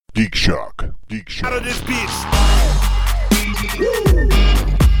Geek Shock. Geek Shock. Out of this bitch.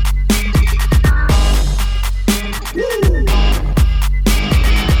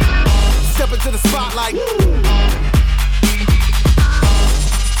 Step into the spotlight.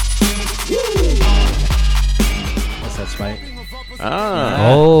 What's that, Spike?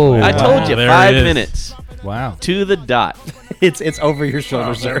 Oh, I told you, there 5 it is. minutes Wow. to the dot. It's over your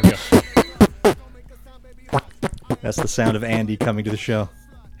shoulder, There sir. we go. That's the sound of Andy coming to the show.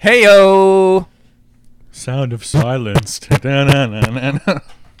 Heyo. Sound of silence. Da-na-na-na-na.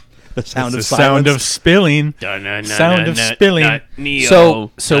 The sound It's of the sound silence. of spilling. Sound of spilling.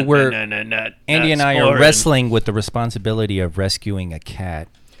 So we're Andy and I are wrestling with the responsibility of rescuing a cat.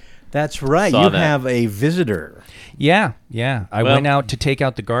 That's right. Saw You that. have a visitor. Yeah. I Well- went out to take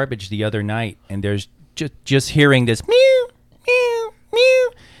out the garbage the other night, and there's just hearing this meow, meow, meow,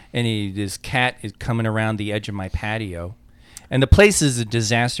 and this cat is coming around the edge of my patio. And the place is a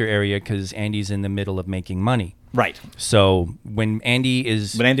disaster area because Andy's in the middle of making money. Right. So when Andy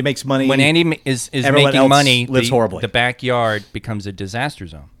is When Andy makes money, when Andy is everyone making else money, lives horribly. the backyard becomes a disaster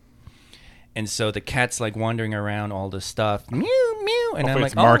zone. And so the cat's like wandering around all this stuff, meow meow, and I'm Hopefully like,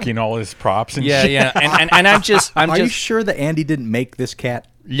 it's marking all his props and shit. yeah, and I'm just are you sure that Andy didn't make this cat?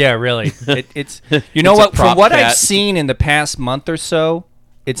 yeah, really. It's you know It's a what? From prop what I've cat. seen in the past month or so,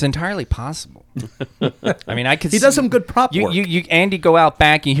 it's entirely possible. I mean, I could. He does some good prop work. You Andy, go out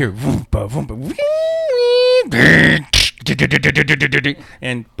back and you hear, voompa, voompa,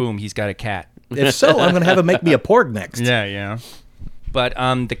 and boom, he's got a cat. If so, I'm going to have him make me a porg next. Yeah. But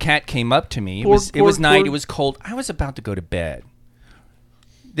the cat came up to me. It Porg, was porg, night. porg. It was cold. I was about to go to bed.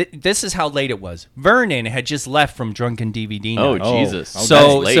 This is how late it was. Vernon had just left from Drunken DVD Oh, night. Jesus.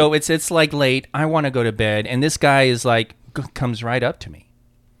 So That's late. it's like late. I want to go to bed, and this guy is like comes right up to me.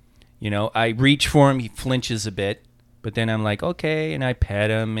 You know, I reach for him. He flinches a bit, but then I'm like, okay, and I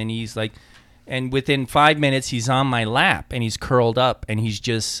pet him, and he's like, and within 5 minutes, he's on my lap, and he's curled up, and he's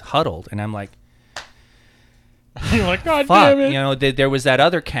just huddled, and I'm like, You're like, God fuck. damn it. You know, there was that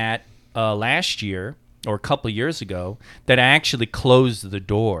other cat last year or a couple of years ago that I actually closed the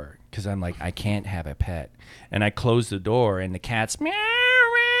door because I'm like, I can't have a pet, and I closed the door, and the cat's meow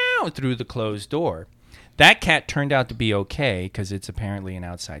meow through the closed door. That cat turned out to be okay because it's apparently an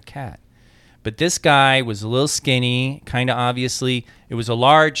outside cat. But this guy was a little skinny, kind of obviously. It was a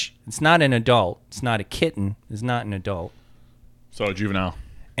large, it's not an adult. It's not a kitten. It's not an adult. So juvenile.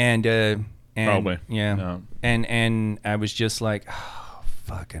 And Probably. Yeah. No. And I was just like, oh,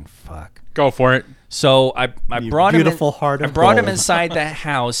 fucking fuck. Go for it. So I You brought him beautiful heart I of brought him gold. inside the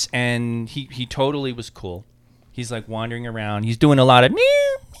house, and he totally was cool. He's like wandering around. He's doing a lot of meow,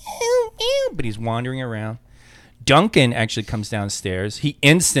 meow, meow, but he's wandering around. Duncan actually comes downstairs. He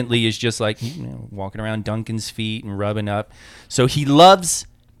instantly is just like walking around Duncan's feet and rubbing up. So he loves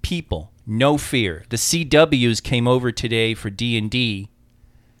people, no fear. The CWs came over today for D&D.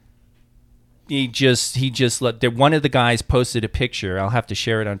 He just one of the guys posted a picture. I'll have to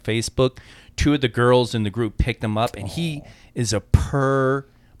share it on Facebook. Two of the girls in the group picked him up, and he is a purr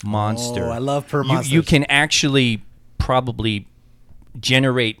monster. Oh, I love purr monsters. You can actually probably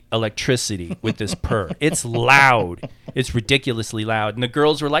generate electricity with this purr. It's loud. It's ridiculously loud. And the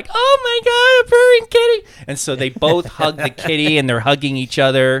girls were like, "Oh my god, a purring kitty!" And so they both hug the kitty, and they're hugging each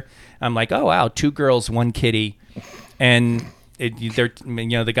other. I'm like, "Oh wow, 2 girls, 1 kitty," and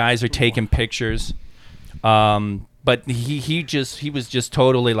the guys are taking pictures. But he was just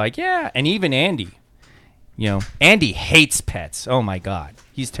totally like, yeah. And even Andy, Andy hates pets. Oh my god,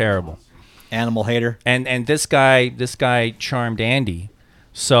 he's terrible. Animal hater. And this guy charmed Andy.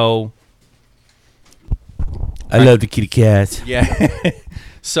 So I love the kitty cats. yeah.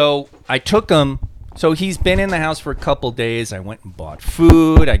 So I took him. So he's been in the house for a couple days. I went and bought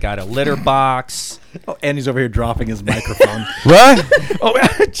food. I got a litter box. Oh, Andy's over here dropping his microphone. What? Oh,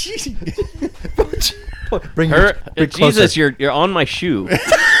 jeez. Bring Jesus, you're on my shoe.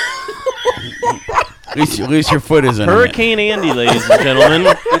 At least your foot isn't. Hurricane Andy, ladies and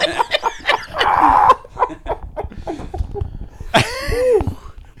gentlemen.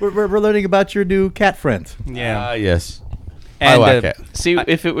 We're learning about your new cat friend. Yeah. Yes. And, I like it. See,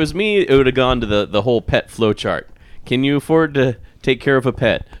 if it was me, it would have gone to the whole pet flow chart. Can you afford to take care of a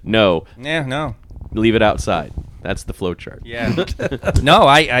pet? No. Yeah. No. Leave it outside. That's the flow chart. Yeah. No,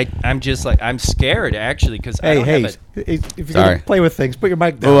 I'm just like, I'm scared actually because I don't have if you're Sorry. going to play with things, put your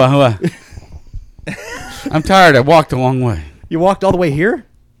mic down. Hold on. I'm tired. I walked a long way. You walked all the way here?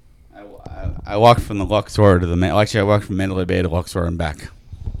 I walked from the Luxor to the... Actually, I walked from Mandalay Bay to Luxor and back.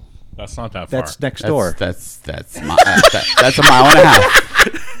 That's not that far. That's next door. That's a mile and a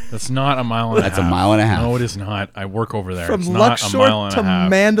half. That's not a mile and a half. That's a mile and a half. No, it is not. I work over there. From It's not a mile Luxor and to a half.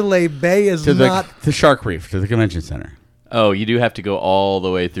 Mandalay Bay is To not. the Shark Reef, to the convention center. Oh, you do have to go all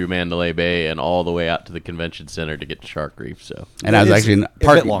the way through Mandalay Bay and all the way out to the convention center to get to Shark Reef. So And I was It is actually in a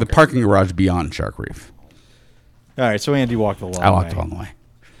bit longer. the parking garage beyond Shark Reef. All right, so Andy walked a long way. I walked a long way.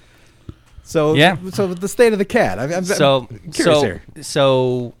 So Yeah. So the state of the cat. I'm curious here.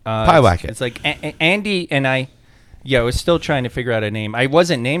 Pyewacket. It's like Andy and I. Yeah, I was still trying to figure out a name. I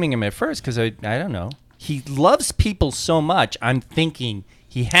wasn't naming him at first because I don't know. He loves people so much. I'm thinking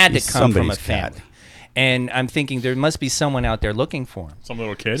he had He's to come from a somebody's cat. family. And I'm thinking there must be someone out there looking for him. Some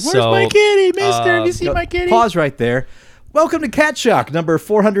little kid. So, Where's my kitty, mister? Have you seen No, my kitty? Pause right there. Welcome to Cat Shock number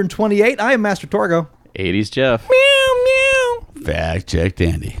 428. I am Master Torgo. 80s Jeff. Meow meow. Fact checked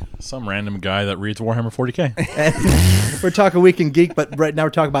Andy. Some random guy that reads Warhammer 40K. And we're talking Week in Geek, but right now we're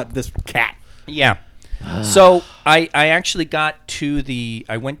talking about this cat. Yeah. So I actually got to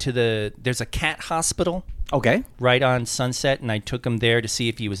I went to there's a cat hospital Okay. right on Sunset, and I took him there to see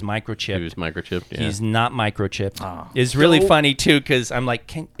if he was microchipped. He was microchipped. Yeah. He's not microchipped. It's really funny too because I'm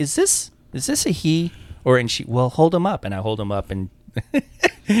like, is this a he or and she? Well, hold him up, and I hold him up, and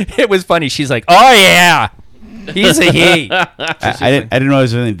it was funny. She's like, oh yeah, he's a he. I didn't know there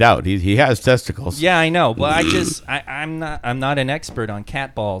was any doubt. He has testicles. Yeah, I know, but I'm not an expert on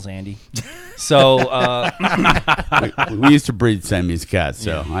cat balls, Andy. So We used to breed Siamese cats,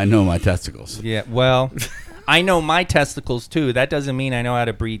 so I know my testicles. yeah, well, I know my testicles too. That doesn't mean I know how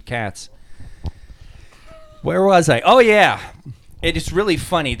to breed cats. Where was I? Oh yeah, it is really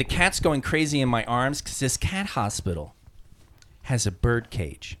funny. The cat's going crazy in my arms because this cat hospital has a bird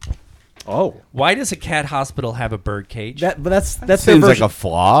cage. Oh. Why does a cat hospital have a bird cage? That's their Seems like version. a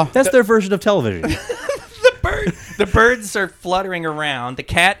flaw. That's their version of television. The birds are fluttering around. The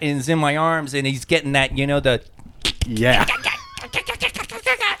cat is in my arms, and he's getting that, Yeah.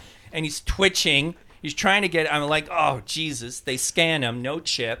 and he's twitching. He's trying to get. I'm like, oh Jesus! They scan him, no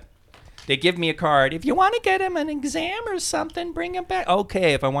chip. They give me a card. If you want to get him an exam or something, bring him back.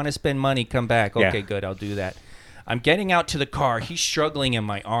 Okay, if I want to spend money, come back. Okay, Yeah. good, I'll do that. I'm getting out to the car. He's struggling in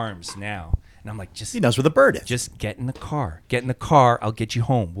my arms now, and I'm like, He knows where the bird is. just get in the car. Get in the car. I'll get you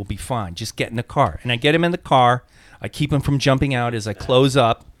home. We'll be fine. Just get in the car. And I get him in the car. I keep him from jumping out as I close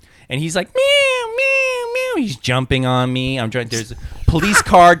up. And he's like, meow, meow, meow. He's jumping on me. I'm trying. There's a police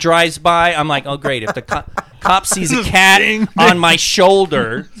car drives by. I'm like, oh, great. If the cop sees a cat on my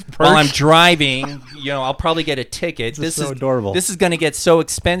shoulder while I'm driving, I'll probably get a ticket. This is so adorable. This is going to get so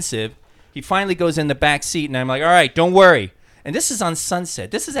expensive. He finally goes in the back seat, and I'm like, all right, don't worry. And this is on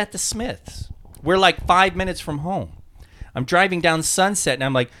Sunset. This is at the Smiths. We're like 5 minutes from home. I'm driving down Sunset, and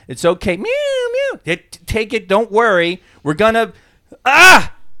I'm like, it's okay. Meow, meow. Take it. Don't worry. We're going to...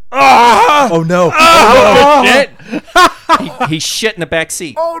 Oh, no. Shit. He shit in the back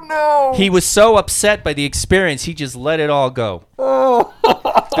seat. Oh, no. He was so upset by the experience, he just let it all go.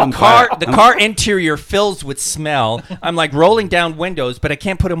 The car interior fills with smell. I'm like rolling down windows, but I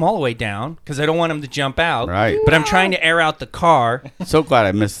can't put them all the way down because I don't want him to jump out. Right. But I'm trying to air out the car. So glad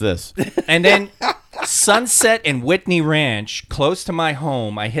I missed this. And then Sunset and Whitney Ranch, close to my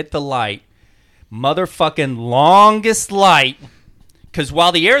home, I hit the light. Motherfucking longest light. Because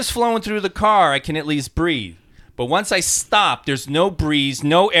while the air's flowing through the car, I can at least breathe. But once I stop, there's no breeze,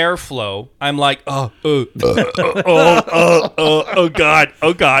 no airflow. I'm like, oh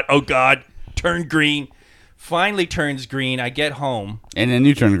God. Turn green. Finally turns green. I get home. And then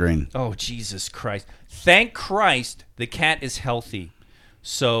you turn green. Oh, Jesus Christ. Thank Christ the cat is healthy.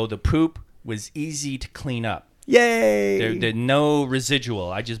 So the poop was easy to clean up. Yay. There's no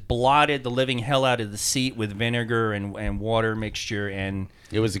residual. I just blotted the living hell out of the seat with vinegar and water mixture. And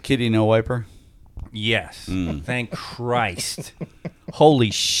It was a kitty no wiper. yes, thank Christ.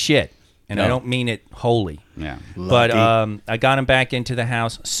 Holy shit. And I No. don't mean it holy. Yeah. But I got him back into the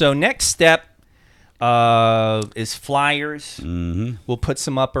house. So next step is flyers. Mm-hmm. We'll put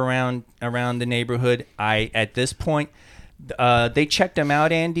some up around the neighborhood. At this point, they checked him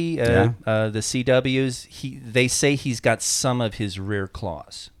out, Andy. The CWs. They say he's got some of his rear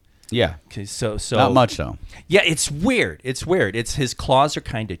claws. Yeah. Okay, so Not much, though. Yeah, it's weird. It's his claws are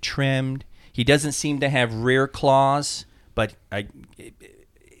kind of trimmed. He doesn't seem to have rear claws, but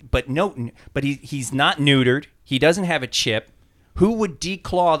he's not neutered. He doesn't have a chip. Who would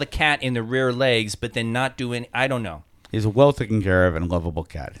declaw the cat in the rear legs, but then not do any? I don't know. He's a well taken care of and lovable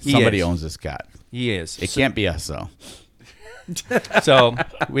cat. He Somebody is. owns this cat. He is. It can't be us, though. So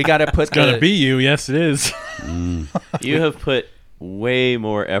we got to put Gonna be you. Yes, it is. You have put way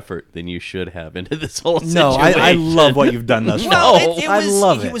more effort than you should have into this whole situation. No, I love what you've done thus far. Well, I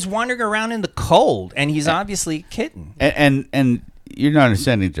love he it. was wandering around in the cold, and he's obviously a kitten. And you're not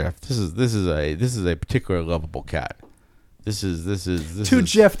understanding, Jeff. This is a particularly lovable cat. This is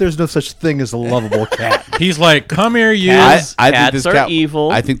Jeff, there's no such thing as a lovable cat. He's like, come here, you. Cats- I think cats this are cat,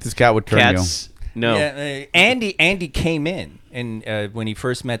 evil. I think this cat would turn Cats. No. Yeah, Andy came in and when he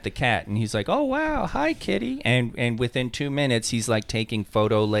first met the cat, and he's like, "Oh wow, hi kitty," and within 2 minutes he's like taking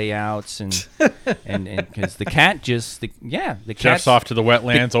photo layouts and because the cat the Jeff's cat's off to the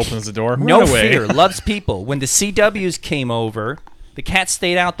wetlands, opens the door. no run away. fear, loves people. When the CWs came over, the cat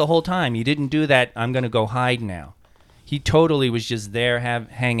stayed out the whole time. He didn't do that. I'm gonna go hide now. He totally was just there,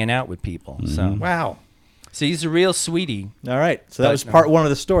 hanging out with people. So Wow. so he's a real sweetie. All right. So that was part one of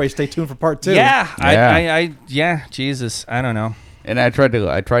the story. Stay tuned for part two. Yeah, Yeah. Jesus, I don't know. And I tried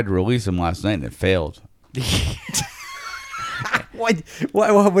to release him last night and it failed.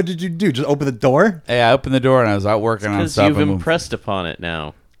 What did you do? Just open the door? Hey, I opened the door and I was out working on Because stuff. you've and impressed upon it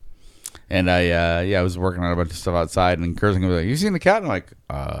now. I was working on a bunch of stuff outside, and Kirsten was like, "You seen the cat?" And I'm like,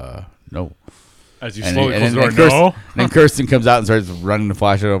 no. As you And slowly then- close and the door, then no. Kirsten, then Kirsten comes out and starts running the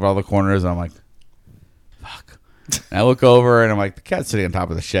flashlight over all the corners, and I'm like, fuck. And I look over, and I'm like, the cat's sitting on top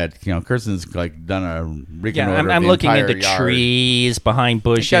of the shed. You know, Kirsten's like done a reconnoiter Yeah, of I'm the looking entire at the yard. trees behind The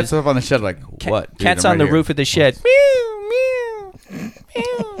bushes. cat's up on the shed like, what? Dude, Cat's I'm on the right here. roof of the shed. Meow, meow,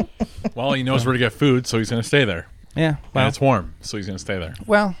 meow. Well, he knows where to get food, so he's going to stay there. Yeah, And well, it's warm, so he's going to stay there.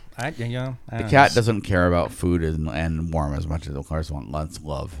 I The don't cat know. doesn't care about food and warm as much as the cars wants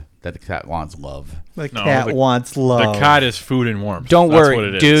love. That the cat wants love. The No, cat the- wants love. The cat is food and warmth. Don't That's worry, what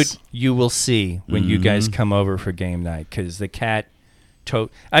it dude. is. You will see when you guys come over for game night because the cat.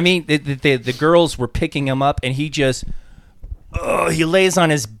 I mean, the girls were picking him up, and he just. Oh, he lays on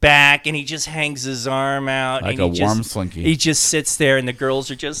his back and he just hangs his arm out. Like and a warm slinky. He just sits there, and the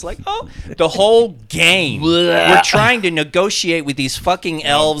girls are just like, oh, the whole game. We're trying to negotiate with these fucking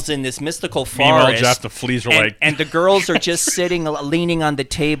elves in this mystical Meanwhile, forest. Jeff, the fleas are and, like, and the girls are just sitting, leaning on the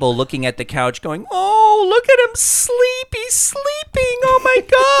table, looking at the couch, going, "Oh, look at him sleep! He's sleeping! Oh my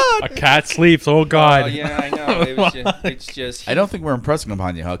a god!" cat sleeps. Oh, God. Oh yeah, I know. It's just. I don't think we're impressing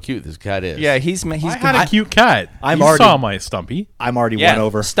upon you how cute this cat is. Yeah, he's I good. had a cute cat. I'm you already- saw my Stumpy. I'm already Yeah, won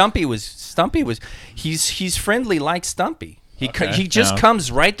over. Stumpy was. He's friendly like Stumpy. He Okay, he just yeah.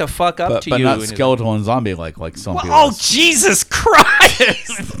 comes right the fuck up but, to but you. not and is- skeletal and zombie like some people. Oh Jesus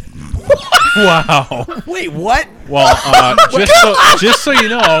Christ! Wow. Wait, what? Well, just so you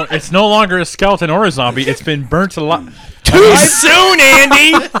know, it's no longer a skeleton or a zombie. It's been burnt alive. Too soon,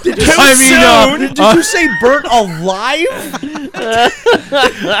 Andy. Too soon. Did you say burnt alive?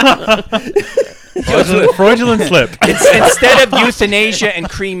 Fraudulent slip. Instead of euthanasia and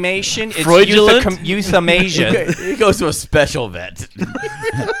cremation, it's Fraudulent? euthanasia. He goes to a special vet.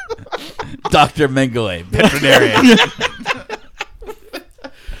 Dr. Mengele, veterinarian.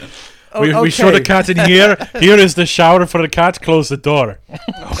 We show the cat in here. Here is the shower for the cat. Close the door.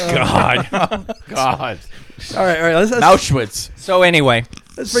 God. God. All right. Let's Auschwitz. So anyway,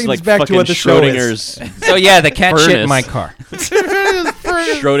 bring this Like back to what fucking the show is. Schrodinger's so yeah, the cat shit in Furnace. my car.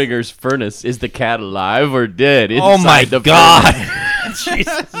 Schrodinger's furnace. Is the cat alive or dead? Oh my inside the God. furnace?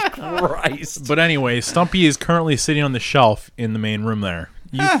 Jesus Christ. But anyway, Stumpy is currently sitting on the shelf in the main room there.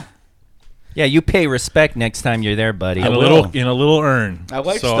 Yeah, you pay respect next time you're there, buddy. I In a will. little urn. I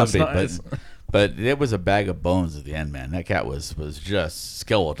like So it's Stumpy, not- but it's- but it was a bag of bones at the end, man. That cat was just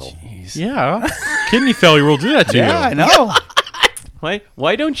skeletal. Yeah, kidney failure will do that to Yeah, I you. know.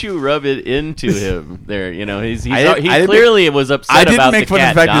 Why don't you rub it into him there? You know, I he didn't clearly was upset I didn't about make the fun of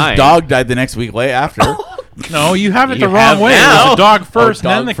cat the fact dying. his dog died the next week after. No, you have it You the have wrong way. It now. was the dog first,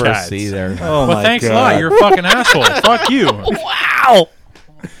 dog and then the first, cat. see there. Oh Well, my thanks God. a lot. You're a fucking asshole. Fuck you. Wow.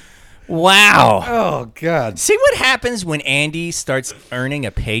 Wow. Oh God. See what happens when Andy starts earning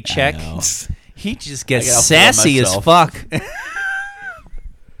a paycheck? He just gets I gotta sassy feel as myself. fuck.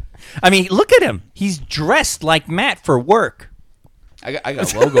 I mean, look at him. He's dressed like Matt for work. I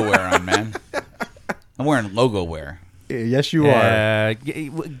got logo wear on, man. I'm wearing logo wear. Yes, you are.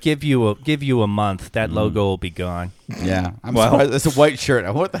 Give you a month. That logo will be gone. Yeah, I'm Well- surprised. It's a white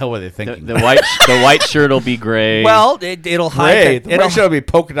shirt. What the hell were they The, thinking? the white shirt will be gray. Well, it'll hide. Gray. The, The it'll, white shirt will be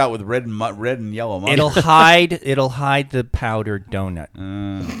polka dot with red and yellow. money. it'll hide. It'll hide the powdered donut.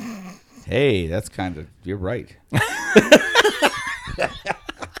 Hey, that's kind of. You're right.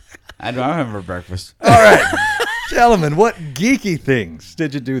 I don't remember breakfast. All right, gentlemen, what geeky things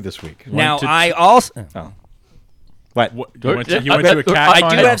did you do this week? Now to- I also. What? You went to a cat I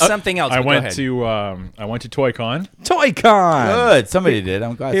con? do have something else. I but go went ahead. to ToyCon. ToyCon Good. Somebody did.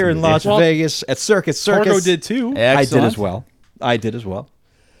 I'm glad. here in somebody Las did. Vegas at Circus Circus. Torgo did too. I did Excellent. as well. I did as well.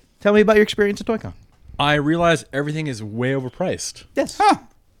 Tell me about your experience at ToyCon. I realize everything is way overpriced. Yes.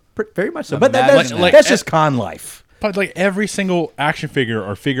 Very much so. But that's, Imagine that. that's just con life. But like every single action figure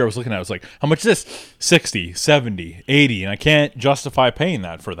or figure I was looking at was like, how much is this? 60, 70, 80, and I can't justify paying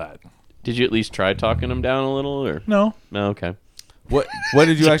that for that. Did you at least try talking them down a little, or No. no? Okay. What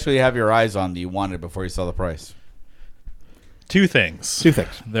did you actually have your eyes on that you wanted before you saw the price? Two things. Two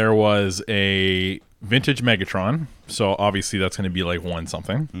things. There was a vintage Megatron, so obviously that's going to be like one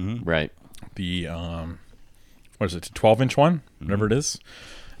something. Right. The what is it, 12-inch one, whatever it is,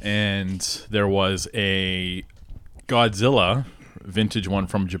 and there was a Godzilla vintage one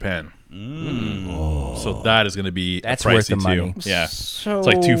from Japan. So that is going to be That's pricey worth the too. money. Yeah, So it's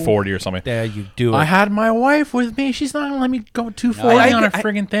like $240 or something. There you do it. I had my wife with me. She's not going to let me go $240 on a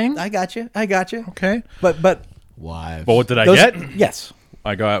friggin' thing. I got you. I got you. Okay, But Wives. but what did I those, get? yes.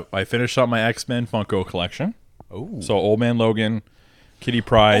 I finished up my X-Men Funko collection. Oh, so Old Man Logan, Kitty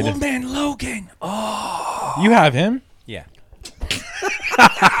Pryde. Old Man Logan. Oh, You have him. yeah.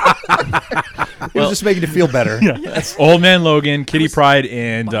 It was just making you feel better. Old Man Logan, Kitty Pryde,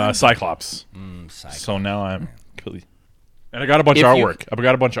 and Cyclops. Cyclops. So now I'm completely. And I got a bunch If of you- artwork. I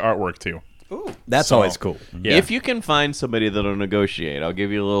got a bunch of artwork too. That's So- always cool. Yeah. If you can find somebody that'll negotiate, I'll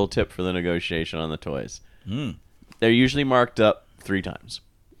give you a little tip for the negotiation on the toys. They're usually marked up 3 times.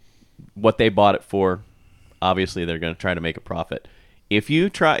 What they bought it for, obviously they're going to try to make a profit. If you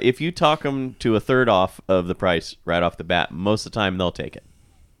talk them to a third off of the price right off the bat, most of the time they'll take it.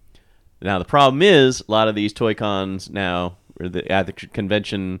 Now the problem is a lot of these toy cons now, or at the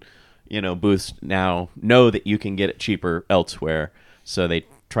convention, booths now know that you can get it cheaper elsewhere, so they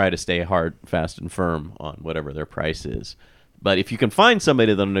try to stay hard, fast, and firm on whatever their price is. But if you can find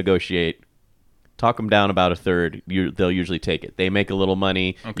somebody that'll negotiate, talk them down about a third, they'll usually take it. They make a little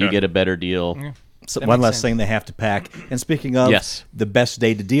money, Okay. you get a better deal. So That one makes less sense. thing they have to pack. And speaking of, Yes. the best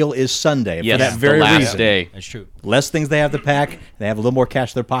day to deal is Sunday. Yes, For that very the last reason. day. That's true. Less things they have to pack. They have a little more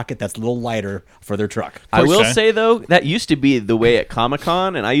cash in their pocket. That's a little lighter for their truck. I will Okay. say, though, that used to be the way at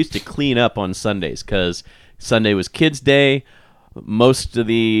Comic-Con, and I used to clean up on Sundays because Sunday was Kids' Day. Most of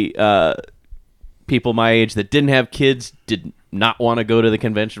the people my age that didn't have kids did not want to go to the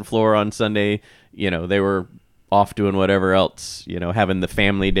convention floor on Sunday. They were off doing whatever else, having the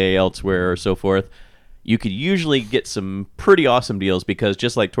family day elsewhere or so forth. You could usually get some pretty awesome deals because,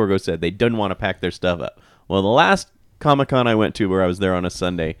 just like Torgo said, they didn't want to pack their stuff up. Well, the last Comic-Con I went to where I was there on a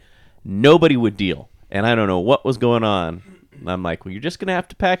Sunday, nobody would deal. And I don't know what was going on. And I'm like, well, you're just going to have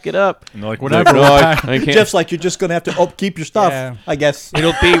to pack it up. And they're like, whatever. No, we'll I pack- can't. Jeff's like, you're just going to have to keep your stuff, Yeah. I guess.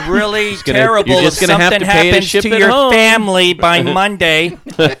 It'll be really gonna- terrible you're if just gonna have something to pay to happens ship to it your home. family by Monday.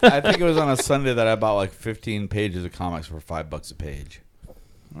 I think it was on a Sunday that I bought like 15 pages of comics for $5 a page.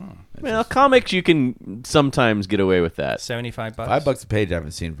 Well, comics, you can sometimes get away with that. $75. $5 a page I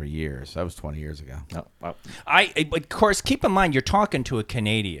haven't seen for years. That was 20 years ago. Of course, keep in mind you're talking to a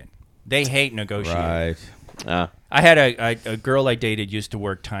Canadian. They hate negotiating. Right. I had a girl I dated used to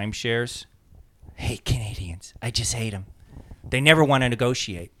work timeshares. Hate Canadians. I just hate them. They never want to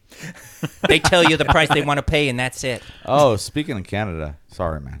negotiate. They tell you the price they want to pay, and that's it. Oh, speaking of Canada,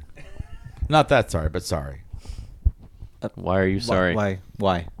 sorry, man. Not that sorry, but sorry. Why are you sorry?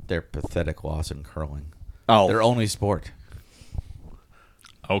 Why? Their pathetic loss in curling. Oh. Their only sport.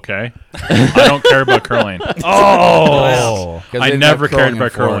 Okay. I don't care about curling. 'Cause I they didn't never have cared in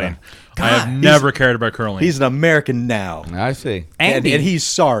about Florida. curling. I have never cared about curling. He's an American now. I see. And he's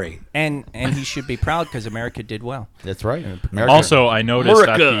sorry. and he should be proud because America did well. That's right. America. Also, I noticed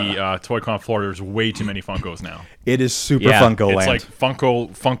that America. the Toy-Con Florida, there's way too many Funkos now. It is super Yeah, Funko It's land. like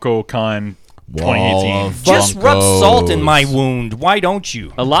Funko Con Wall 2018. of Just rub Funkos. salt in my wound. Why don't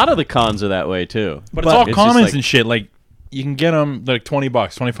you? A lot of the cons are that way, too. But it's all it's just commons like- and shit. Like, you can get them like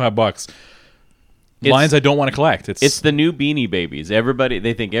 $20, $25. Lines I don't want to collect. It's the new Beanie Babies.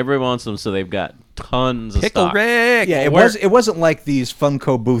 They think everyone wants them, so they've got tons of Pickle stock. Rick. Yeah, it wasn't like these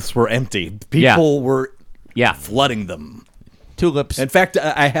Funko booths were empty. People were Yeah. flooding them. Tulips. In fact,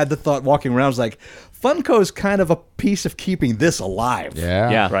 I had the thought walking around, I was like, Funko's kind of a piece of keeping this alive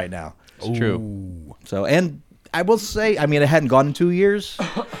yeah. right now. It's true. So, and I will say, I mean, it hadn't gone in 2 years,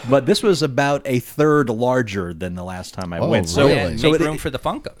 but this was about a third larger than the last time I went. So, really? And so make it- room for the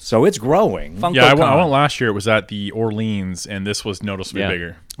Funkos. so it's growing. Funko Yeah, I Con. went last year. It was at the Orleans, and this was noticeably Yeah.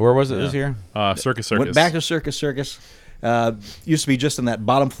 bigger. Where was it this year? Circus. Went back to Circus. Used to be just in that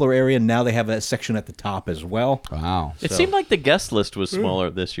bottom floor area. Now they have a section at the top as well. Wow. It seemed like the guest list was smaller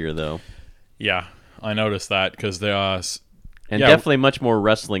this year, though. Yeah, I noticed that because they And yeah. definitely much more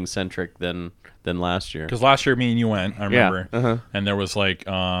wrestling-centric than last year. Because last year, me and you went, I remember, uh-huh. and there was like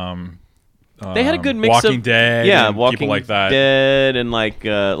They had a good mix Walking of Dead, yeah, and Walking people like that. Dead, and like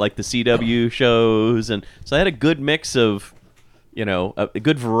the CW shows, and so they had a good mix of, a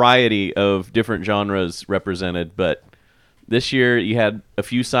good variety of different genres represented. But this year you had a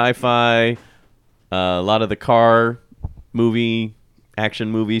few sci-fi, a lot of the car movie,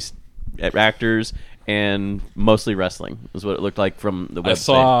 action movies, actors, and mostly wrestling is what it looked like from the website. I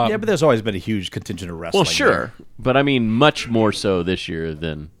saw. Yeah, but there's always been a huge contingent of wrestling. Well, sure, but I mean much more so this year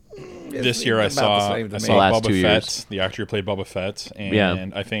than. This year I about the saw same to me. The last Boba 2 Fett, years. the actor who played Boba Fett, and Yeah.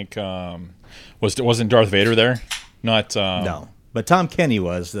 I think wasn't Darth Vader there? Not No. But Tom Kenny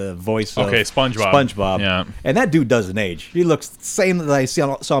was the voice of SpongeBob. SpongeBob. Yeah. And that dude doesn't age. He looks the same that I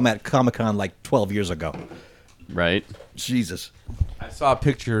saw him at Comic-Con like 12 years ago. Right. Jesus. I saw a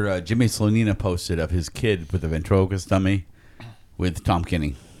picture Jimmy Slonina posted of his kid with a ventriloquist dummy with Tom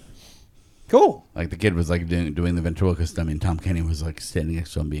Kenny. Cool. Like the kid was like doing the ventriloquist dummy, and Tom Kenny was like standing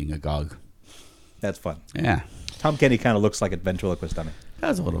next to him being agog. That's fun. Yeah, Tom Kenny kind of looks like a ventriloquist dummy.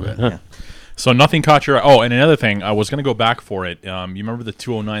 that's a little bit. Yeah. So nothing caught your eye. Oh, and another thing, I was going to go back for it. You remember the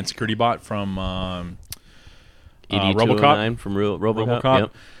 209 security bot from ED209 from RoboCop. RoboCop?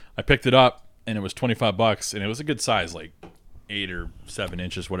 Yep. I picked it up, and it was $25, and it was a good size, like 8 or 7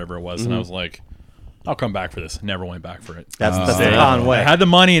 inches, whatever it was. And I was like, I'll come back for this. Never went back for it. That's the Stayed. con way. I had the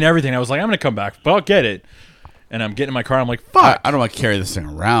money and everything. I was like, I'm going to come back, but I'll get it. And I'm getting in my car. I'm like, fuck. I don't want to carry this thing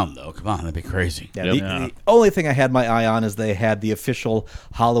around though. Come on, that'd be crazy. Yeah, Yep. the only thing I had my eye on is they had the official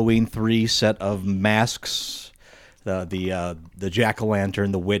Halloween 3 set of masks, the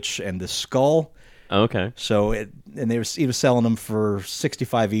jack-o'-lantern, the witch, and the skull. Okay. So he was selling them for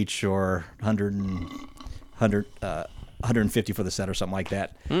 65 each or 150 for the set or something like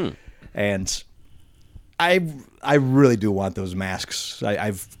that. And I really do want those masks.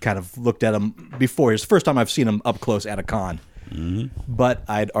 I've kind of looked at them before. It's the first time I've seen them up close at a con. But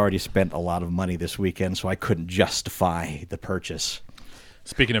I'd already spent a lot of money this weekend, so I couldn't justify the purchase.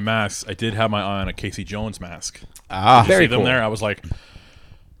 Speaking of masks, I did have my eye on a Casey Jones mask. Ah, Very See them cool. there. I was like,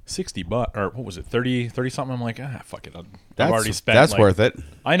 $60, or what was it, 30 something? I'm like, fuck it. I've already spent. That's like- worth it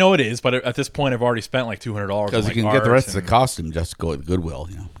I know it is, but at this point, I've already spent like $200 because on, you like, can get the art rest of the and costume. Just go at Goodwill.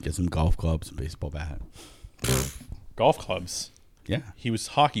 Get some golf clubs, and baseball bat. golf clubs. Yeah. He was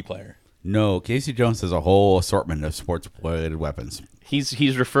a hockey player. No, Casey Jones has a whole assortment of sports-related weapons.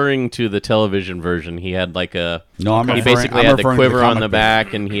 He's referring to the television version. He had like a. No, I'm He referring- basically I'm had the referring to the quiver on comic the book.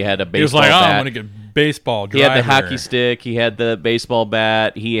 back, and he had a He was baseball like, bat. I'm going to get baseball He had the driver. hockey stick. He had the baseball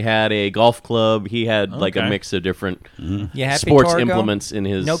bat. He had a golf club. He had like a Okay. mix of different You happy, sports Torgo? implements in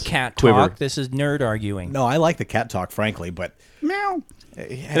his No cat quiver. talk. This is nerd arguing. No, I like the cat talk, frankly, but Meow.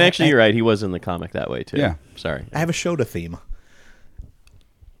 And actually, you're right. He was in the comic that way too. Yeah. Sorry. I have a show to theme.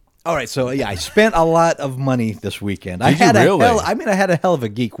 All right, so yeah, I spent a lot of money this weekend. I Did you had really? I had a hell of a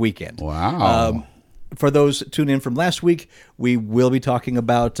geek weekend. Wow. For those tuned in from last week, we will be talking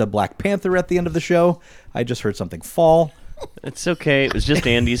about Black Panther at the end of the show. I just heard something fall. It's okay. It was just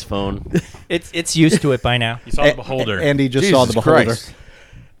Andy's phone. It's used to it by now. He saw the beholder. Andy just Jesus saw the beholder. Christ.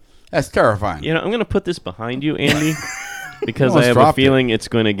 That's terrifying. I'm going to put this behind you, Andy, because I Almost have a dropped it. feeling it's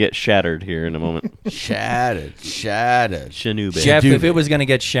going to get shattered here in a moment. Shattered. Shanube. Jeff, Dude. if it was going to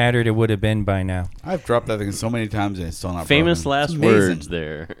get shattered, it would have been by now. I've dropped that thing so many times and it's still not Famous broken. last It's amazing. words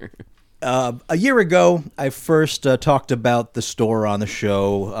there. A year ago, I first talked about the store on the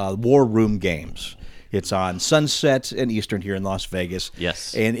show, War Room Games. It's on Sunset and Eastern here in Las Vegas.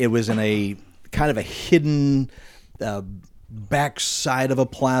 Yes. And it was in a kind of a hidden backside of a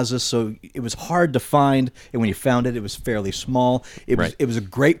plaza, so it was hard to find. And when you found it, it was fairly small. Right. It was a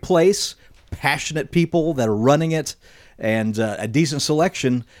great place, passionate people that are running it, and a decent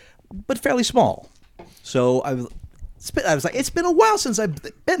selection, but fairly small. So I was like, it's been a while since I've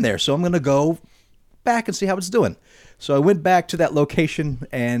been there, so I'm going to go back and see how it's doing. So I went back to that location,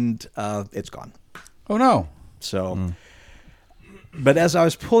 and it's gone. Oh, no. So, but as I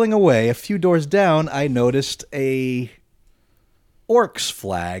was pulling away, a few doors down, I noticed a Orcs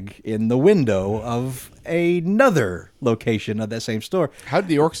flag in the window of another location of that same store. How did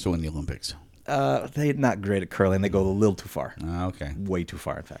the Orcs do in the Olympics? They're not great at curling. They go a little too far. Okay. Way too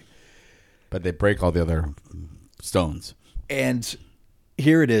far, in fact. But they break all the other stones. And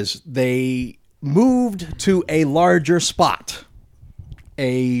here it is. They moved to a larger spot.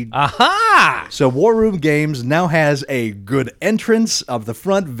 Aha! So War Room Games now has a good entrance of the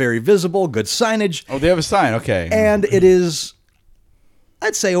front, very visible, good signage, Oh, they have a sign. Okay. and it is,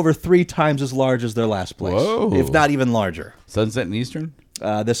 I'd say, over 3 times as large as their last place, Whoa. if not even larger. Sunset and Eastern?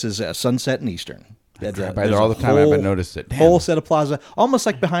 This is Sunset and Eastern. That's drive by there all the time. I haven't noticed it. Damn. Whole set of plaza, almost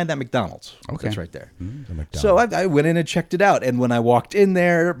like behind that McDonald's. Okay. That's right there. The McDonald's. So I went in and checked it out, and when I walked in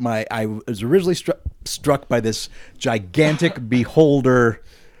there, I was originally struck by this gigantic Beholder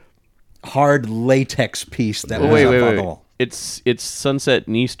hard latex piece that was Wait, up wait, on wait. the wall. It's Sunset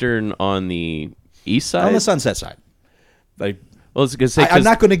and Eastern on the east side. On the Sunset side. Well, it's gonna say, I'm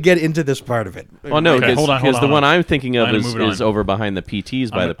not going to get into this part of it. Well, no, Okay, because hold on, the one I'm thinking of Trying to move it is on. over behind the PTs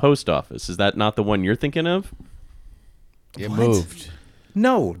by the post office. Is that not the one you're thinking of? It moved.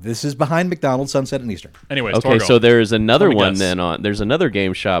 No, this is behind McDonald's, Sunset, and Eastern. Anyways, Okay, Torgo. so there's another Let me one guess. then on. There's another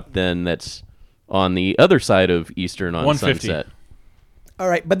game shop then that's on the other side of Eastern on 150. Sunset. All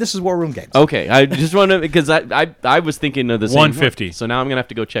right, but this is War Room Games. Okay, I just want to because I was thinking of the same 150. one. So now I'm gonna have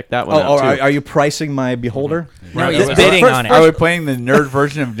to go check that one Oh, out too. are you pricing my Beholder? No, Right, he's right. bidding on it. Are we playing the nerd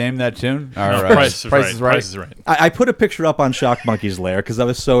version of Name That Tune? All right. Price is right. Price is right. I put a picture up on Shock Monkey's Lair because I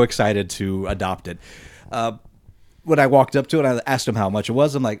was so excited to adopt it. When I walked up to it, I asked him how much it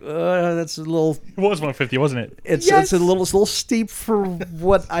was. I'm like, that's a little. It was 150, wasn't it? It's a little steep for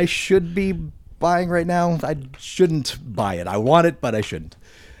what I should be buying right now. I shouldn't buy it. I want it, but I shouldn't.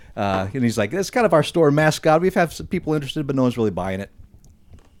 And he's like, it's kind of our store mascot. We've had some people interested, but no one's really buying it.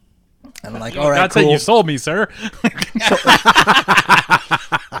 And I'm like, all right, That's cool. it. You sold me, sir.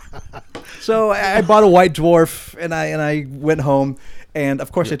 So I bought a white dwarf, and I went home, and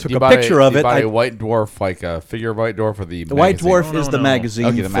of course I took You a bought picture of you it. bought a white dwarf, like a figure of white dwarf, or the The White magazine? Dwarf No, is no, the no. magazine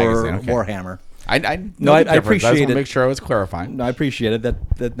Okay, the for magazine, okay. Warhammer. I No, know I the difference. I just appreciate want to it. make sure I was clarifying. No, I appreciate it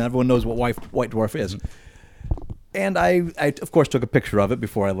that not everyone knows what White Dwarf is. And I of course took a picture of it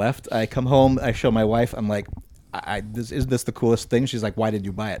before I left. I come home, I show my wife. I'm like, isn't this the coolest thing? She's like, why did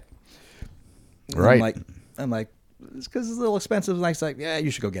you buy it? And Right. I'm like, it's because it's a little expensive. And I was like, yeah, you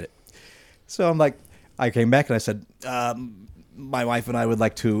should go get it. So I'm like, I came back and I said, my wife and I would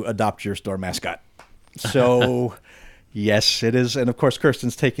like to adopt your store mascot. So, yes, it is. And of course,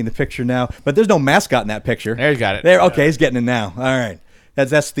 Kirsten's taking the picture now. But there's no mascot in that picture. There, he's got it. There, okay, he's getting it now. All right,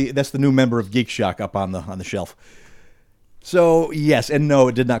 that's the new member of Geek Shock up on the shelf. So yes, and no,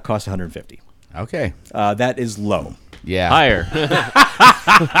 it did not cost 150. Okay. That is low. Yeah. Higher.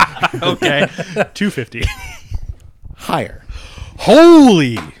 Okay. 250. Higher.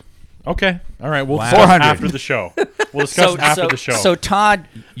 Holy. Okay. All right. We'll discuss 400. after the show. We'll discuss after the show. So Todd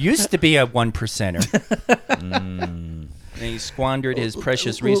used to be a 1%er. And he squandered his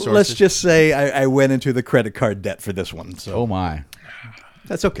precious resources. Let's just say I went into the credit card debt for this one. So Oh my.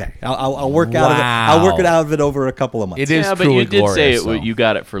 that's okay. I'll work out of it. I'll work it out of it over a couple of months. It is Yeah, but truly you did say glorious, so. you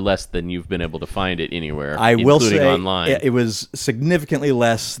got it for less than you've been able to find it anywhere. I will including say online. it was significantly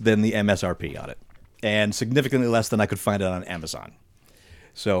less than the MSRP on it, and significantly less than I could find it on Amazon.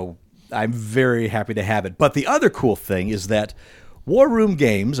 So I'm very happy to have it. But the other cool thing is that War Room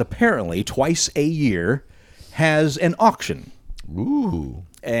Games, apparently twice a year, has an auction. Ooh.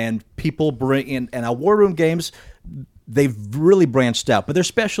 And people bring in, and War Room Games, they've really branched out, but their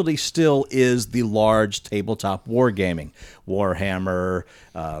specialty still is the large tabletop wargaming. Warhammer,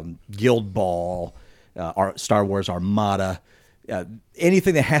 Guild Ball, Star Wars Armada,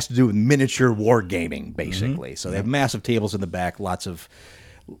 anything that has to do with miniature wargaming, basically. So they have massive tables in the back, lots of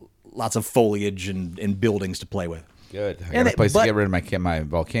foliage and buildings to play with. Good. I And got a place to but- get rid of my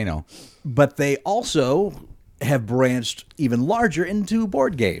volcano. But they also have branched even larger into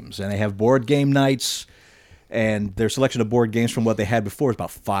board games, and they have board game nights, and their selection of board games from what they had before is about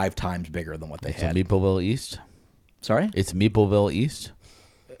 5 times bigger than what they It's had. Meepleville East. Sorry? It's Meepleville East.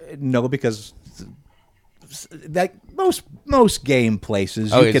 No, because that most game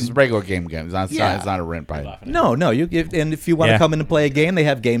places Oh, you it's can regular game. It's not, Yeah. it's not a rent by. no and if you want to Yeah. come in and play a game, they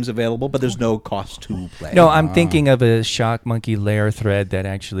have games available, but there's no cost to play. No, I'm thinking of a Shock Monkey Lair thread that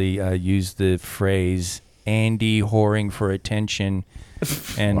actually used the phrase "Andy whoring for attention,"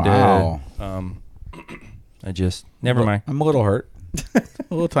 and Wow. I just never mind. I'm a little hurt. A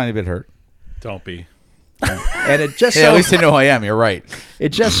little tiny bit hurt. Don't be. And it just Yeah, at so least I know who I am. You're right. it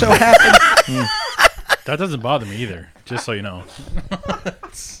just so happened That doesn't bother me either. Just so you know.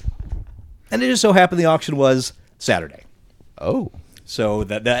 and it just so happened the auction was Saturday. Oh. So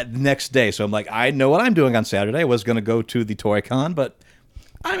that next day, so I'm like, I know what I'm doing on Saturday. I was going to go to the Toy Con, but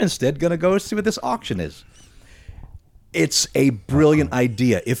I'm instead going to go see what this auction is. It's a brilliant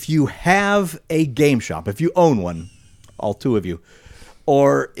idea. If you have a game shop, if you own one, all 2 of you,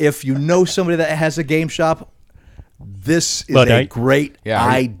 or if you know somebody that has a game shop, this is a Luddite. great Yeah,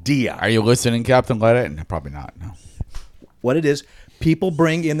 idea. Are you listening, Captain Luddite? Probably not. No. What it is, people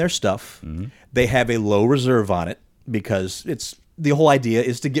bring in their stuff. Mm-hmm. They have a low reserve on it because it's the whole idea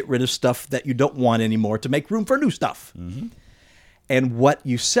is to get rid of stuff that you don't want anymore to make room for new stuff. Mm-hmm. and what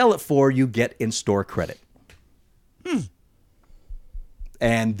you sell it for, you get in-store credit.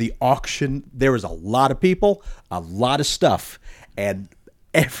 And the auction, there was a lot of people, a lot of stuff, and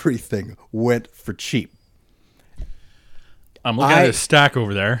everything went for cheap. I'm looking at a stack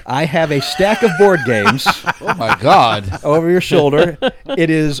over there. I have a stack of board games Oh my God. over your shoulder. It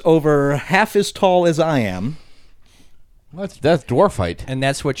is over half as tall as I am. That's dwarf height. And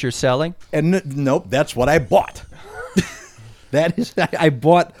that's what you're selling? And nope, that's what I bought. That is, I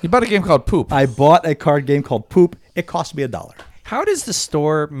bought You bought a game called Poop. a card game called Poop. It cost me $1. How does the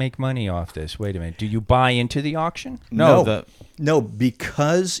store make money off this? Wait a minute. Do you buy into the auction? No,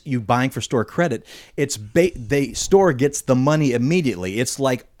 because you buying for store credit, it's the store gets the money immediately. It's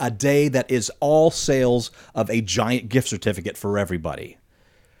like a day that is all sales of a giant gift certificate for everybody.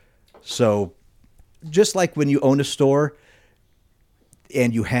 So, just like when you own a store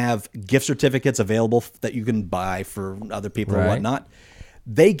and you have gift certificates available that you can buy for other people Right. and whatnot,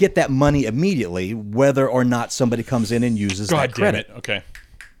 they get that money immediately, whether or not somebody comes in and uses God that damn credit. it. Okay.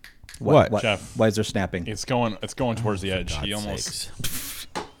 What? Jeff? Why is there snapping? It's going towards the edge. He almost Sakes.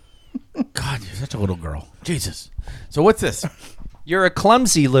 God, you're such a little girl. Jesus. So what's this? You're a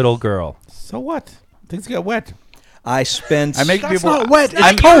clumsy little girl. So what? Things get wet. I spent. I make people not wet. It's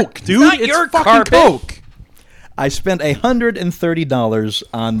I'm Coke, dude. not It's your fucking carpet. Coke. I spent $130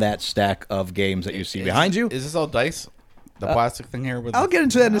 on that stack of games that you see behind you. Is this all dice? The plastic thing here with I'll get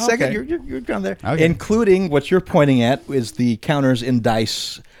into that in a second. Okay. You're down there. Okay. Including what you're pointing at is the counters in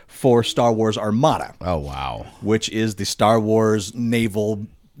dice for Star Wars Armada, Oh wow. which is the Star Wars naval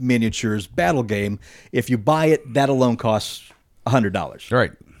miniatures battle game. If you buy it, that alone costs $100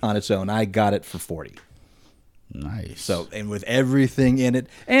 Right. on its own. I got it for $40. Nice. So, and with everything in it,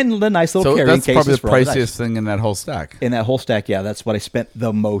 and the nice little carrying that's cases probably the for all the dice. priciest thing in that whole stack. In that whole stack, yeah, that's what I spent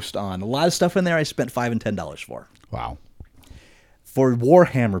the most on. A lot of stuff in there I spent $5 and $10 for. Wow. For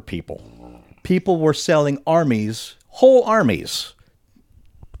Warhammer people were selling armies, whole armies,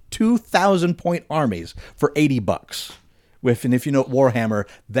 2,000 point armies for $80. And if you know Warhammer,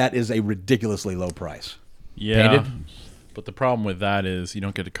 that is a ridiculously low price. Yeah. Painted? But the problem with that is you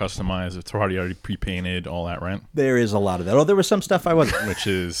don't get to customize. It's already pre-painted, all that, right? There is a lot of that. Oh, there was some stuff I wasn't. Which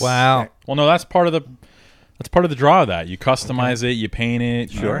is Wow. Well, no, that's part of the draw of that. You customize it, you paint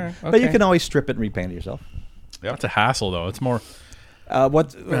it. Sure. Alright, But you okay. can always strip it and repaint it yourself. That's a hassle, though. It's more.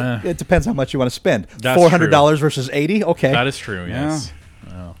 It depends how much you want to spend. That's $400 versus $80. Okay. That is true. Yes.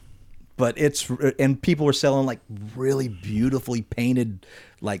 But and people were selling like really beautifully painted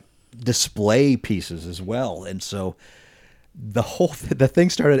like display pieces as well. And so the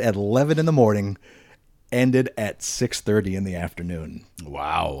thing started at 11 in the morning, ended at 6:30 in the afternoon.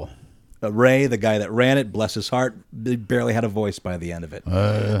 Wow. Ray, the guy that ran it, bless his heart, they barely had a voice by the end of it.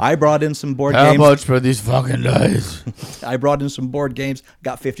 I brought in some board How games. much for these fucking dice? I brought in some board games,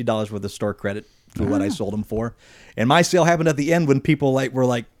 got $50 worth of store credit for what I sold them for. And my sale happened at the end when people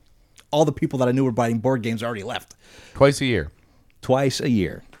were all the people that I knew were buying board games already left. Twice a year. Twice a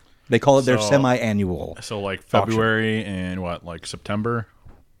year. They call it their So- semi-annual. So like February and like September.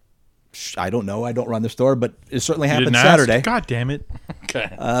 I don't know. I don't run the store, but it certainly You happened didn't ask? Saturday. God damn it. Okay.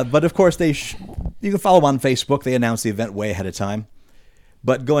 But of course, you can follow them on Facebook. They announce the event way ahead of time.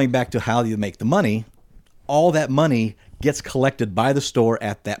 But going back to how you make the money, all that money gets collected by the store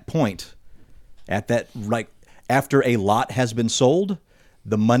at that point. After a lot has been sold,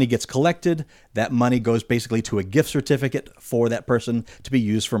 the money gets collected. That money goes basically to a gift certificate for that person to be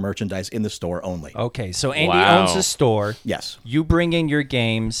used for merchandise in the store only. Okay, so Andy Wow. owns a store. Yes. You bring in your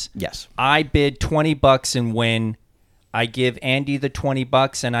games. Yes. I bid $20 and win. I give Andy the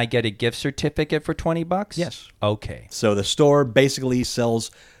 $20 and I get a gift certificate for $20? Yes. Okay. So the store basically sells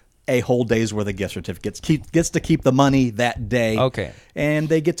a whole day's worth of gift certificates, gets to keep the money that day. Okay. And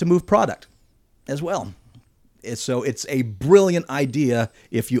they get to move product as well. So it's a brilliant idea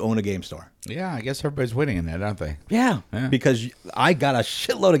if you own a game store. Yeah, I guess everybody's winning in that, aren't they? Yeah. Yeah. Because I got a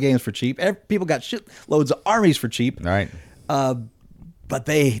shitload of games for cheap. People got shitloads of armies for cheap. Right. But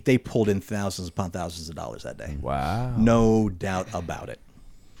they pulled in thousands upon thousands of dollars that day. Wow. No doubt about it.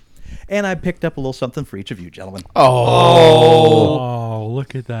 And I picked up a little something for each of you, gentlemen. Oh,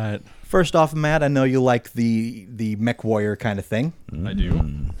 look at that. First off, Matt, I know you like the Mech Warrior kind of thing. I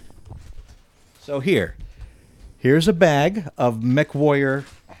do. So here's a bag of Mech Warrior.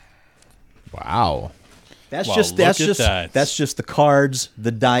 Wow. That's Wow, just look at that. that's just the cards,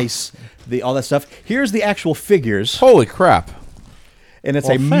 the dice, all that stuff. Here's the actual figures, Holy crap. and it's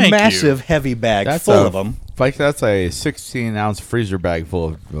Well, a thank massive, you. heavy bag That's full of them. Like that's a 16-ounce freezer bag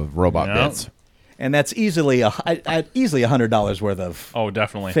full of robot Yeah. bits. And that's easily $100 worth of Oh,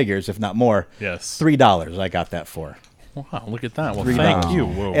 definitely. figures, if not more. Yes. $3 I got that for. Wow, look at that. Well, $3. thank you.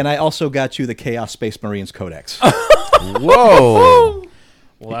 Whoa. And I also got you the Chaos Space Marines Codex. Whoa.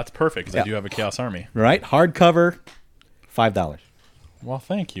 Well, that's perfect because Yeah. I do have a Chaos Army. Right? Hardcover, $5. Well,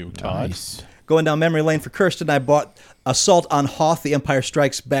 thank you, Todd. Nice. Going down memory lane for Kirsten, I bought Assault on Hoth, the Empire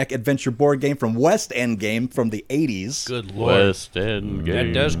Strikes Back adventure board game from West End Game from the 80s. Good lord. West End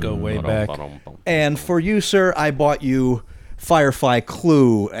game. does go way back. And for you, sir, I bought you Firefly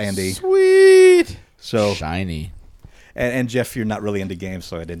Clue, Andy. Sweet. So, Shiny. and Jeff, you're not really into games,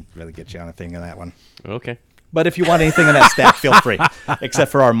 so I didn't really get you anything in that one. Okay. But if you want anything in that stack, feel free.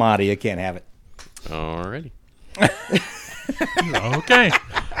 Except for Armada, you can't have it. Alrighty. Okay.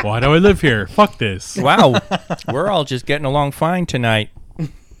 Why do I live here? Fuck this. Wow. We're all just getting along fine tonight.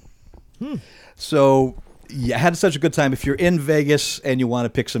 So, yeah, had such a good time. If you're in Vegas and you want to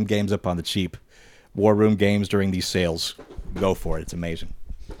pick some games up on the cheap, War Room Games during these sales, go for it. It's amazing.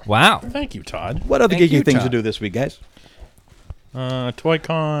 Wow. Thank you, Todd. What other Thank geeky you, things to Todd. do this week, guys?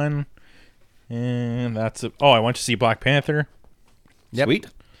 ToyCon. And that's it. Oh, I went to see Black Panther. Yep. Sweet.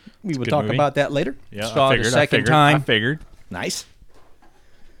 We will good talk movie. about that later. Yeah, Saw I it a figured. second I time. figured. Nice.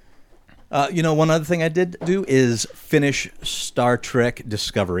 One other thing I did do is finish Star Trek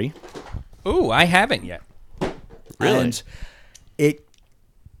Discovery. Ooh, I haven't yet. Really? And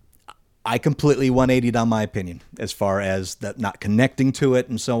I completely 180'd on my opinion as far as that not connecting to it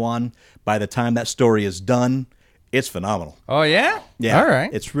and so on. By the time that story is done, it's phenomenal. Oh, yeah? Yeah. All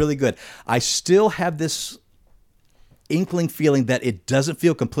right. It's really good. I still have this inkling feeling that it doesn't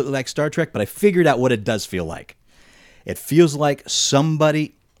feel completely like Star Trek, but I figured out what it does feel like. It feels like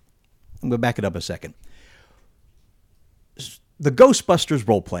somebody... I'm going to back it up a second. The Ghostbusters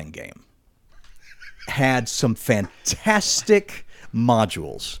role-playing game had some fantastic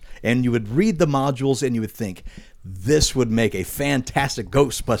modules, and you would read the modules and you would think, this would make a fantastic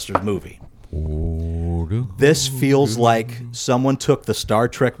Ghostbusters movie. This feels like someone took the Star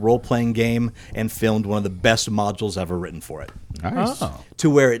Trek role-playing game and filmed one of the best modules ever written for it. Nice. To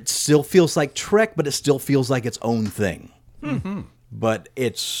where it still feels like Trek, but it still feels like its own thing. Mm-hmm. But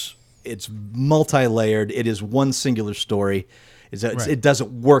it's multi-layered. It is one singular story. It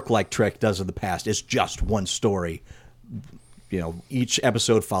doesn't work like Trek does in the past. It's just one story. Each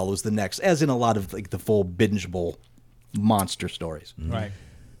episode follows the next, as in a lot of like the full bingeable monster stories. Right.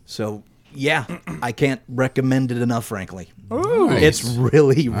 So yeah, I can't recommend it enough. Frankly, Nice. it's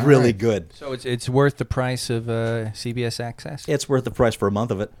really, really right. good. So it's worth the price of CBS Access? It's worth the price for a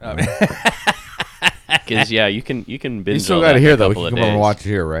month of it. Because you can binge. You still all got that it in here, a though. We couple can of come over and days. watch it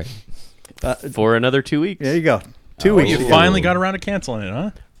here, right? For another 2 weeks. There you go. 2 weeks. You finally got around to canceling it,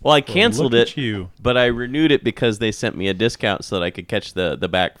 huh? Well, I canceled look it, at you. but I renewed it because they sent me a discount so that I could catch the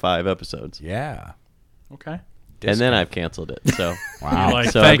back 5 episodes. Yeah. Okay. And then I've canceled it. So Wow. Like,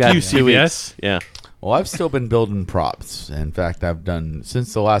 So I've thank got you, 2 weeks. CBS. Yeah. Well, I've still been building props. In fact, I've done,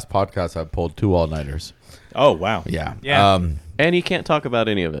 since the last podcast, I've pulled 2 all-nighters. Oh wow. Yeah. Yeah. And you can't talk about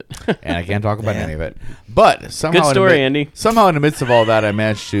any of it. And I can't talk about any of it. But somehow, Good story, Andy. Somehow, in the midst of all that, I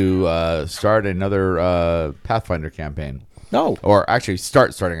managed to start another Pathfinder campaign. No. Or actually,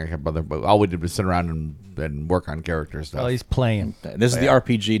 starting a campaign. But all we did was sit around and work on character stuff. Well, he's playing. This is the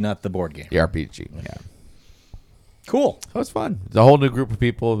RPG, not the board game. The RPG. Yeah. Cool. So it's fun. It's a whole new group of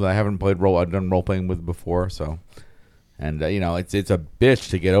people that I haven't played I've done role playing with before. So, and it's a bitch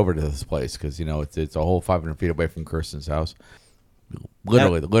to get over to this place because it's a whole 500 feet away from Kirsten's house.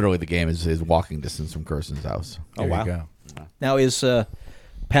 Literally, the game is walking distance from Kirsten's house. Oh wow. You go. Now is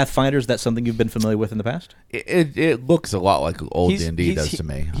Pathfinder, is that something you've been familiar with in the past? It looks a lot like old D&D does to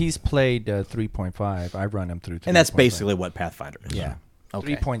me. He's played 3.5. I run him through 3.5. And that's basically what Pathfinder is. Yeah.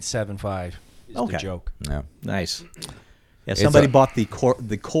 Okay. 3.75 is Okay. the joke. Yeah. Nice. Yeah, somebody a- bought the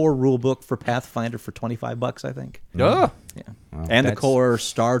core rule book for Pathfinder for $25, I think. Oh, Yeah. And the That's- core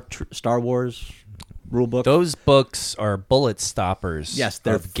Star Wars rule book. those books are bullet stoppers. Yes,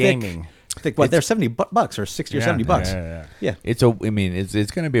 they're of gaming. Thick, what, they're $70 or 60 or $70. Yeah. It's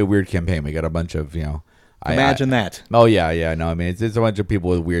it's going to be a weird campaign. We got a bunch of Imagine that. Oh yeah. No, I mean it's a bunch of people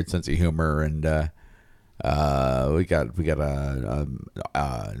with weird sense of humor, and we got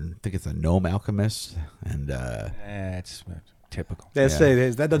I think it's a gnome alchemist, and It's typical.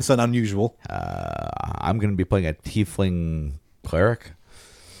 That doesn't sound unusual. I'm going to be playing a tiefling cleric.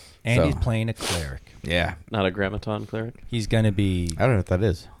 And So- he's playing a cleric. Yeah, Not a grammaton cleric. He's going to be... I don't know what that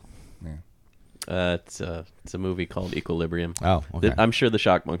is. It's a movie called Equilibrium. Oh, okay. I'm sure the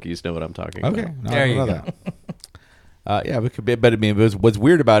Shock Monkeys know what I'm talking Okay, about. no, There I don't you know that. Yeah, we could be, but I mean, what's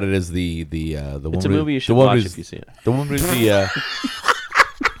weird about it is the woman. It's a movie you the should woman watch who's- if you see it. The woman who's the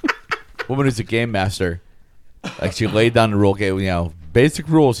woman who's the game master. Like she laid down the rule game, basic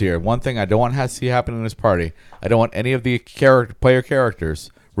rules here. One thing I don't want to see happen in this party. I don't want any of the player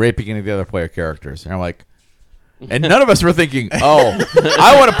characters raping any of the other player characters. And I'm like, and none of us were thinking, oh,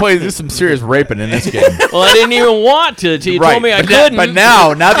 I want to do some serious raping in this game. Well, I didn't even want to. You told me I couldn't. But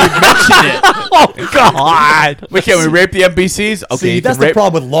now that you mention it, oh God, wait, can we rape the NPCs? Okay, See, you that's can the rape.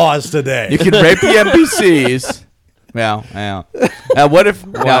 problem with laws today. You can rape the NPCs. Now, what if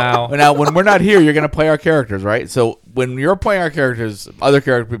Wow. now when we're not here, you're gonna play our characters, right? So when you're playing our characters, other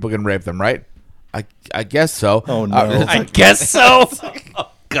character people can rape them, right? I guess so. Oh, no. I guess so.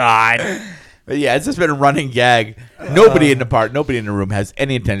 God. But yeah, it's just been a running gag. Nobody in the room has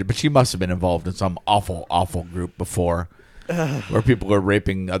any intention, but she must have been involved in some awful, awful group before, where people are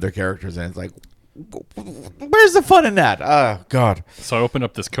raping other characters, and it's like, where's the fun in that? Oh God. So I opened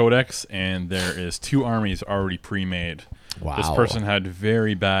up this codex, and there is 2 armies already pre-made. Wow. This person had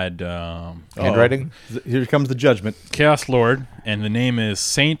very bad Handwriting. Here comes the judgment. Chaos Lord, and the name is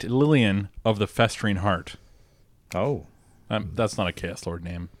Saint Lillian of the Festering Heart. Oh. That's not a Chaos Lord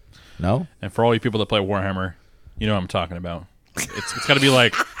name. No. And for all you people that play Warhammer, you know what I'm talking about. It's got to be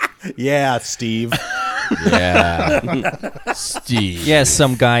like, Yeah, Steve. Yeah. Steve. Yes,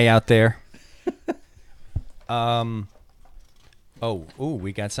 some guy out there.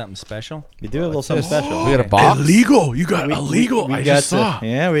 We got something special. We do a little something special. We got a box. illegal. You got illegal. We got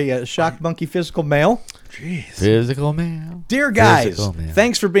we got Shock Monkey Physical Mail. Physical mail. Dear guys, Physical mail.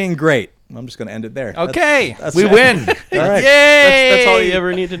 thanks for being great. I'm just going to end it there. Okay. We win. All right. That's all you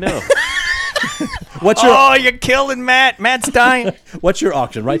ever need to know. What's your Oh, you're killing Matt. Matt's dying. What's your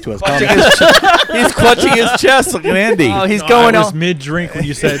auction? Write to us. Comment. He's clutching his chest like an Andy. Oh, he's I going was on. mid-drink when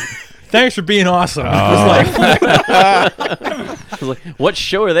you said, thanks for being awesome. I was like, what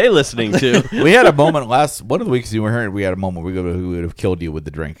show are they listening to? We had a moment one of the weeks you were here. We had a moment we would have killed you with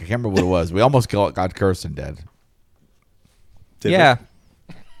the drink. I can't remember what it was. We almost got Kirsten dead. Did we? Yeah.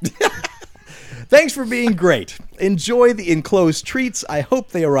 Thanks for being great. Enjoy the enclosed treats. I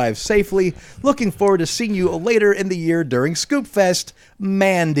hope they arrive safely. Looking forward to seeing you later in the year during Scoop Fest.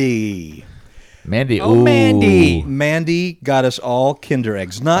 Mandy. Mandy. Oh, ooh. Mandy. Mandy got us all Kinder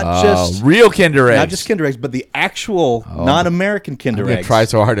eggs, not just Real Kinder eggs. not just Kinder eggs, but the actual non-American I'm Kinder gonna eggs. try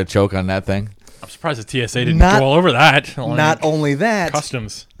so hard to choke on that thing. I'm surprised the TSA didn't Not- go all over that. Not only that,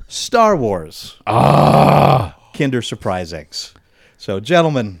 Customs. Star Wars. Kinder Surprise eggs. So,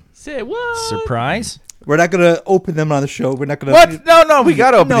 gentlemen, Say what? Surprise. we're not going to open them on the show. We're not going to. What? No, we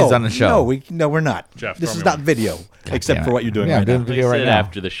got to open these on the show. No, we're not. Jeff, this throw is me not one. video, except damn for it. what you're doing Yeah, right I'm doing now. video I right said now.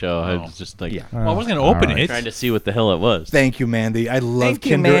 after the show. I was just like, Well, I wasn't going to open it. trying to see what the hell it was. Thank you, Mandy. I love Thank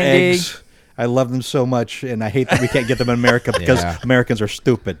you, Kinder Mandy. eggs. I love them so much, and I hate that we can't get them in America because Yeah. Americans are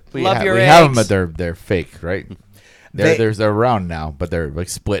stupid. Love your we eggs. have them, but they're fake, right? They- They're around now, but they're like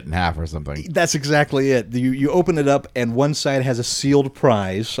split in half or something. That's exactly it. You open it up, and one side has a sealed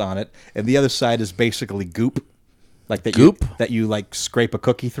prize on it, and the other side is basically goop, like that. Goop? that you like scrape a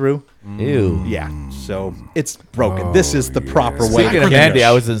cookie through. Ew. Yeah, so it's broken. This is the proper way. Speaking to of do candy, it.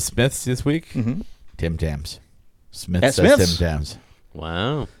 I was in Smith's this week. Tim Tams. Smith At says Smith's? Tim Tams.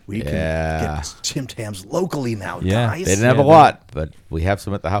 Wow. We can Yeah. get Tim Tams locally now, Yeah. guys. They didn't have a lot, but we have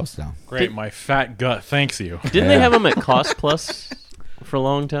some at the house now. Great. My fat gut thanks you. Didn't they have them at Cost Plus for a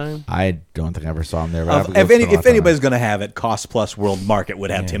long time? I don't think I ever saw them there. But I have to go If spend a lot of time anybody's going to have it, Cost Plus World Market would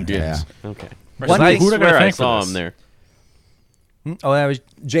have Tim there. Tams. Yeah. Okay. One I who did I swear I thank for saw this? them there. Oh, that was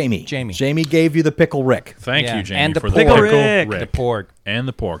Jamie. Jamie. Jamie gave you the pickle Rick. Thank yeah. you, Jamie, and the for pork. the pickle Rick. Rick. The pork. And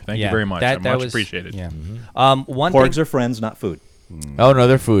the pork. Thank Yeah, you very much. that Much was- appreciated. Yeah. Mm-hmm. One Porgs thing. are friends, not food. Oh no,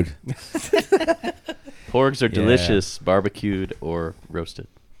 they're food. Porgs are delicious, barbecued or roasted.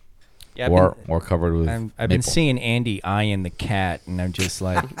 Yeah, I've or been- covered with. I've been maple. seeing Andy eyeing the cat, and I'm just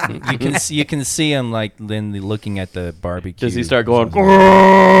like, you can see him like then looking at the barbecue. Does he start going?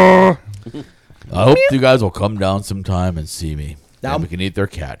 I hope you guys will come down sometime and see me. Now- Then we can eat their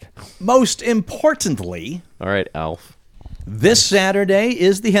cat. Most importantly, All right, Alf. this Saturday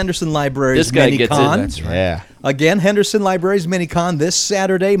is the Henderson Library's This guy mini gets it. con. That's Yeah. Again, Henderson Library's mini con this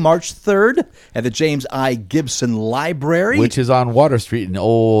Saturday, March 3rd, at the James I. Gibson Library. Which is on Water Street in the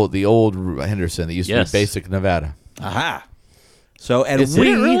old Henderson that used to Yes. be Basic, Nevada. Aha. So, and Is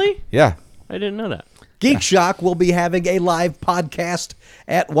we it really? Yeah. I didn't know that. Geek Shock will be having a live podcast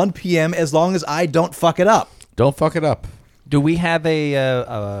at 1 p.m. as long as I don't fuck it up. Don't fuck it up. Do we have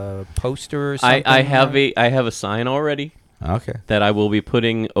a poster or something? I have a sign already Okay. that I will be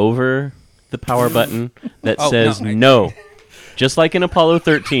putting over the power button that Oh, says no. no. Just like in Apollo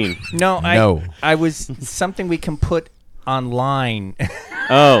 13. No, No. I was something we can put online.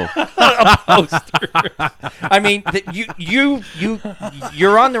 Oh, I mean,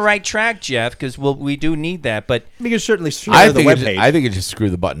 you're on the right track, Jeff, because we do need that. But You can certainly share I the think webpage. I think it just screw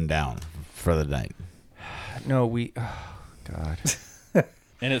the button down for the night. no, oh, God.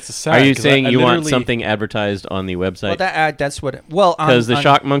 And it's sad. are you 'cause saying I you want literally- something advertised on the Well, website? that's what. Well, Because the on-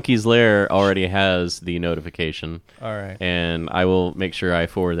 Shock Monkey's Lair already has the notification. All right. And I will make sure I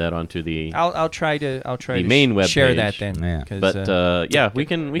forward that onto the. I'll try to The main share webpage. that then. Yeah. 'cause, But yeah, we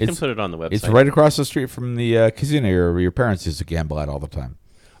can put it on the website. It's right across the street from the casino your parents used to gamble at all the time.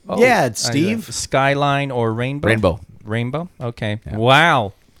 Yeah, it's Steve. Skyline or Rainbow. Rainbow. Okay. Yeah.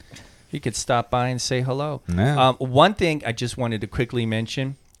 Wow. You could stop by and say hello. Yeah. One thing I just wanted to quickly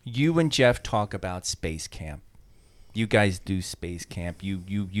mention: you and Jeff talk about Space Camp. You guys do Space Camp.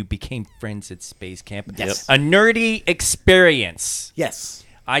 You became friends at Space Camp. Yes. A nerdy experience. Yes.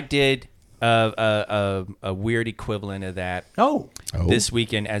 I did a weird equivalent of that. Oh. This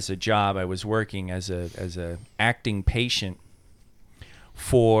weekend as a job. I was working as a acting patient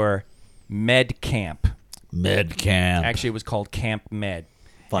for Med Camp. Med camp. Actually, it was called Camp Med.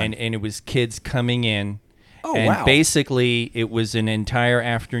 Fun. And it was kids coming in. Oh, and wow. basically, it was an entire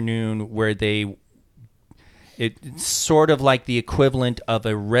afternoon where it's sort of like the equivalent of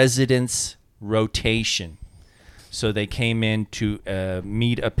a residence rotation. So they came in to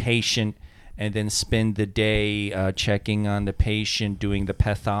meet a patient and then spend the day checking on the patient, doing the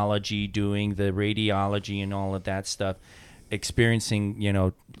pathology, doing the radiology and all of that stuff,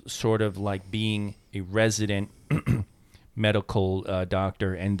 experiencing, sort of like being a resident medical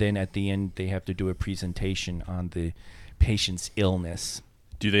doctor. And then at the end, they have to do a presentation on the patient's illness.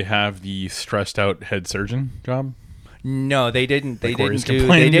 Do they have the stressed out head surgeon job? No, they didn't. They Like where didn't he's do. They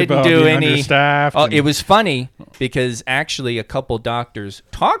complaining didn't about do being any. understaffed Oh, and- it was funny because actually a couple doctors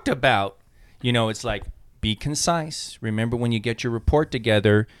talked about. It's like be concise. Remember when you get your report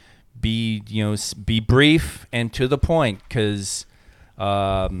together, be brief and to the point because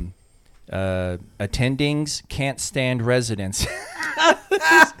attendings can't stand residents.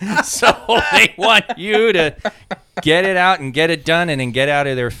 So they want you to get it out and get it done and then get out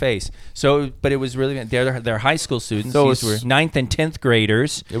of their face. So, but it was really they're high school students. So These were it's- 9th and 10th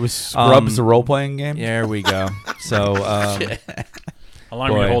graders. It was Scrubs, the role playing game. There we go. So How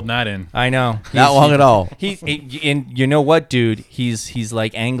long were you Boy. holding that in? I know Not long at all. And you know what, dude? He's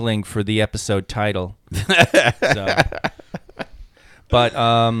like angling for the episode title. So,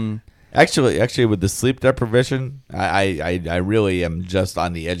 but Actually, with the sleep deprivation, I really am just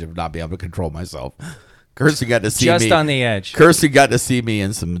on the edge of not being able to control myself. Kirsten got to see me. just on the edge. Kirsten got to see me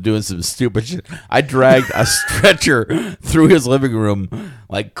in doing some stupid shit. I dragged a stretcher through his living room,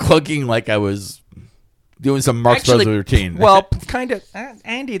 like clunking like I was doing some Marx Brothers routine. Well, kind of,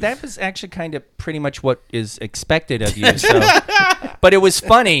 Andy. That was actually kind of pretty much what is expected of you. So, but it was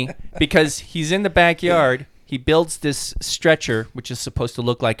funny because he's in the backyard. He builds this stretcher, which is supposed to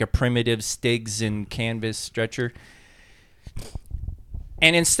look like a primitive Stiggs and canvas stretcher.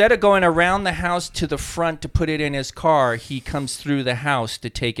 And instead of going around the house to the front to put it in his car, he comes through the house to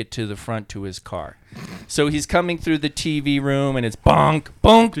take it to the front to his car. So he's coming through the TV room, and it's bonk,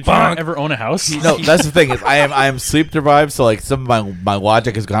 bonk, Did you not bonk. ever own a house? No, that's the thing is I am sleep deprived, so like some of my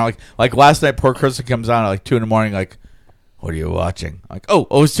logic is gone. Like last night, poor Kirsten comes on at like 2 a.m. Like, what are you watching? Like, oh,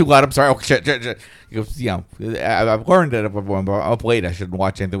 it's too loud. I'm sorry. Oh shit. He goes, I've learned that if I'm up late, I shouldn't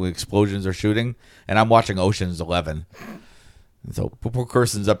watch anything with explosions or shooting, and I'm watching Ocean's 11. And so poor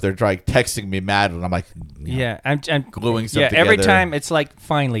Kirsten's up there trying texting me mad, and I'm like, Yeah, I'm gluing stuff Yeah, every together. time it's like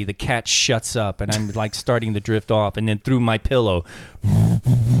finally the cat shuts up, and I'm like starting to drift off, and then through my pillow,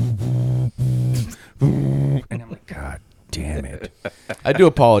 and I'm like, God damn it! I do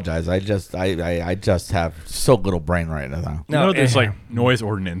apologize. I just have so little brain right now. You know, there's eh, like noise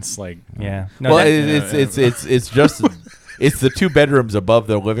ordinance. Like, yeah, no, Well, that- it's just it's the 2 bedrooms above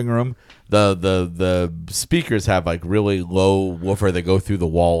the living room. The speakers have like really low woofer that go through the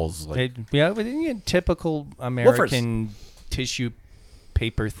walls. Like, typical American tissue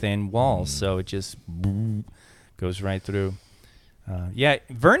paper thin walls, so it just goes right through.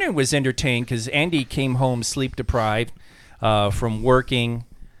 Vernon was entertained because Andy came home sleep deprived from working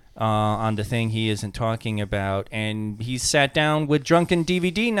on the thing he isn't talking about, and he sat down with Drunken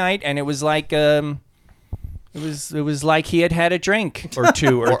DVD Night, and it was like it was like he had a drink or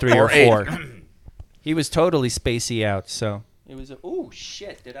 2 or 3 or 4. He was totally spacey out, so it was. Oh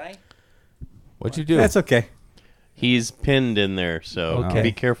shit! Did I? what'd you do? That's okay. He's pinned in there, so Okay.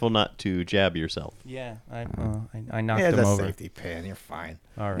 be careful not to jab yourself. Yeah, I knocked Yeah, him that's over. safety pin. You're fine.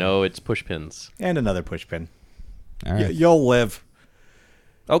 All right. No, it's push pins. And another push pin. All right. You'll live.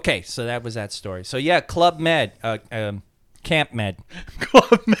 Okay, so that was that story. So yeah, Club Med. Camp Med.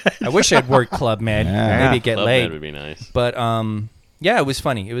 I wish I'd worked Club Med. Yeah. Maybe get Club laid. Med would be nice. But yeah, it was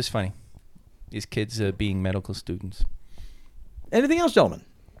funny. It was funny. These kids being medical students. Anything else, gentlemen?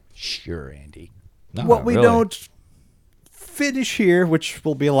 Sure, Andy. No, What not we really. don't finish here, which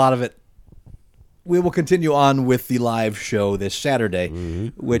will be a lot of it, we will continue on with the live show this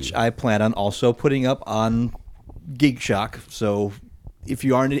Saturday, which I plan on also putting up on Geek Shock. So if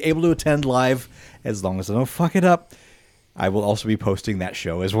you aren't able to attend live, as long as I don't fuck it up, I will also be posting that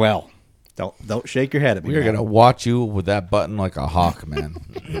show as well. Don't shake your head at me. We are man. gonna watch you with that button like a hawk, man.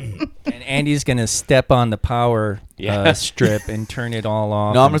 And Andy's going to step on the power Yeah. strip and turn it all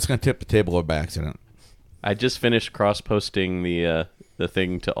off. No, I'm and- just gonna tip the table over by accident. I just finished cross-posting the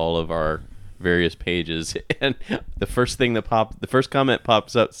thing to all of our various pages, and the first comment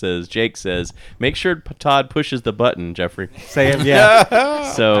pops up says, Jake says, "Make sure Todd pushes the button, Jeffrey." Say it,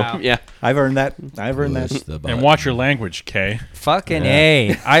 yeah. So yeah, I've earned that. Push the And button. watch your language, Kay. Fucking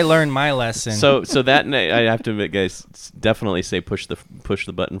A. I learned my lesson. so that night I have to admit, guys, definitely say push the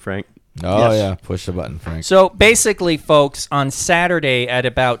button, Frank. Oh Yes. yeah, push the button, Frank. So basically, folks, on Saturday at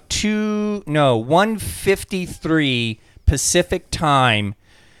about 1:53 Pacific time,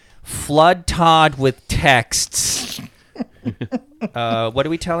 flood Todd with texts. What are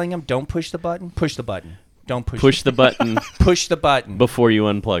we telling him? Don't push the button. Push the button. Don't push. The button Push the button before you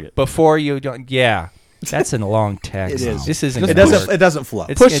unplug it. before you don't. Yeah, that's a long text. It is. This isn't. It gonna doesn't. work. It doesn't flow.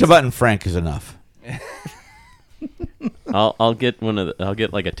 It's- Push the button, Frank is enough. I'll get I'll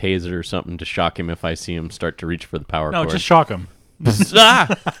get like a taser or something to shock him if I see him start to reach for the power No, cord. just shock him.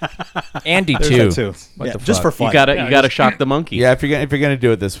 Andy There's too. that too. What Yeah, the just fuck? for fun. You gotta shock the monkey. Yeah, if you're gonna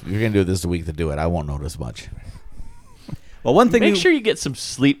do it this the week to do it, I won't notice much. Well, one thing. Make sure you get some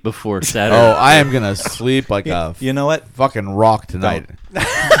sleep before Saturday. Oh, I am gonna sleep like a you know what? fucking rock tonight.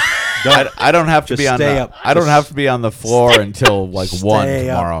 I don't have to Just be on. stay up. I don't have to be on the floor until like 1 Stay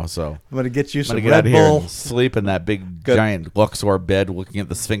up. tomorrow. So I'm gonna get you I'm some gonna get out Red of here Bull. and sleep in that big Good. giant Luxor bed, looking at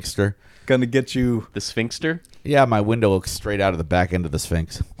the Sphinxter. Gonna get you. The Sphinxter. Yeah, my window looks straight out of the back end of the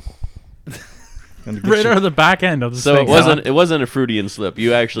Sphinx. Gonna get Right you- out of the back end of the So Sphinx. it wasn't a Freudian slip.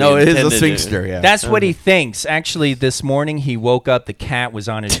 You actually No, it is a intended Sphinxter. Yeah, That's what he thinks. Actually, this morning he woke up. The cat was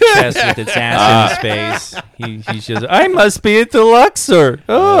on his chest with its ass in his face. He's just, I must be at the Luxor.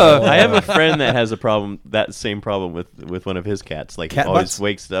 Oh. I have a friend that has that same problem with one of his cats. Like Cat he always butts?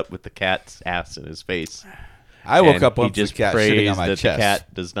 wakes up with the cat's ass in his face. I woke And up he once just with the cat prays shitting on my that chest. the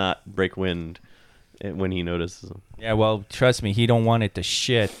cat does not break wind when he notices him. Yeah, well, trust me, he don't want it to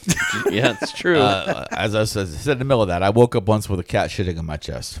shit. Yeah, it's true. As I said in the middle of that, I woke up once with a cat shitting on my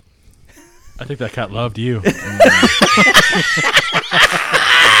chest. I think that cat loved you.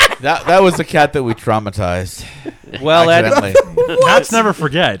 That was the cat that we traumatized. Well, accidentally. Cats never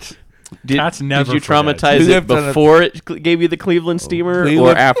forget. did, cats never did you forget. traumatize We it lived on a- before it gave you the Cleveland steamer We or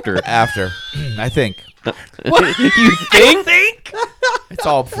lived- after? After, I think You think? it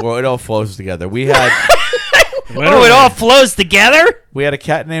all flows together. We had Oh, it all flows together? a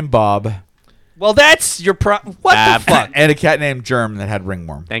cat named Bob Well, that's your problem. What the fuck? and a cat named Germ that had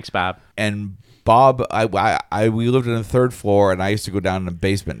ringworm. Thanks, Bob. And Bob, we lived on the third floor, and I used to go down in the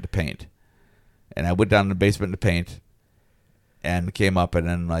basement to paint. And I went down in the basement to paint, and came up, and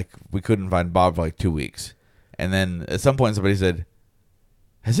then like we couldn't find Bob for like 2 weeks. And then at some point, somebody said,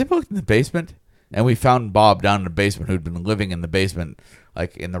 "Has he looked in the basement?" And we found Bob down in the basement, who'd been living in the basement,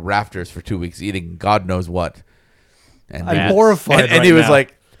 like in the rafters for 2 weeks, eating God knows what. And I'm That's- horrified. and right he was now.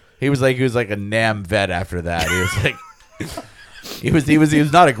 like, he was like a NAM vet after that. He was like, he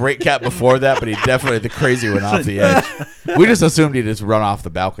was not a great cat before that, but he definitely the crazy one off the edge. We just assumed he'd just run off the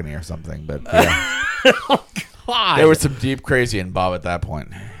balcony or something, but yeah. There was some deep crazy in Bob at that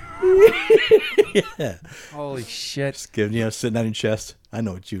point. Holy shit. Just giving you sitting on your chest. I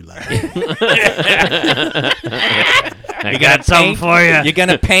know what you like. I got something for you. You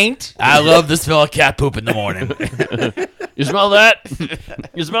gonna paint? I love the smell of cat poop in the morning. You smell that?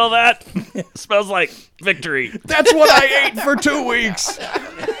 You smell that? Smells like victory. That's what I ate for 2 weeks.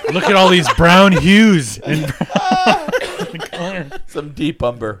 Look at all these brown hues. And Some deep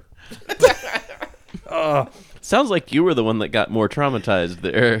umber. Sounds like you were the one that got more traumatized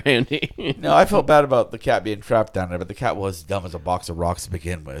there, Andy. No, I felt bad about the cat being trapped down there, but the cat was dumb as a box of rocks to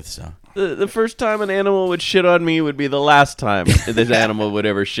begin with. So The first time an animal would shit on me would be the last time this animal would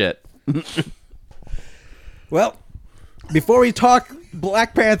ever shit. Well, before we talk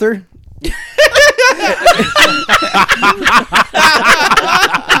Black Panther,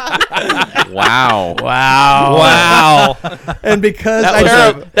 Wow. Wow. and because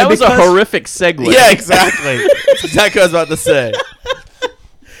That was a horrific segue. yeah, exactly. That's exactly what I was about to say.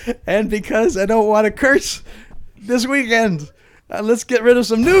 and because I don't want to curse, this weekend. Let's get rid of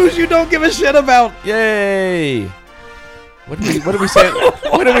some news you don't give a shit about. Yay! What did we say?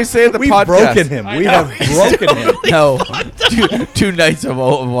 What did we say at the We've podcast? broken him. We have broken him. No, two nights of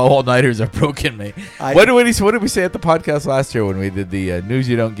all nighters have broken me. What did we say at the podcast last year when we did the news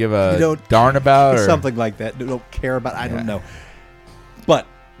you don't give a darn about, or something like that? You don't care about. I don't know. But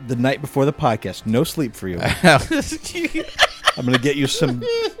the night before the podcast, no sleep for you. I'm going to get you some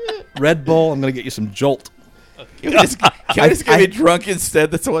Red Bull. I'm going to get you some Jolt. Can I just get me drunk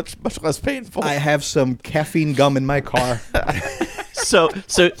instead? That's much less painful. I have some caffeine gum in my car. So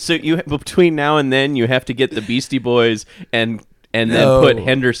you between now and then you have to get the Beastie Boys and then No. put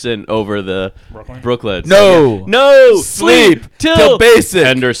Henderson over the Brooklyn. No. Sleep till basic.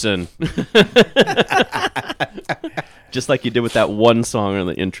 Henderson. Just like you did with that one song on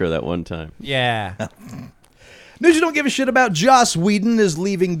the intro that one time. Yeah. News you don't give a shit about. Joss Whedon is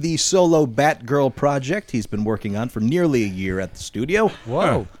leaving the solo Batgirl project he's been working on for nearly a year at the studio.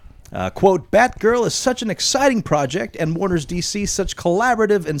 Whoa. Quote, Batgirl is such an exciting project and Warner's DC such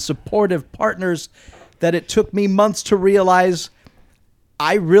collaborative and supportive partners that it took me months to realize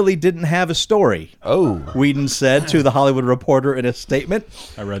I really didn't have a story. Oh. Whedon said to The Hollywood Reporter in a statement.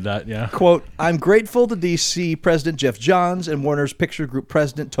 I read that, yeah. Quote, I'm grateful to DC President Jeff Johns and Warner's Picture Group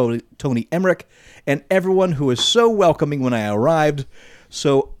President Tony Emmerich and everyone who was so welcoming when I arrived,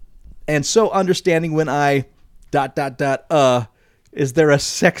 so understanding when I ... Is there a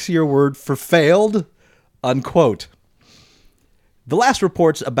sexier word for failed? Unquote. The last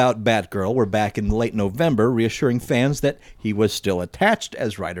reports about Batgirl were back in late November, reassuring fans that he was still attached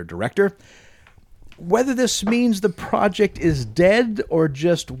as writer-director. Whether this means the project is dead or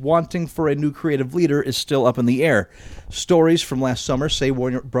just wanting for a new creative leader is still up in the air. Stories from last summer say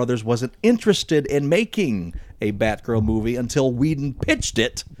Warner Brothers wasn't interested in making a Batgirl movie until Whedon pitched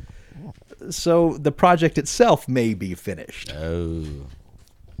it. So the project itself may be finished. Oh.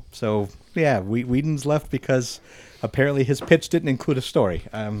 So, yeah, Whedon's left because apparently his pitch didn't include a story.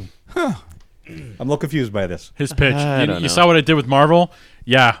 I'm a little confused by this. His pitch. I You, don't you know. saw what I did with Marvel?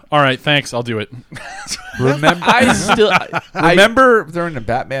 Yeah. All right, thanks. I'll do it. Remember, I remember during the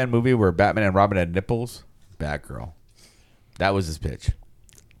Batman movie where Batman and Robin had nipples? Batgirl. That was his pitch.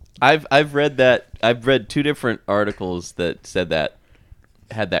 I've read that. I've read two different articles that said that,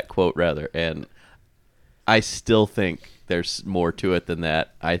 had that quote rather, and I still think there's more to it than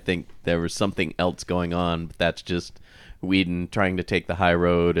that. I think there was something else going on, but that's just Whedon trying to take the high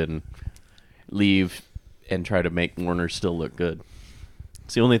road and leave and try to make Warner still look good.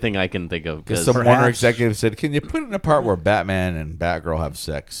 It's the only thing I can think of. Because some Warner executive said, can you put in a part where Batman and Batgirl have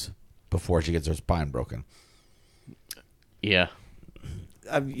sex before she gets her spine broken? Yeah.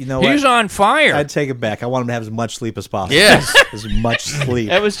 You know He's what? on fire. I'd take it back. I want him to have as much sleep as possible. Yes. As much sleep.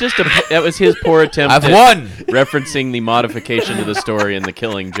 That was just that was his poor attempt I've at won. referencing the modification to the story and the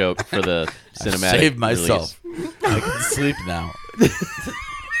killing joke for the cinematic Saved myself. release. I can sleep now.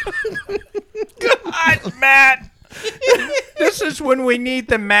 God, Matt. This is when we need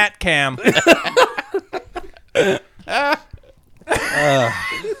the Matt cam.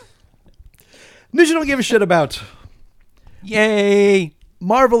 News you don't give a shit about. Yay.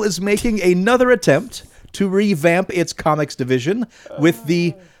 Marvel is making another attempt to revamp its comics division with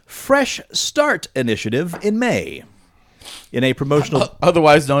the Fresh Start initiative in May. In a promotional...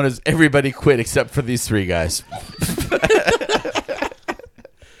 Otherwise known as everybody quit except for these three guys.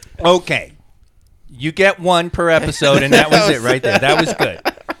 Okay. You get one per episode, and that was it right there. That was good.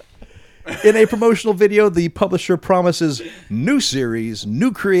 In a promotional video, the publisher promises new series,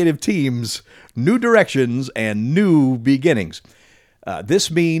 new creative teams, new directions, and new beginnings.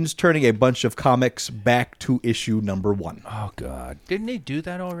 This means turning a bunch of comics back to issue number 1. Oh, God. Didn't they do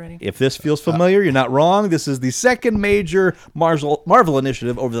that already? If this feels familiar, you're not wrong. This is the second major Marvel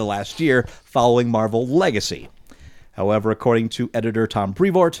initiative over the last year, following Marvel Legacy. However, according to editor Tom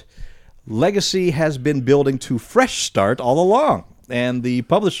Brevoort, Legacy has been building to Fresh Start all along, and the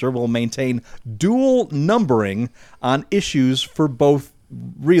publisher will maintain dual numbering on issues for both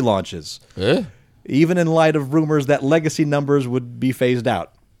relaunches, even in light of rumors that Legacy numbers would be phased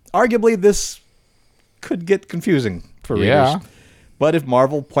out. Arguably, this could get confusing for readers. Yeah. But if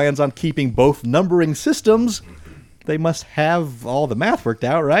Marvel plans on keeping both numbering systems, they must have all the math worked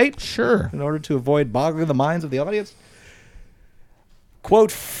out, right? Sure. In order to avoid boggling the minds of the audience.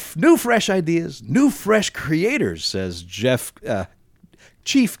 Quote, new fresh ideas, new fresh creators, says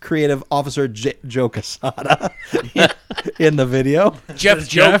Chief Creative Officer Joe Quesada in the video. Jeff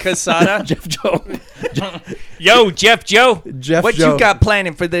Joe Casada. Jeff Joe. Yo, Jeff Joe. Jeff what Joe. you got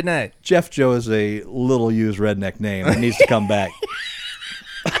planning for the night? Jeff Joe is a little used redneck name that needs to come back.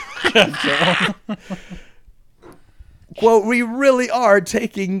 quote, we really are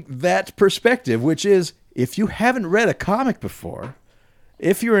taking that perspective, which is if you haven't read a comic before,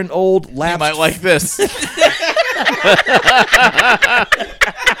 if you're an old You lapsed might like this.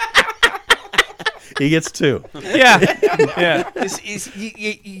 he gets two. Yeah, yeah.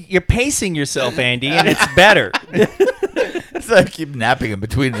 You're pacing yourself, Andy, and it's better. So I keep napping in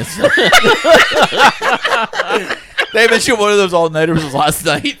between this. They mentioned one of those all-nighters last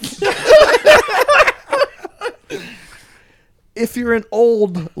night. If you're an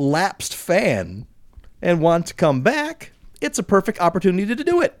old lapsed fan and want to come back, it's a perfect opportunity to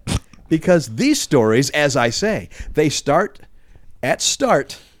do it. Because these stories, as I say, they start at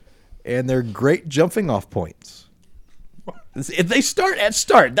start and they're great jumping off points. They start at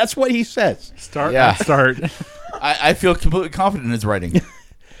start. That's what he says. Start. I feel completely confident in his writing.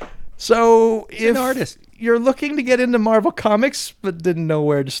 So if an artist. you're looking to get into Marvel Comics but didn't know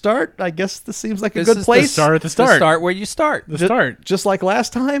where to start, I guess this seems like a This good is the place. Start at the To start. start where you start. The start. Just like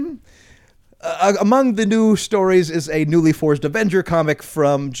last time. Among the new stories is a newly forged Avenger comic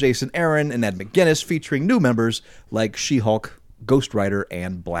from Jason Aaron and Ed McGuinness featuring new members like She-Hulk, Ghost Rider,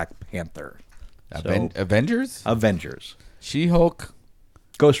 and Black Panther. Avengers? Avengers. She-Hulk,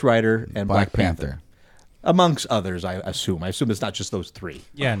 Ghost Rider, and Black Panther. Amongst others, I assume. I assume it's not just those three.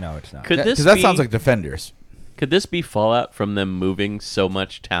 Yeah, no, it's not. Could this Because that be, sounds like Defenders. Could this be fallout from them moving so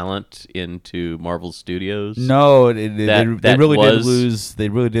much talent into Marvel Studios? No, they That really did was- lose. They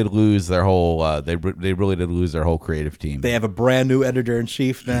really did lose their whole. They really did lose their whole creative team. They have a brand new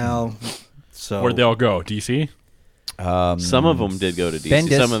editor-in-chief now. So Where'd they all go? DC? Some of them did go to DC.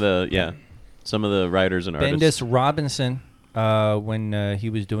 Bendis. Some of the writers and artists. Bendis Robinson, when he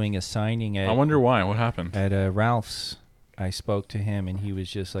was doing a signing at I wonder why. What happened? at Ralph's, I spoke to him and he was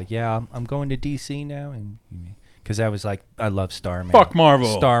just like, "Yeah, I'm going to DC now," and because I was like, "I love Starman. Fuck Marvel.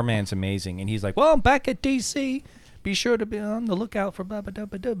 Starman's amazing," and he's like, "Well, I'm back at DC. Be sure to be on the lookout for blah blah blah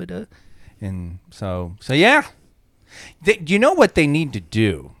blah blah blah." And so yeah, you know what they need to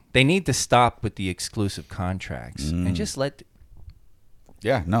do? They need to stop with the exclusive contracts and just let.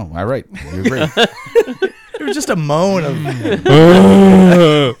 Yeah, no, all right. You agree. it was just a moan of.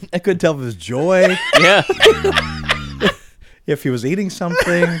 I couldn't tell if it was joy, Yeah. if he was eating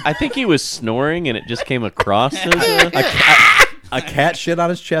something. I think he was snoring and it just came across as A cat shit on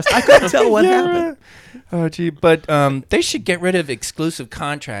his chest. I couldn't tell what happened. Oh gee, but they should get rid of exclusive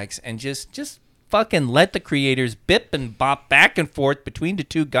contracts and just fucking let the creators bip and bop back and forth between the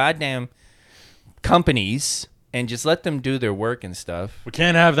two goddamn companies and just let them do their work and stuff. We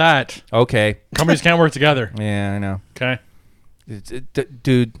can't have that. Okay. Companies can't work together. Yeah, I know. Okay.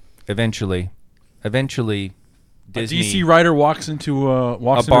 Dude, eventually Disney. A DC writer walks into A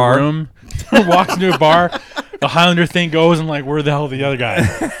into bar. a room, walks into a bar. The Highlander thing goes, and like, where the hell are the other guy?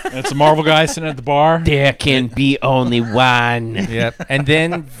 And it's a Marvel guy sitting at the bar. there can be only one. Yep. And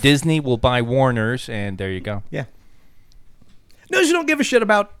then Disney will buy Warner's and there you go. Yeah. News you don't give a shit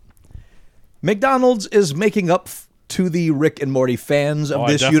about. McDonald's is making up to the Rick and Morty fans of Oh,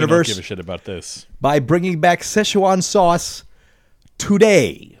 this I definitely universe don't give a shit about this. by bringing back Szechuan sauce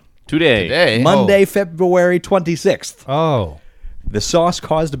today, Today. Hey, Monday, February 26th. Oh. The sauce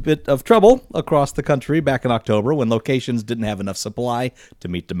caused a bit of trouble across the country back in October when locations didn't have enough supply to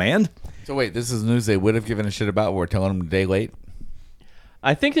meet demand. So wait, this is news they would have given a shit about. We're telling them a day late.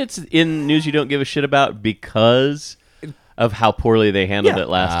 I think it's in news you don't give a shit about because of how poorly they handled it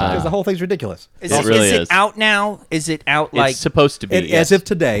last Because time. the whole thing's ridiculous. Is It really it is. out now? Is it out like It's supposed to be. As yes. if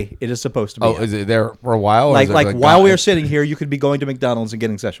today it is supposed to be. Oh, out. is it there for a while? or like is it while gone? we are sitting here, you could be going to McDonald's and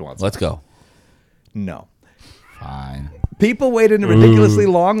getting Szechuan sauce. Let's go. No. Fine. People waited in ridiculously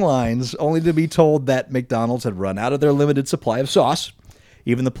long lines only to be told that McDonald's had run out of their limited supply of sauce.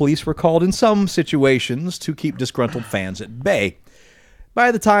 Even the police were called in some situations to keep disgruntled fans at bay.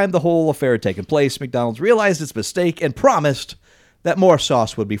 By the time the whole affair had taken place, McDonald's realized its mistake and promised that more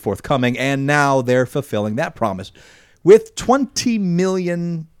sauce would be forthcoming, and now they're fulfilling that promise with 20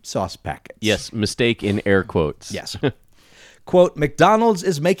 million sauce packets. Yes, mistake in air quotes. Yes. Quote, McDonald's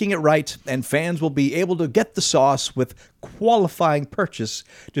is making it right, and fans will be able to get the sauce with qualifying purchase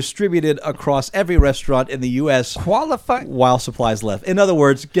distributed across every restaurant in the U.S. qualify? while supplies left. In other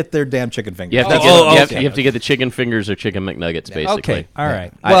words, get their damn chicken fingers. You have, to Oh, get, oh, you, have, okay. you have to get the chicken fingers or chicken McNuggets, basically. Okay, all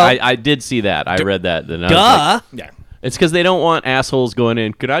right. I, Well, I did see that. I read that. And I was like, Yeah. it's because they don't want assholes going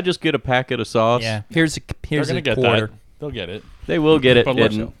in. Could I just get a packet of sauce? yeah. Here's They're a gonna get quarter. that. They'll get it. They will get it. But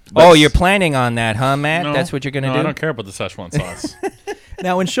let's- and- Oh, you're planning on that, huh, Matt? No, That's what you're gonna no, do. I don't care about the Szechuan sauce.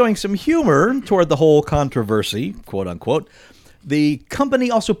 Now, in showing some humor toward the whole controversy, quote unquote, the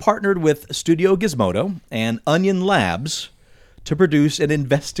company also partnered with Studio Gizmodo and Onion Labs to produce an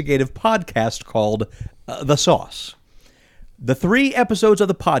investigative podcast called The Sauce. The 3 episodes of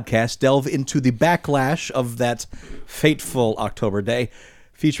the podcast delve into the backlash of that fateful October day,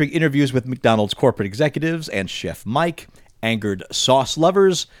 featuring interviews with McDonald's corporate executives and Chef Mike, angered sauce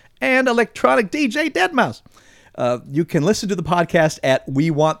lovers, and electronic DJ Deadmau5. You can listen to the podcast at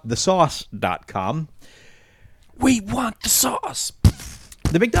wewantthesauce.com. We want the sauce.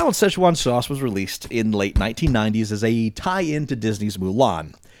 The McDonald's Szechuan sauce was released in late 1990s as a tie-in to Disney's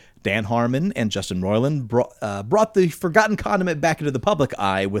Mulan. Dan Harmon and Justin Roiland brought the forgotten condiment back into the public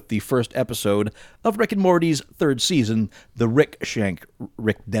eye with the first episode of Rick and Morty's 3rd season, The Rick Shank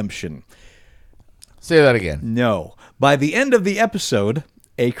Rickdemption. Say that again. No. By the end of the episode,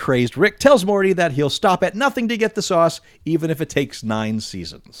 a crazed Rick tells Morty that he'll stop at nothing to get the sauce, even if it takes 9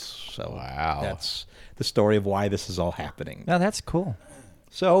 seasons. So Wow. that's the story of why this is all happening. No, that's cool.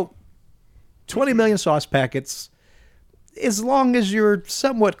 So, 20 million sauce packets. As long as you're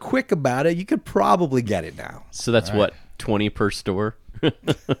somewhat quick about it, you could probably get it now. So that's what, 20 per store? I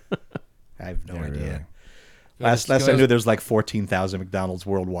have no idea. really. Last Can I we- knew, there's like 14,000 McDonald's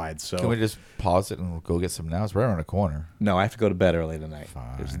worldwide. So Can we just pause it and we'll go get some now? It's right around the corner. no, I have to go to bed early tonight.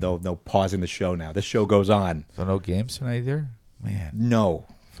 There's no pausing the show now. This show goes on. So no games tonight either? Man, No.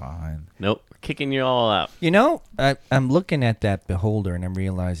 fine. Nope. Kicking you all out. You know, I'm looking at that beholder and I'm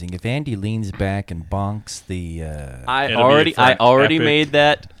realizing if Andy leans back and bonks the I It'll be for an already epic- made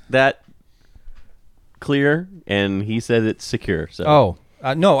that clear, and he said it's secure. So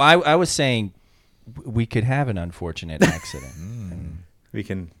no, I was saying we could have an unfortunate accident. We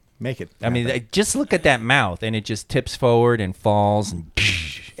can make it. I mean, happen. just look at that mouth and it just tips forward and falls and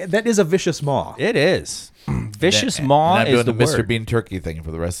that is a vicious maw. it is. Vicious And maw I'm is doing the the Mr. word. Bean turkey thing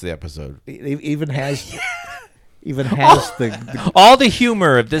for the rest of the episode. It even has the All the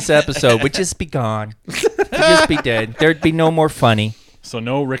humor of this episode would just be gone. It'd just be dead. There'd be no more funny. So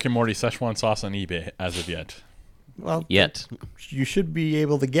no Rick and Morty Szechuan sauce on eBay as of yet. well. yet. You should be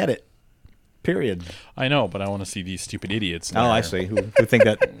able to get it. Period. I know, but I want to see these stupid idiots. Oh, I see. Who think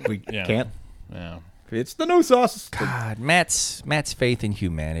that we Yeah. can't? Yeah. It's the new sauce. God, Matt's faith in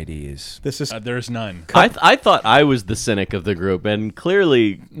humanity is. This is There's none. I thought I was the cynic of the group, and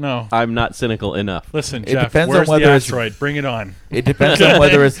clearly No. I'm not cynical enough. Listen, It Jeff, depends on where's whether the it's- asteroid? Bring it on. It depends on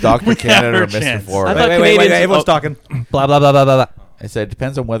whether it's Dr. We Canada have or our Mr. chance. I Florida. thought wait, Canadians- everyone's oh. talking. Blah blah blah blah blah. I said it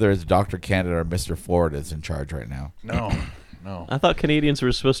depends on whether it's Dr. Canada or Mr. Florida is in charge right now. No. No. I thought Canadians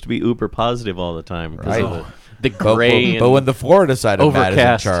were supposed to be uber positive all the time because Right. of the But, gray. but when the Florida side of Matt is in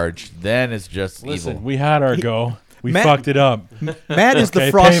Overcast. charge, then it's just Listen, evil. we had our go. We Matt- fucked it up. Matt is Okay,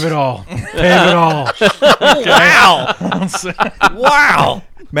 the frost. pave it all. Pave it all. Wow.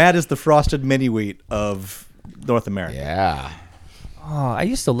 Matt is the frosted mini wheat of North America. Yeah. Oh, I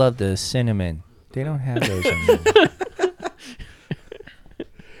used to love the cinnamon. They don't have those anymore.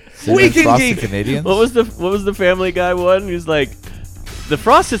 Cinnamon can frosted geek. Canadians? what was the Family Guy one? He's like, the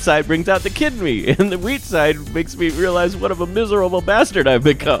frosted side brings out the kid in me, and the wheat side makes me realize what of a miserable bastard I've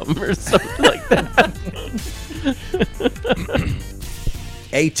become, or something like that.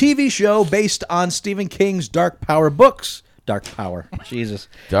 A TV show based on Stephen King's Dark Power books. Dark Power. Jesus.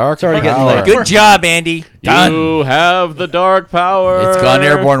 Dark already getting Power. late. Good job, Andy. Done. You have the dark power. It's gone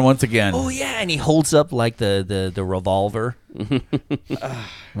airborne once again. Oh yeah, and he holds up like the revolver.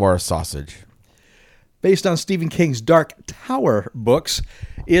 Or a sausage. Based on Stephen King's Dark Tower books,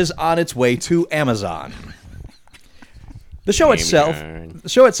 is on its way to Amazon. The show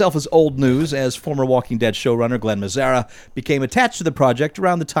itself is old news, as former Walking Dead showrunner Glenn Mazzara became attached to the project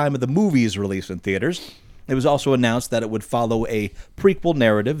around the time of the movie's release in theaters. It was also announced that it would follow a prequel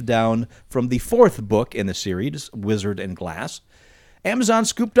narrative down from the 4th book in the series, Wizard and Glass. Amazon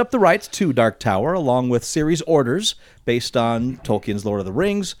scooped up the rights to Dark Tower, along with series orders based on Tolkien's Lord of the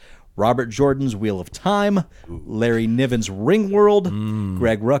Rings, Robert Jordan's Wheel of Time, Larry Niven's Ringworld,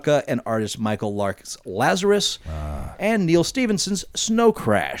 Greg Rucka and artist Michael Lark's Lazarus, and Neil Stephenson's Snow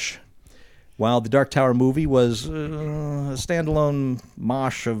Crash. While the Dark Tower movie was a standalone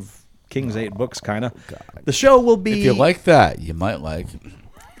mosh of King's 8 books, kind of, the show will be... If you like that, you might like.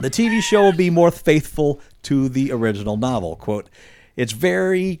 The TV show will be more faithful to the original novel. Quote, it's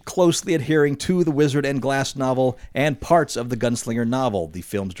very closely adhering to the Wizard and Glass novel and parts of the Gunslinger novel, the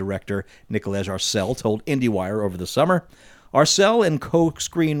film's director, Nicolas Arcel, told IndieWire over the summer. Arcel and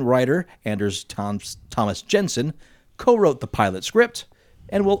co-screenwriter Anders Thomas Jensen co-wrote the pilot script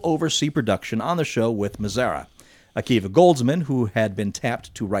and will oversee production on the show with Mazzara. Akiva Goldsman, who had been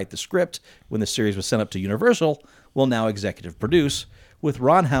tapped to write the script when the series was sent up to Universal, will now executive produce, with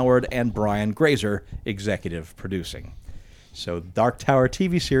Ron Howard and Brian Grazer executive producing. So Dark Tower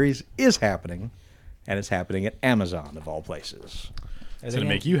TV series is happening, and it's happening at Amazon, of all places. It's going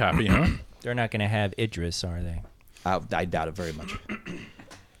to make you happy, huh? They're not going to have Idris, are they? I doubt it very much.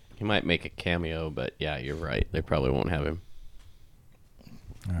 He might make a cameo, but yeah, you're right. They probably won't have him.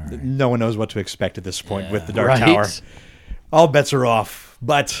 No one knows what to expect at this point with the Dark Right? Tower. All bets are off,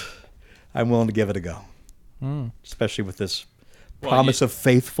 but I'm willing to give it a go, especially with this promise of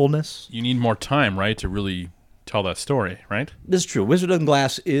faithfulness. You need more time, right, to really tell that story, right? This is true. Wizard of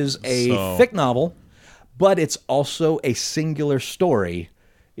Glass is a So- thick novel, but it's also a singular story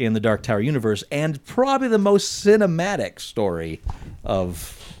in the Dark Tower universe, and probably the most cinematic story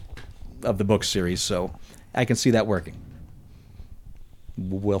of the book series. So I can see that working.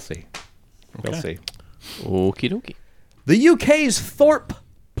 We'll see. We'll see. Okie dokie. The UK's Thorpe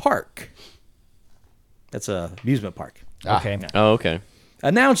Park. That's a amusement park. Okay. Oh, okay.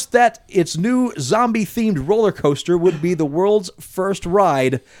 Announced that its new zombie-themed roller coaster would be the world's first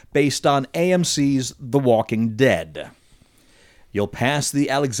ride based on AMC's The Walking Dead. You'll pass the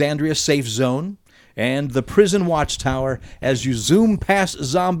Alexandria Safe Zone and the Prison Watchtower as you zoom past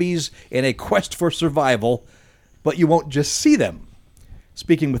zombies in a quest for survival, but you won't just see them.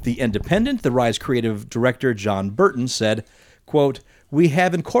 Speaking with The Independent, the ride's creative director John Burton said, quote, "We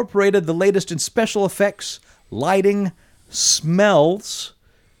have incorporated the latest in special effects, lighting, smells,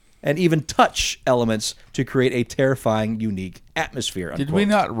 and even touch elements to create a terrifying, unique atmosphere." Did unquote. we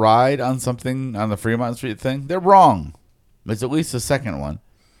not ride on something on the Fremont Street thing? They're wrong. It's at least the second one.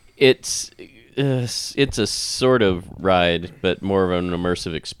 It's a sort of ride, but more of an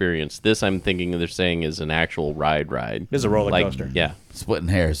immersive experience. This, I'm thinking they're saying, is an actual ride. It's a roller coaster. Yeah. Splitting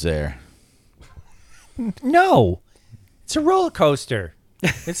hairs there. No, it's a roller coaster.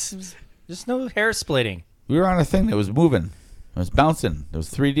 It's there's no hair splitting. We were on a thing that was moving. It was bouncing. It was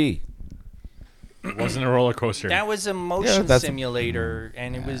 3D. It wasn't a roller coaster. That was a motion that's- simulator,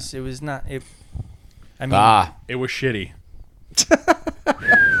 and it was not. I mean, It was shitty.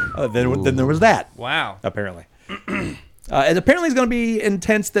 Then there was that. wow. Apparently. And apparently it's going to be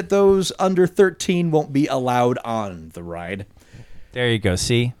intense that those under 13 won't be allowed on the ride. There you go.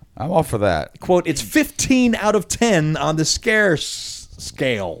 See, I'm all for that. Quote, "It's 15 out of 10 on the scare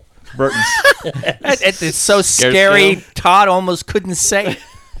scale." Burton's. it's so scary. scale? Todd almost couldn't say.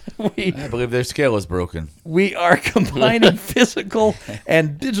 I believe their scale is broken. We are combining physical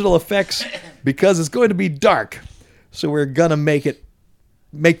and digital effects because it's going to be dark. So we're going to make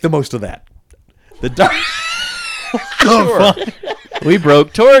the most of that. The dark. We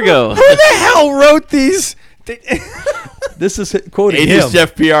broke Torgo. Who the hell wrote these? This is quoting him. Aegis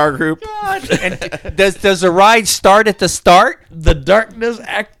Jeff PR group. And does the ride start at the start? The darkness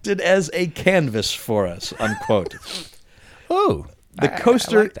acted as a canvas for us, unquote. Oh, The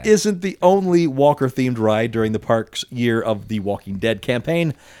coaster isn't the only Walker-themed ride during the park's year of the Walking Dead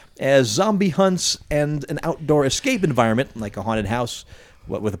campaign, as zombie hunts and an outdoor escape environment, like a haunted house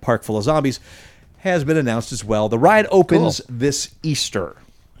with a park full of zombies, has been announced as well. The ride opens this Easter.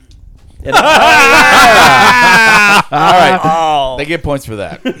 And All right. They get points for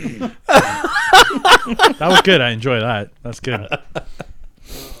that. That was good. I enjoy that. That's good.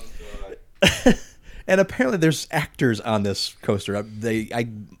 and apparently there's actors on this coaster.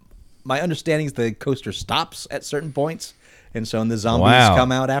 My understanding is the coaster stops at certain points, and so the zombies Wow.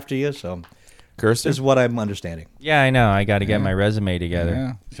 come out after you. So Kirsten? this is what I'm understanding. yeah, I know. I got to get my resume together.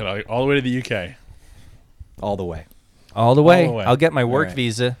 Yeah. So, all the way to the UK. All the way. All the way. All the way. I'll get my work right.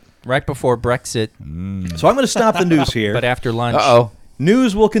 visa right before Brexit, So I'm going to stop the news here. but after lunch. Uh-oh.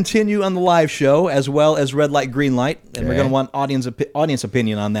 News will continue on the live show as well as red light, green light, and we're Okay. going to want audience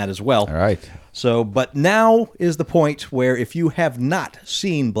opinion on that as well. All right. So, but now is the point where if you have not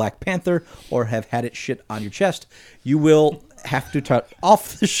seen Black Panther or have had it shit on your chest, you will have to turn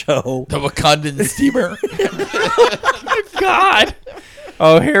off the show. The Wakandan steamer. God.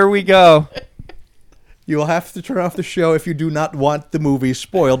 Oh, here we go. You will have to turn off the show if you do not want the movie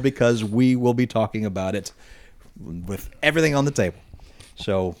spoiled, because we will be talking about it with everything on the table.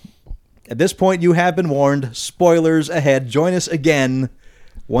 So, at this point, you have been warned. Spoilers ahead. Join us again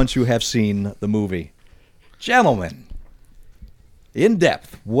once you have seen the movie. Gentlemen, in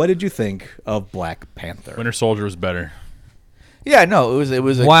depth, what did you think of Black Panther? Winter Soldier was better. Yeah, no, it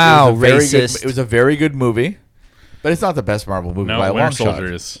was a Wow, it was a very racist. good, it was a very good movie, but it's not the best Marvel movie No, by a Winter long Soldier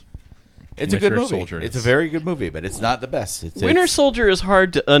shot. is. It's a good Winter movie. Soldier It's a is- very good movie, but it's not the best. It's Winter Soldier is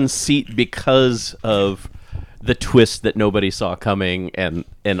hard to unseat because of the twist that nobody saw coming and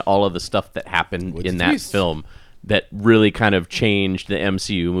all of the stuff that happened With in the that twist. film that really kind of changed the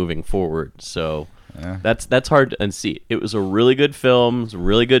MCU moving forward. So that's hard to unseat. It was a really good film. It was a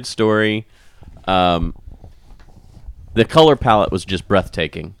really good story. The color palette was just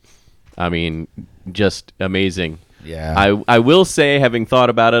breathtaking. I mean, just amazing. Yeah. I will say, having thought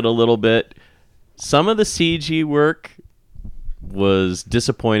about it a little bit, Some of the CG work was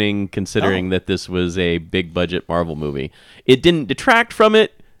disappointing considering that this was a big budget Marvel movie. It didn't detract from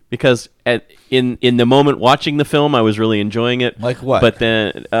it because in the moment watching the film, I was really enjoying it. Like what? But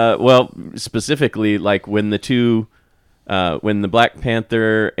then, specifically like when when the Black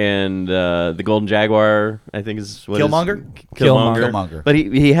Panther and the Golden Jaguar, I think is what Killmonger? Killmonger. But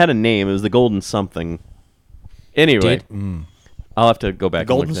he had a name. It was the Golden something. Anyway, I'll have to go back.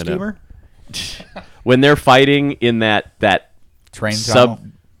 Golden and look that up. steamer. When they're fighting in that Train tunnel.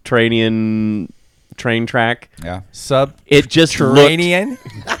 subterranean train track, Yeah. it just looked, Subterranean.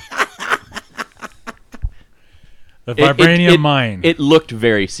 The vibranium mine. It looked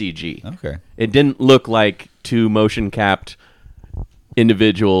very CG. Okay. It didn't look like two motion capped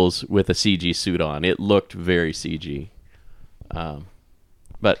individuals with a CG suit on. It looked very CG.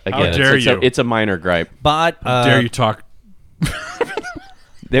 But again, dare you. it's a minor gripe. But Dare you talk?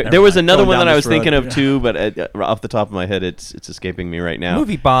 There was another Going one down that I was this road. thinking of too, but off the top of my head, it's escaping me right now.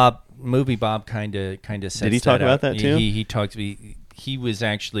 Movie Bob kind of sets Did he talk that about up. that too? He talked. He was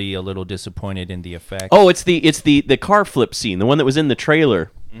actually a little disappointed in the effect. Oh, it's the car flip scene, the one that was in the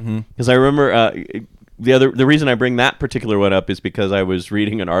trailer. Because I remember the reason I bring that particular one up is because I was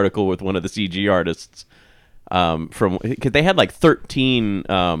reading an article with one of the CG artists because they had like 13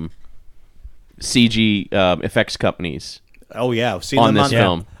 CG effects companies. Oh yeah, I've seen On them this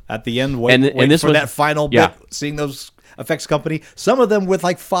film. at the end. And this for was- that final yeah. bit. Seeing those effects company, some of them with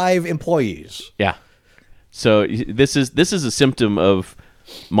like 5 employees. Yeah. So this is a symptom of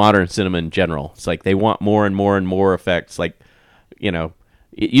modern cinema in general. It's like they want more and more and more effects. Like,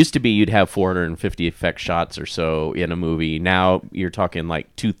 it used to be you'd have 450 effect shots or so in a movie. Now you're talking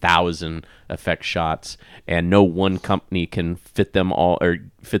like 2,000 effect shots, and no one company can fit them all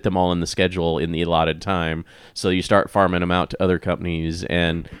in the schedule in the allotted time. So you start farming them out to other companies,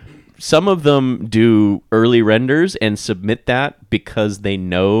 and some of them do early renders and submit that because they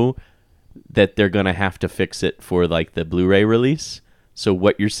know that they're going to have to fix it for like the Blu-ray release. So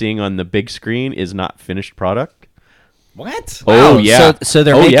what you're seeing on the big screen is not finished product. What? Oh Wow, yeah. So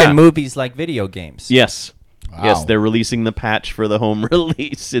they're Oh, making yeah. movies like video games. Yes. Wow. Yes, they're releasing the patch for the home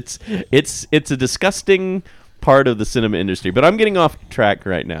release. It's a disgusting part of the cinema industry. But I'm getting off track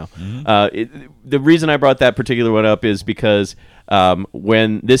right now. The reason I brought that particular one up is because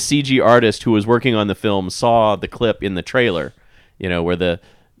when this CG artist who was working on the film saw the clip in the trailer, where the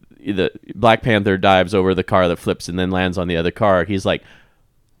Black Panther dives over the car that flips and then lands on the other car, he's like,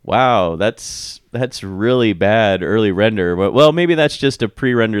 wow, that's really bad early render. But well, maybe that's just a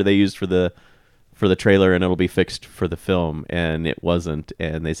pre-render they used for the trailer and it'll be fixed for the film, and it wasn't.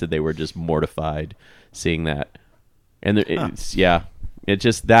 And they said they were just mortified seeing that. And it's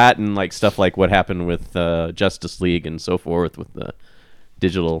just that and like stuff like what happened with Justice League and so forth with the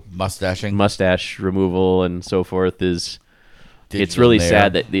digital Mustaching. mustache removal and so forth it's Digital really nair.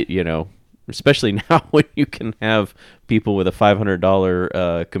 sad that especially now when you can have people with a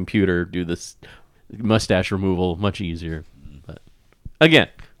 $500 computer do this mustache removal much easier. But again,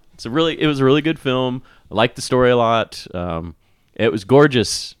 it was a really good film. I liked the story a lot. It was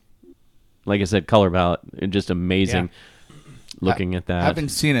gorgeous. Like I said, color palette and just amazing looking at that. Having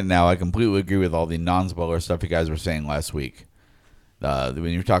seen it now, I completely agree with all the non-spoiler stuff you guys were saying last week. When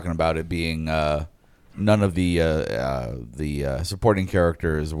you were talking about it being none of the supporting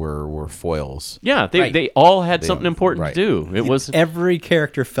characters were foils. Yeah, they all had something important right. to do. It was Every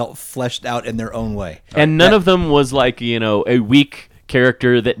character felt fleshed out in their own way. and none of them was like a weak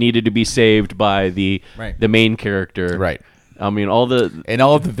character that needed to be saved by the main character. Right. I mean, all the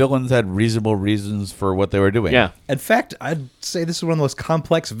of the villains had reasonable reasons for what they were doing. yeah. In fact, I'd say this is one of the most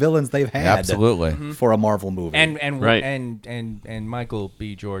complex villains they've had. Absolutely. For a Marvel movie. And Right. and Michael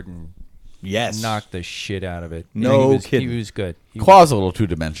B. Jordan yes. knocked the shit out of it. No he kidding. was good. Claw's a little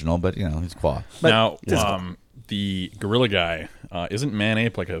two-dimensional, but he's Claw. Now, the gorilla guy, isn't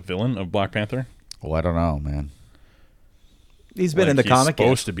Man-Ape like a villain of Black Panther? Oh, I don't know, man. He's been Like, in the he's comic.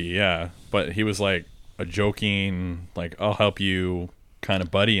 supposed to be, yeah. But he was like a joking, like, I'll help you kind of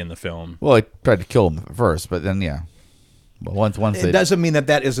buddy in the film. Well, I tried to kill him at first, but then, But once It they... doesn't mean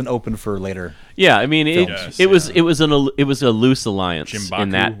that isn't open for later. Yeah, I mean, Yes, it was a loose alliance Jimbaku, in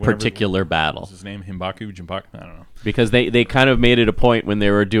that whatever- particular battle What's his name? Jimbak? I don't know. because they kind of made it a point when they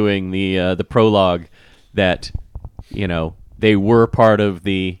were doing the prologue that they were part of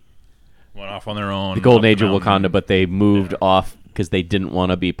the Went off on their own. Golden up Age the of mountain. Wakanda, but they moved off because they didn't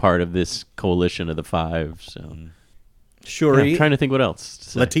want to be part of this coalition of the five. So Shuri. I'm trying to think what else. to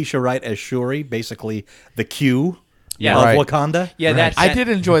say. Letitia Wright as Shuri, basically the Q Yeah. of Right. Wakanda. Yeah, that I did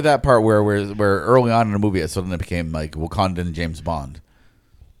enjoy that part where early on in the movie it suddenly became like Wakandan James Bond.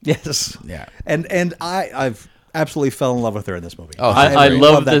 Yes. Yeah. And I've absolutely fell in love with her in this movie. Oh, I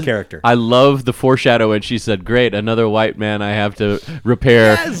love that the character. I love the foreshadow when she said, "Great, another white man I have to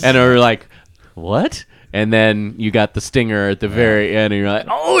repair," Yes! and we're like, "What?" And then you got the stinger at the very end, and you're like,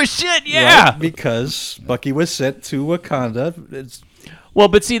 "Oh shit, yeah!" Right? Because Bucky was sent to Wakanda. Well,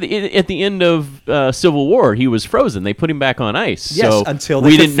 but see, at the end of Civil War, he was frozen. They put him back on ice. Yes, so until they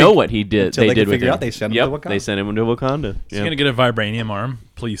we could didn't know fig- what he did. until they could did with figure him. out they sent him Yep, to Wakanda. They sent him to Wakanda. He's going to get a vibranium arm.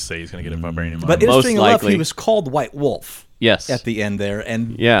 Please say he's going to get a vibranium arm. But Most interesting enough, likely. he was called White Wolf Yes. at the end there.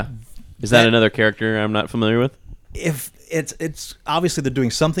 And Yeah. Is that That- another character I'm not familiar with? if it's obviously they're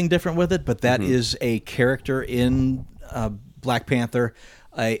doing something different with it, but that is a character in Black Panther,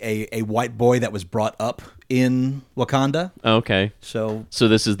 a white boy that was brought up in Wakanda. Okay. So So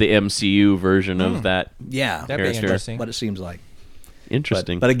this is the MCU version of that. yeah, That'd be Character. interesting. what it seems like.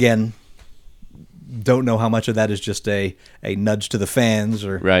 Interesting. But again, don't know how much of that is just a nudge to the fans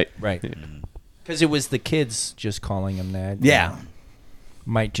or right. Right. Because it was the kids just calling him that. Yeah,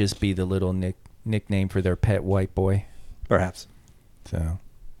 Might just be the little nickname for their pet white boy. perhaps. So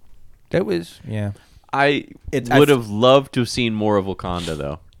that was, yeah. I It- would I- have loved to have seen more of Wakanda,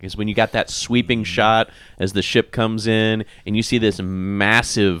 though. Because when you got that sweeping shot as the ship comes in, and you see this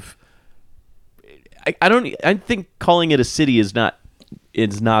massive... I think calling it a city is not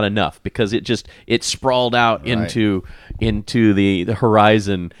enough, because it sprawled out into the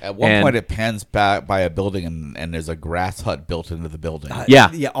horizon. At one and- point, it pans back by a building, and there's a grass hut built into the building.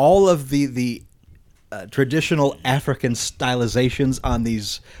 Yeah. yeah. All of the traditional African stylizations on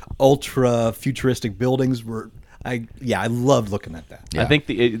these ultra futuristic buildings were. I loved looking at that. I think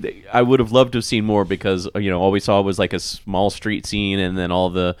I would have loved to have seen more, because all we saw was like a small street scene, and then all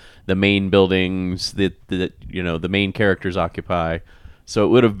the main buildings that the main characters occupy. So it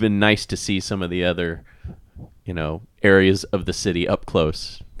would have been nice to see some of the other areas of the city up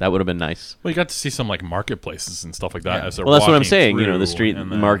close. That would have been nice. Well, you got to see some like marketplaces and stuff like that. Yeah. As they're Well, that's what I'm walking saying. through, The street, and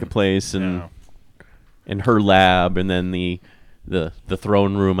the then- marketplace, yeah. and her lab, and then the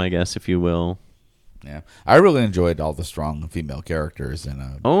throne room, I guess, if you will. Yeah, I really enjoyed all the strong female characters,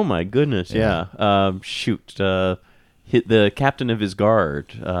 and Oh my goodness, yeah. Shoot, hit the captain of his guard,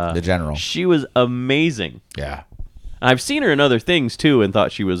 the general. She was amazing. Yeah, I've seen her in other things too, and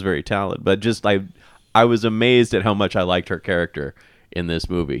thought she was very talented. But I was amazed at how much I liked her character in this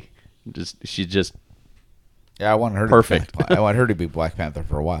movie. yeah. I wanted her. Perfect. I want her to be Black Panther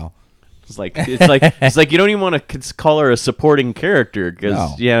for a while. It's like you don't even want to call her a supporting character,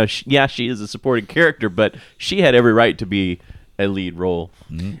 because No. she is a supporting character, but she had every right to be a lead role.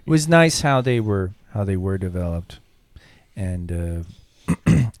 It was nice how they were developed, and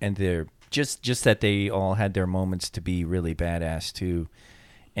and they're just that they all had their moments to be really badass too,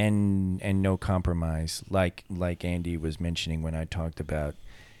 and no compromise, like Andy was mentioning when I talked about.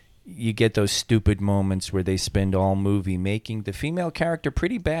 You get those stupid moments where they spend all movie making the female character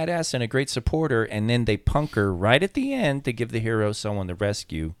pretty badass and a great supporter, and then they punk her right at the end to give the hero someone to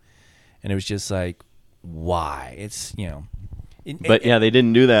rescue, and it was just like, why? It's But yeah, they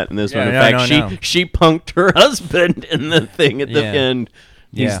didn't do that in this Yeah, one. In no, fact, no, no. she punked her husband in the thing at the Yeah. end.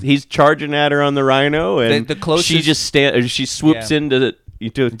 Yeah. He's charging at her on the rhino, and The closest- she just she swoops Yeah. in to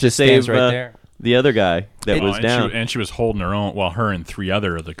Just save stands right there. the other guy that was and down. She was holding her own. Well, her and 3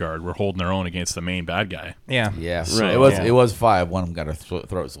 other of the guard were holding their own against the main bad guy. yeah. Yeah, Right. It was 5. One of them got a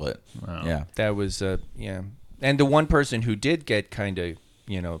throat slit. Yeah, That was and the one person who did get kind of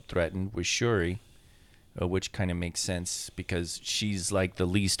threatened was Shuri, which kind of makes sense because she's like the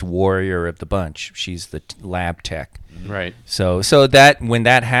least warrior of the bunch. She's the lab tech. Right. So that when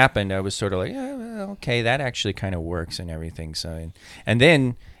that happened, I was sort of like, yeah, well, okay, that actually kind of works and everything. So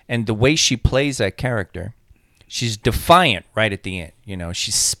and the way she plays that character, she's defiant right at the end.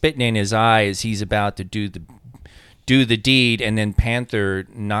 She's spitting in his eye as he's about to do the deed, and then Panther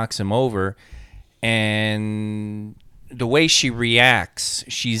knocks him over, and the way she reacts,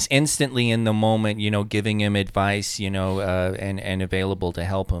 she's instantly in the moment, giving him advice, and available to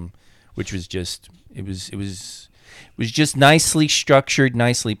help him, which was just it was just nicely structured,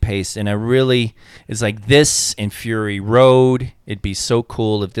 nicely paced, and it's like this in Fury Road. It'd be so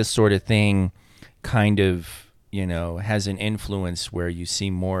cool if this sort of thing kind of has an influence where you see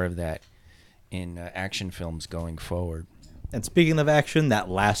more of that in action films going forward. And speaking of action, that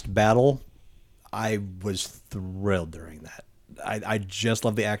last battle, I was thrilled during that. I just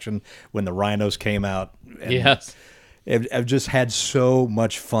love the action when the rhinos came out. And Yes. I've just had so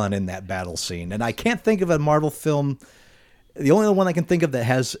much fun in that battle scene. And I can't think of a Marvel film. The only one I can think of that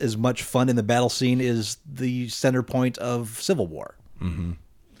has as much fun in the battle scene is the center point of Civil War.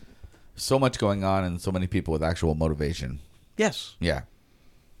 so much going on and so many people with actual motivation. Yes. Yeah,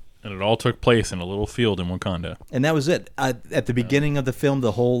 And it all took place in a little field in Wakanda. And that was it. At the beginning of the film,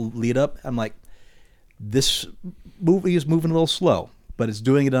 the whole lead up, I'm like, this movie is moving a little slow, but it's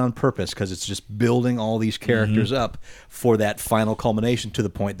doing it on purpose because it's just building all these characters up for that final culmination, to the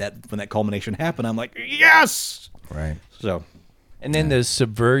point that when that culmination happened, I'm like, yes! Right. So, And then the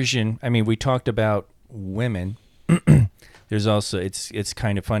subversion. I mean, we talked about women. There's also it's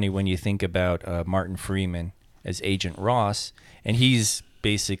kind of funny when you think about Martin Freeman as Agent Ross, and he's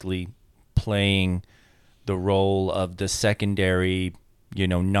basically playing the role of the secondary,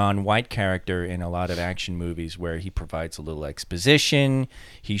 non-white character in a lot of action movies, where he provides a little exposition.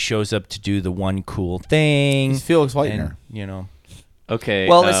 He shows up to do the one cool thing. He's Felix Leitner. And, Okay.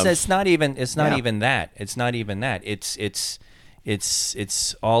 well, it's not even that. It's not even that.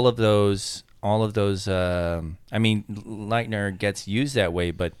 It's all of those. I mean, Leitner gets used that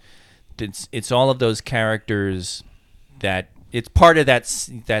way, but it's all of those characters that it's part of that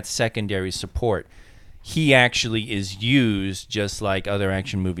secondary support. He actually is used just like other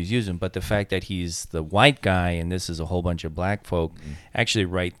action movies use him, but the fact that he's the white guy and this is a whole bunch of black folk, actually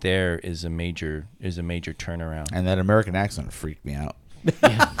right there is a major turnaround. And that American accent freaked me out.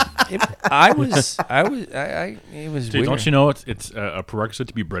 It was Dude, weird. don't you know it's a prerequisite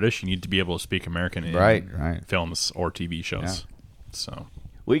to be British? You need to be able to speak American in Right. films or TV shows. So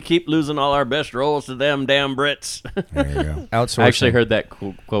we keep losing all our best roles to them damn Brits. There you go. Outsourcing. I actually heard that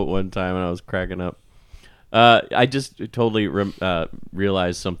quote one time and I was cracking up. I just totally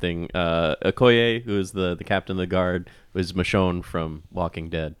realized something. Okoye, who is the captain of the guard, was Michonne from Walking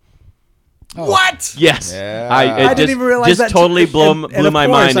Dead. what? Yes, Yeah. I didn't even realize that. Totally blew of my course,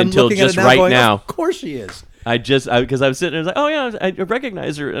 mind I'm until looking at it just right going, now. Of course she is. Because I was sitting there, I was like, oh yeah, I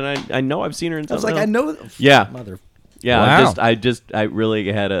recognize her, and I know I've seen her in I was something like, I else. know. Yeah. Mother. Yeah, Wow. I really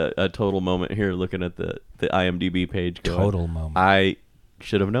had a total moment here looking at the IMDb page. Going, Total moment. I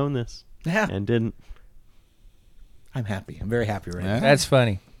should have known this. Yeah. And didn't. I'm happy. I'm very happy right Yeah. now. That's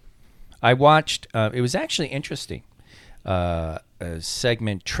funny. I watched. It was actually interesting. A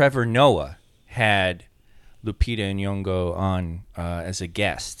segment. Trevor Noah had Lupita Nyong'o on as a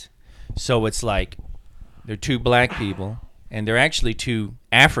guest. So it's like they're two black people, and they're actually two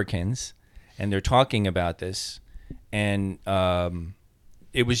Africans, and they're talking about this, and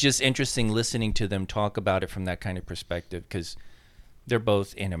it was just interesting listening to them talk about it from that kind of perspective, because they're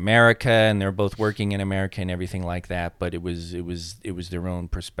both in America and they're both working in America and everything like that. But it was their own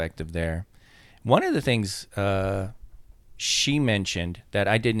perspective there. One of the things she mentioned that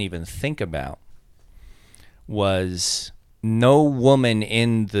I didn't even think about was no woman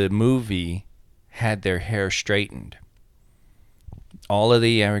in the movie had their hair straightened. All of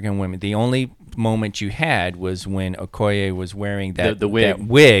the African women, the only moment you had was when Okoye was wearing that The wig. that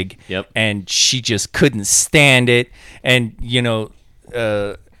wig, Yep. and she just couldn't stand it. And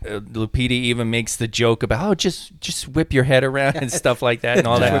Lupita even makes the joke about, oh, just whip your head around and stuff like that and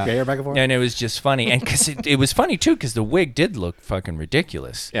all that. Whip your hair back and forth? And it was just funny, and because it was funny too, because the wig did look fucking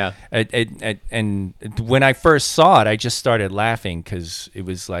ridiculous. Yeah. And when I first saw it, I just started laughing because it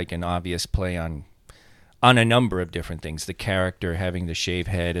was like an obvious play on a number of different things. The character having the shaved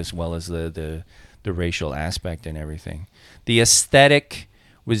head, as well as the racial aspect and everything. The aesthetic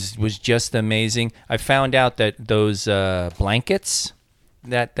was just amazing. I found out that those blankets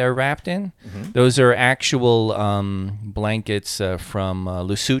that they're wrapped in, those are actual blankets from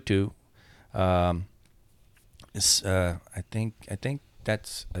Lesotho. I think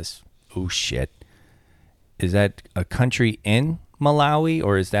that's oh shit. Is that a country in Malawi,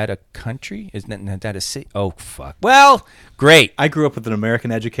 or is that a country? Isn't that a city? Oh fuck. Well, great. I grew up with an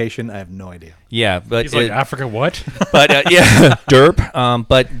American education. I have no idea. Yeah, but he's like, Africa, what? but yeah, derp.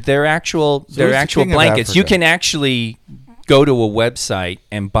 But they're actual who's the king of blankets. You Africa? can actually go to a website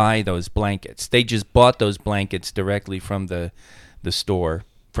and buy those blankets. They just bought those blankets directly from the store,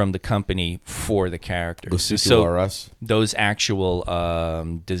 from the company, for the characters. Lesotho or us. Those actual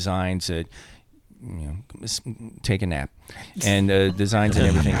designs that, take a nap, and designs and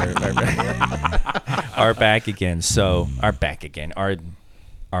everything are back again. So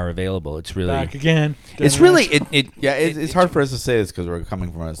are available. It's really Back again. It's really It's hard for us to say this because we're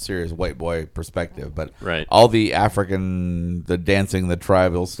coming from a serious white boy perspective, but Right. all the African, the dancing, the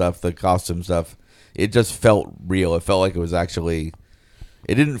tribal stuff, the costume stuff, it just felt real. It felt like it was actually.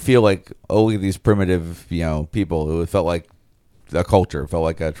 It didn't feel like only these primitive, people. It felt like a culture. It felt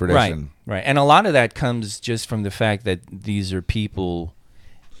like a tradition. Right. And a lot of that comes just from the fact that these are people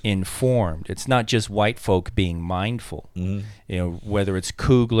informed. It's not just white folk being mindful. Whether it's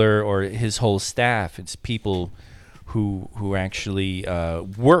Coogler or his whole staff, it's people who actually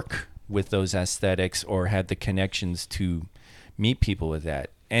work with those aesthetics or had the connections to meet people with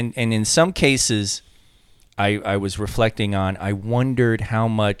that. and in some cases, I was reflecting on. I wondered how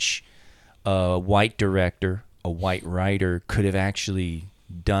much a white director, a white writer, could have actually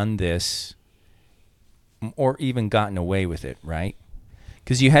done this, or even gotten away with it, right?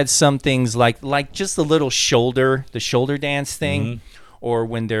 Because you had some things like just the shoulder dance thing, or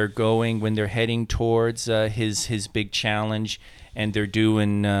when they're heading towards his big challenge, and they're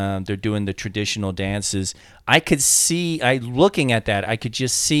doing the traditional dances. Looking at that, I could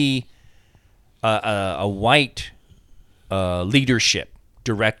just see a white leadership,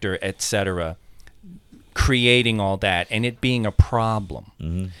 director, etc., creating all that, and it being a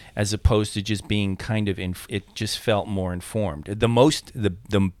problem, as opposed to just being kind of it just felt more informed.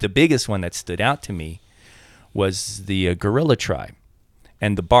 The biggest one that stood out to me was the Gorilla Tribe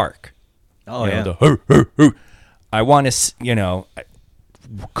and the bark. Oh, You know, yeah. the hoo, hoo, hoo. I want to,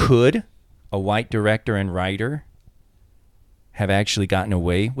 could a white director and writer have actually gotten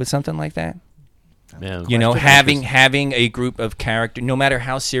away with something like that? Man, Having a group of characters, no matter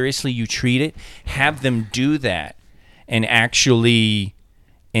how seriously you treat it, have them do that, and actually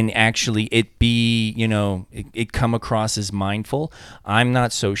it be, it come across as mindful. I'm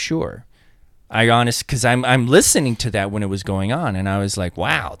not so sure. Because I'm listening to that when it was going on, and I was like,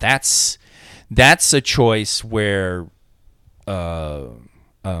 wow, that's a choice where a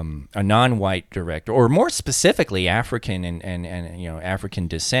non-white director, or more specifically African and African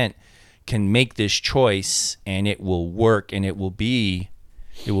descent, can make this choice, and it will work, and it will be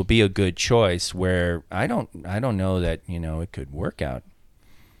a good choice. Where I don't know that it could work out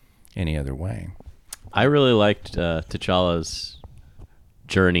any other way. I really liked T'Challa's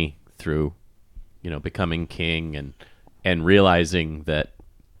journey through, becoming king and realizing that,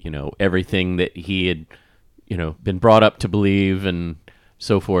 everything that he had, been brought up to believe and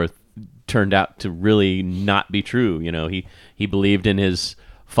so forth turned out to really not be true. He believed in his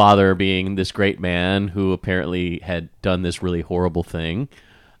father being this great man who apparently had done this really horrible thing.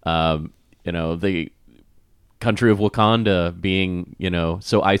 The country of Wakanda being,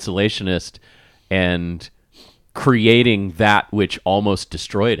 so isolationist and creating that which almost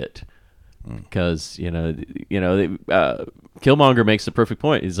destroyed it. Because Killmonger makes the perfect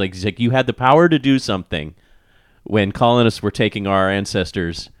point. He's like, you had the power to do something when colonists were taking our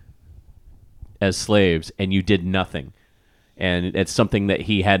ancestors as slaves, and you did nothing. And it's something that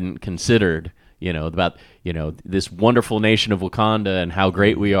he hadn't considered, about this wonderful nation of Wakanda and how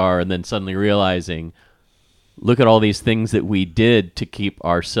great we are, and then suddenly realizing, look at all these things that we did to keep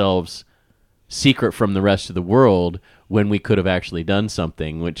ourselves secret from the rest of the world, when we could have actually done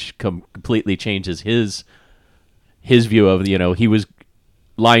something, which completely changes his view of, he was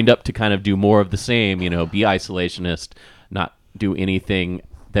lined up to kind of do more of the same, be isolationist, not do anything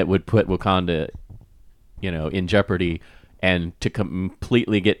that would put Wakanda, in jeopardy, and to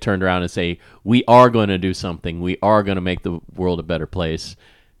completely get turned around and say, we are going to do something, we are going to make the world a better place,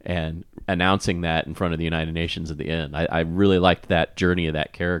 and announcing that in front of the United Nations at the end. I really liked that journey of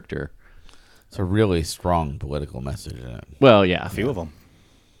that character. It's a really strong political message in it. Well, yeah. A few of them.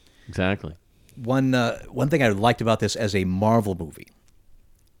 Exactly. One thing I liked about this as a Marvel movie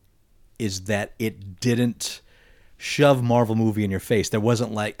is that it didn't shove Marvel movie in your face. There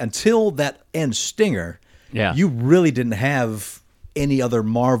wasn't until that end stinger, Yeah. you really didn't have any other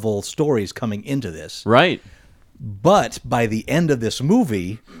Marvel stories coming into this. Right. But by the end of this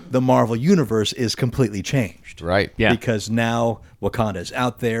movie, the Marvel universe is completely changed. Right. Yeah. Because now Wakanda is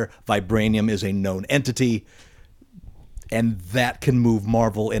out there, Vibranium is a known entity, and that can move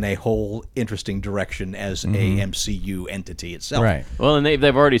Marvel in a whole interesting direction as a MCU entity itself. Right. Well, and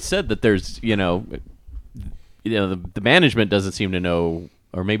they've already said that there's, the management doesn't seem to know,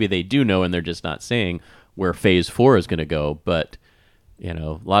 or maybe they do know and they're just not saying where Phase 4 is going to go. But,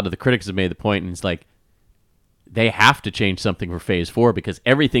 a lot of the critics have made the point, and it's like, they have to change something for Phase 4 because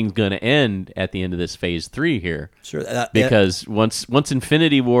everything's going to end at the end of this Phase 3 here. Sure. Because once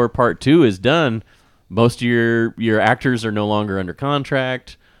Infinity War Part 2 is done, most of your actors are no longer under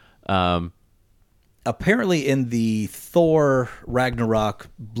contract. Apparently in the Thor Ragnarok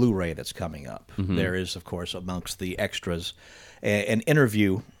Blu-ray that's coming up, there is, of course, amongst the extras, an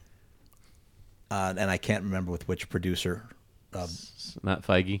interview, and I can't remember with which producer. Not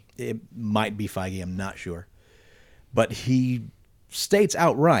Feige. It might be Feige, I'm not sure. But he states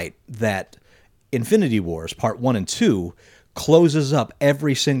outright that Infinity Wars Part 1 and 2 closes up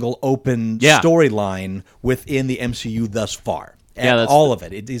every single open storyline within the MCU thus far. Yeah, that's all of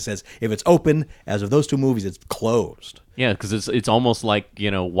it. He says if it's open, as of those two movies, it's closed. Yeah, because it's almost like,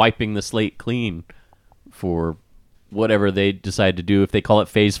 wiping the slate clean for whatever they decide to do, if they call it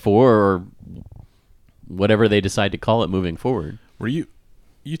Phase 4 or whatever they decide to call it moving forward. Were you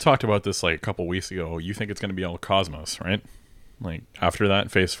you talked about this like a couple weeks ago. You think it's going to be all cosmos, right? Like after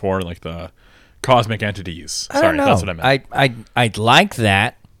that, Phase 4, like the cosmic entities. I don't know. That's what I meant. I'd like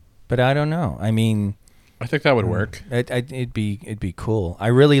that, but I don't know. I mean, I think that would work. it'd be cool. I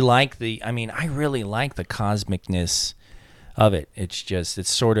really like the cosmicness of it. It's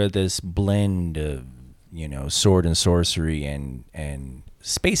sort of this blend of, sword and sorcery and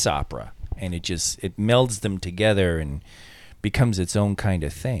space opera, and it melds them together and becomes its own kind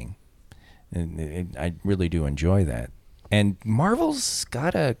of thing. And I really do enjoy that. And Marvel's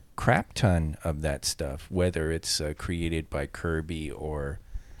got a crap ton of that stuff, whether it's created by Kirby or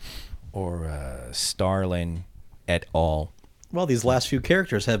Starlin et al. Well, these last few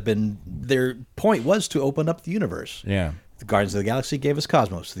characters have been. Their point was to open up the universe. Yeah. The Guardians of the Galaxy gave us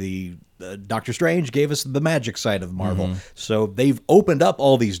Cosmos. The Doctor Strange gave us the magic side of Marvel. So they've opened up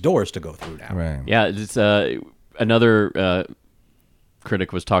all these doors to go through now. Right. Yeah, it's another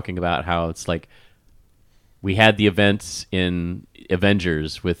critic was talking about how it's like we had the events in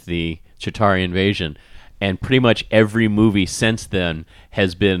Avengers with the Chitauri invasion, and pretty much every movie since then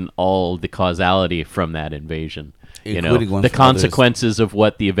has been all the causality from that invasion. Including ones The from others. consequences of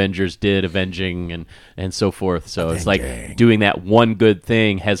what the Avengers did, avenging and so forth. So it's like doing that one good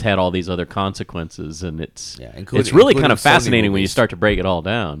thing has had all these other consequences, and it's really kind of Sony fascinating when you movies. start to break it all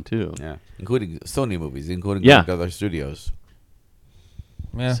down too. Yeah, including Sony movies, including Yeah. other studios.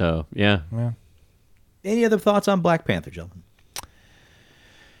 Yeah. So yeah. Any other thoughts on Black Panther, gentlemen?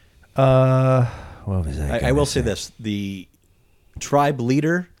 What was that? I will say this: the tribe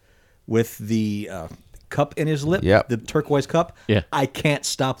leader with the cup in his lip, Yep. the turquoise cup. Yeah. I can't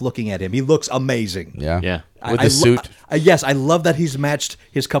stop looking at him. He looks amazing. Yeah, Yeah. with I the suit. Yes, I love that he's matched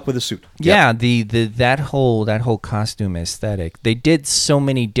his cup with a suit. Yeah, that whole costume aesthetic. They did so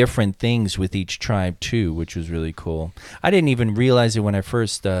many different things with each tribe too, which was really cool. I didn't even realize it when I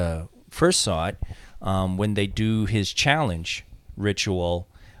first saw it. When they do his challenge ritual,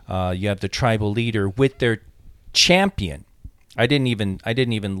 you have the tribal leader with their champion. I didn't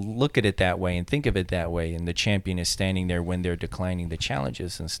even look at it that way and think of it that way. And the champion is standing there when they're declining the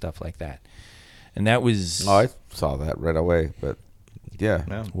challenges and stuff like that. And that was Oh, I saw that right away, but yeah,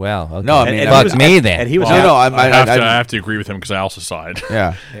 well. Okay. No, I mean, fuck me then. And he was no, I have to I- have to agree with him because I also saw it.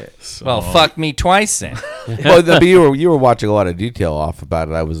 yeah. well, fuck me twice then. Well, but you were watching a lot of detail off about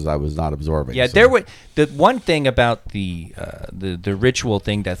it. I was not absorbing. Yeah, so. there were the one thing about the ritual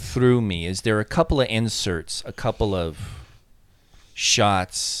thing that threw me is there are a couple of inserts, a couple of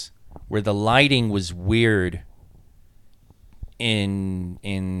shots where the lighting was weird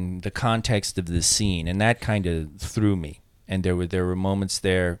in the context of the scene, and that kind of threw me. And there were moments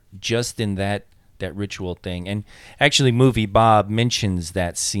there just in that ritual thing. And actually, Movie Bob mentions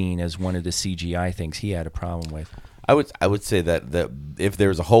that scene as one of the CGI things he had a problem with. I would say that if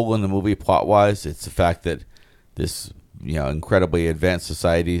there's a hole in the movie plot wise, it's the fact that this incredibly advanced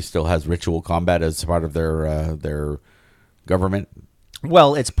society still has ritual combat as part of their government.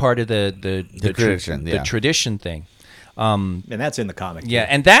 Well, it's part of the tradition, the yeah. tradition thing. and that's in the comic. Yeah,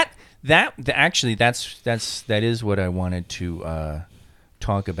 too. and actually that is what I wanted to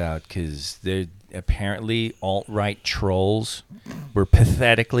talk about, because apparently alt-right trolls were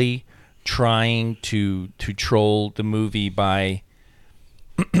pathetically trying to troll the movie by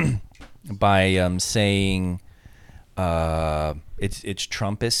saying it's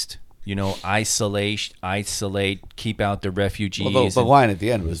Trumpist. Isolate, keep out the refugees. Well, the line at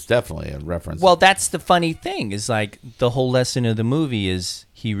the end was definitely a reference. Well, that's the funny thing, is like the whole lesson of the movie is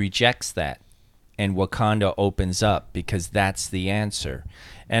he rejects that, and Wakanda opens up because that's the answer.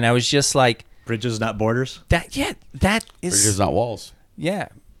 And I was just like, Bridges, not borders. that is bridges, not walls. yeah.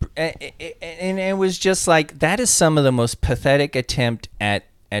 And it was just like, that is some of the most pathetic attempt at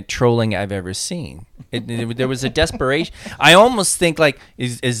trolling I've ever seen. There was a desperation. I almost think like,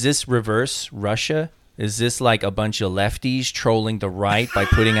 is this reverse Russia? Is this like a bunch of lefties trolling the right by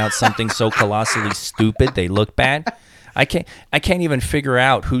putting out something so colossally stupid they look bad? I can't even figure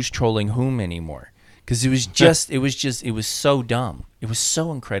out who's trolling whom anymore, because it was so dumb. It was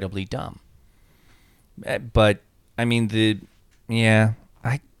so incredibly dumb. But I mean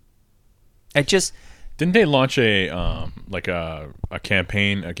I just. Didn't they launch a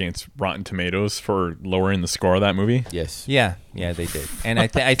campaign against Rotten Tomatoes for lowering the score of that movie? Yes. Yeah, they did, and I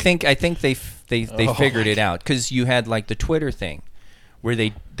think they figured it out, because you had like the Twitter thing, where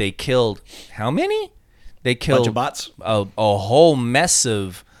they killed how many? They killed Bunch of bots. a whole mess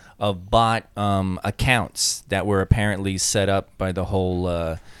of bot accounts that were apparently set up by the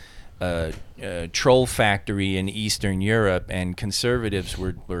whole troll factory in Eastern Europe, and conservatives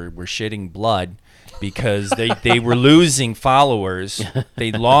were shitting blood because they were losing followers.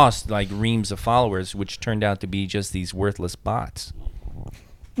 They lost like reams of followers, which turned out to be just these worthless bots.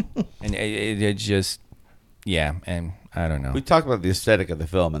 And it just, yeah, and I don't know. We talked about the aesthetic of the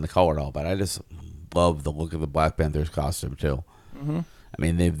film and the color and all, but I just love the look of the Black Panther's costume too. Mm-hmm. I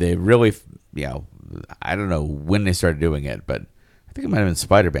mean, they really, you know, I don't know when they started doing it, but I think it might have been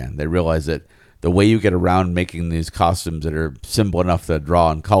Spider-Man. They realized that the way you get around making these costumes that are simple enough to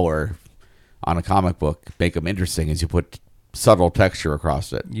draw in color on a comic book, make them interesting, is you put subtle texture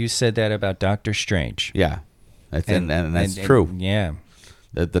across it. You said that about Doctor Strange. Yeah, and that's true. Yeah.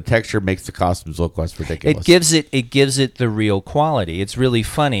 The texture makes the costumes look less ridiculous. It gives it the real quality. It's really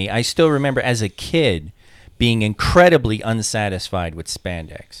funny. I still remember as a kid being incredibly unsatisfied with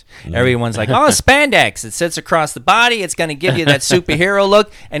spandex. Everyone's like, "Oh, spandex! It sits across the body. It's going to give you that superhero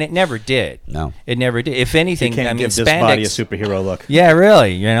look," and it never did. No, it never did. If anything, You can't I mean, give this spandex. body a superhero look. Yeah,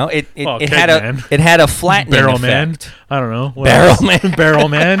 really. You know, it had a flattening Barrel Man. effect. I don't know. What Barrel else? Man. Barrel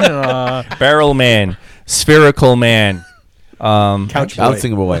Man. Barrel Man, Spherical Man, Couch boy.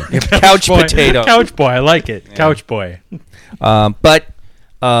 bouncing away. Couch Boy. Potato. Couch Boy. I like it. Couch Boy. But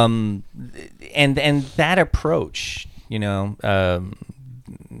and that approach, you know,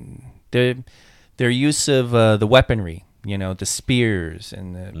 their use of the weaponry, you know, the spears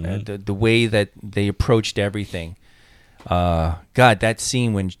and the way that they approached everything. God, that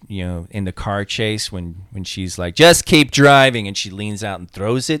scene when, you know, in the car chase when she's like, "Just keep driving," and she leans out and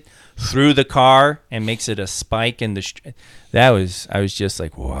throws it through the car and makes it a spike in the I was just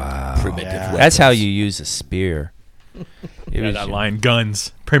like, wow, that's how you use a spear. Yeah, that line,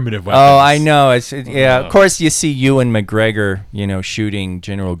 guns, primitive weapons. Oh, I know. Of course, you see Ewan McGregor, you know, shooting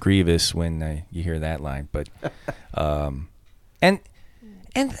General Grievous when you hear that line. But, and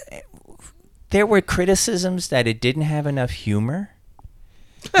there were criticisms that it didn't have enough humor.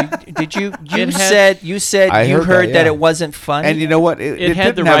 Did you? You said you heard that it wasn't funny. And you know what? It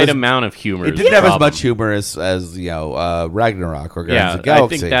had the didn't have right as- amount of humor. It is didn't the have as problem. much humor as you know, Ragnarok or Guardians Yeah, of the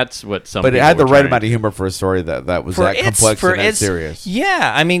Galaxy. I think that's what some. But it people had the were right trying amount to of do. humor for a story that was that complex and that serious.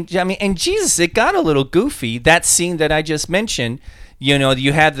 Yeah, I mean, and Jesus, it got a little goofy. That scene that I just mentioned, you know,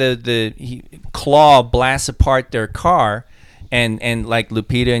 you had the claw blast apart their car. And like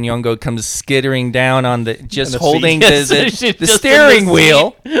Lupita Nyong'o comes skittering down on just holding Yes, the she's just in steering the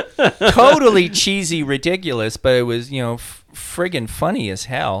wheel. Totally cheesy, ridiculous, but it was, you know, friggin' funny as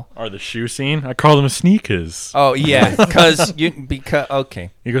hell. Or the shoe scene. I call them sneakers. Oh yeah, because okay.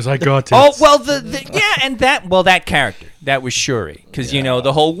 He goes, I got it. Oh well, that character that was Shuri, because you know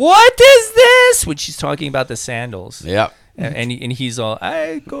the whole "what is this" when she's talking about the sandals. Yeah. And he's all,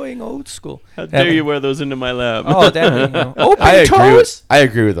 "I'm going old school." How dare you wear those into my lab? Oh, that, you know, open I toes.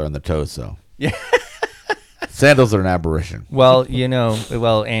 agree with her on the toes, though. Yeah. Sandals are an aberration. Well, you know,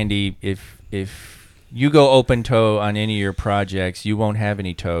 Andy, if you go open toe on any of your projects, you won't have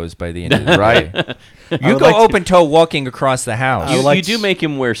any toes by the end of the Right? day. You go open toe walking across the house. You do make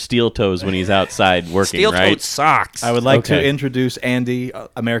him wear steel toes when he's outside working, Steel-toed right? socks. I would like to Okay. introduce Andy,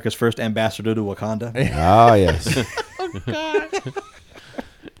 America's first ambassador to Wakanda. Oh, yes.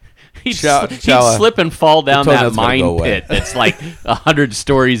 He'd, Shall- he'd shall, slip and fall down that toenails gotta mine go away. pit that's like 100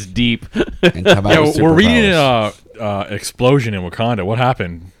 stories deep. And come out Yeah, with we're reading superpowers. explosion in Wakanda. What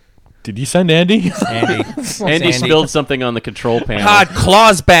happened? Did you send Andy? Andy. Andy spilled something on the control panel. God,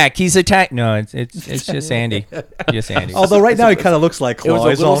 Claw's back. He's attacked. No, it's just Andy. Just Andy. Although right now he kind of looks like It was Claw. a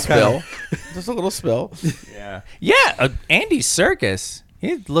He's little all kinda- spill. Just a little spill. Yeah, Andy Serkis.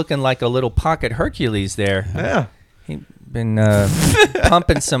 He's looking like a little pocket Hercules there. Yeah. He'd been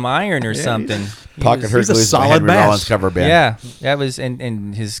pumping some iron or something. He Pocket was- he's a Hercules by solid Henry mass. Rollins cover band. Yeah, that was,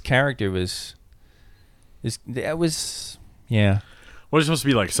 and his character was, yeah, What is it supposed to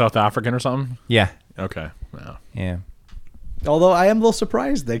be, like South African or something? yeah, Okay. Wow. yeah. Although I am a little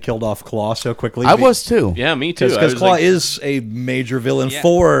surprised they killed off Claw so quickly. I was too. Yeah, me too. I Because was Claw like, is a major villain Yeah.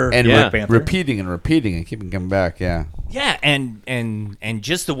 for And Yeah. Black Panther. repeating and keeping coming back. Yeah. Yeah, and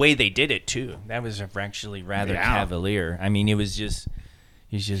just the way they did it too. That was actually rather cavalier. I mean, he's just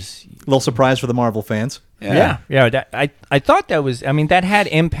A little surprise for the Marvel fans. yeah. I thought that was. I mean, that had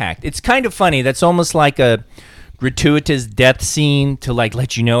impact. It's kind of funny. That's almost like a gratuitous death scene to like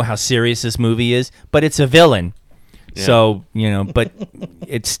let you know how serious this movie is. But it's a villain, so you know. But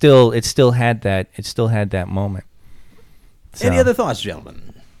it still had that. It still had that moment. Any So- other thoughts, gentlemen?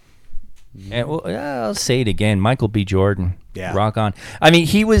 And, well, I'll say it again. Michael B. Jordan. Yeah. Rock on. I mean,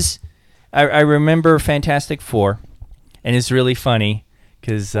 he was. I remember Fantastic Four, and it's really funny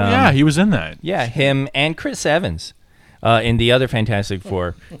because Yeah, he was in that. him and Chris Evans. in the other Fantastic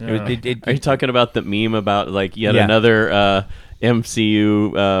Four. Are you talking about the meme about like yet Yeah. another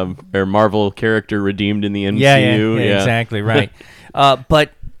MCU or Marvel character redeemed in the MCU? Yeah, exactly right.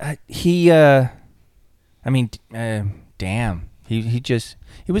 But he, I mean, damn, he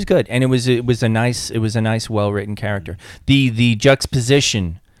was good, and it was a nice, well written character. The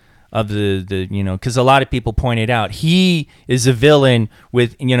juxtaposition of the because a lot of people pointed out he is a villain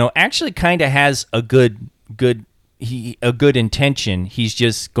with actually kind of has a good intention. He's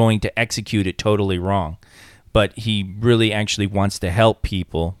just going to execute it totally wrong. But he really actually wants to help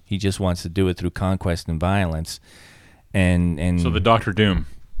people. He just wants to do it through conquest and violence. And So the Doctor Doom.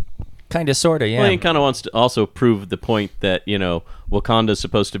 kind of, sort of, yeah. Well, he kind of wants to also prove the point that Wakanda's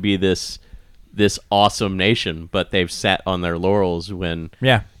supposed to be this awesome nation, but they've sat on their laurels when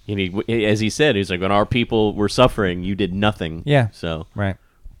Yeah. as he said, he's like, when our people were suffering, you did nothing. Yeah. So Right.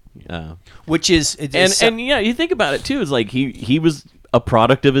 uh, Which is and yeah, you think about it too. It's like he was a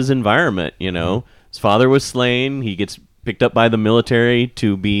product of his environment. His father was slain. He gets picked up by the military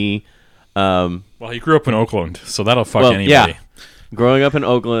to be. Well, he grew up in Oakland, so that'll fuck Well, anybody. yeah. Growing up in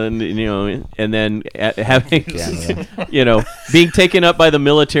Oakland, and then having, being taken up by the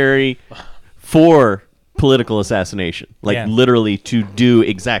military for political assassination, like Yeah. literally to do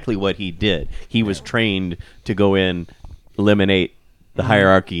exactly what he did. He was trained to go in, eliminate the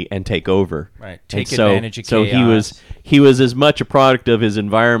hierarchy, and take over. Right. And Take so, advantage of so chaos. he was as much a product of his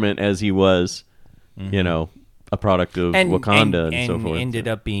environment as he was, a product of Wakanda and so forth. ended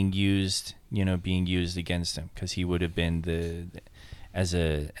up being used against him, because he would have been as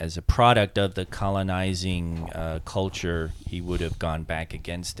a product of the colonizing culture. He would have gone back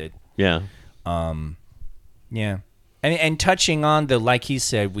against it. Yeah. Yeah, and touching on like he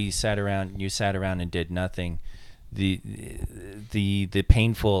said, you sat around and did nothing. The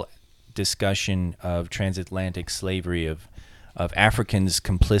painful discussion of transatlantic slavery, of Africans'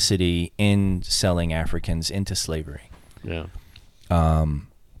 complicity in selling Africans into slavery. Yeah.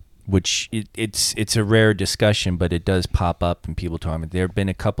 Which it's a rare discussion, but it does pop up and people talking. There have been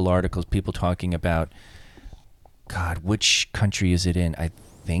a couple articles, people talking about, God, which country is it in? I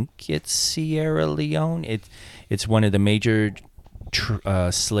think it's Sierra Leone. It's one of the major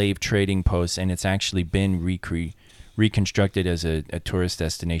slave trading posts, and it's actually been reconstructed as a tourist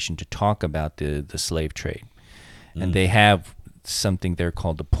destination to talk about the slave trade. And they have something there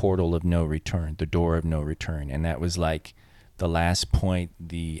called the portal of no return, the door of no return, and that was like the last point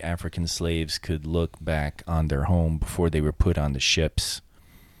the African slaves could look back on their home before they were put on the ships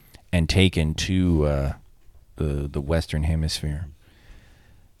and taken to the Western Hemisphere.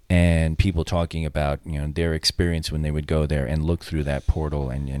 And people talking about their experience when they would go there and look through that portal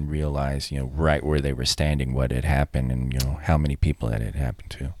and realize right where they were standing what had happened, and how many people that had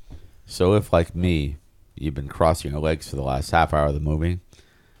happened to. So if, like me, you've been crossing your legs for the last half hour of the movie,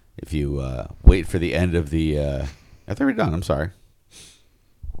 if you wait for the end of the... I thought we were done. I'm sorry.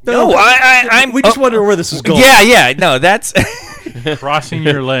 No, We just wonder where this is going. Yeah. No, that's Crossing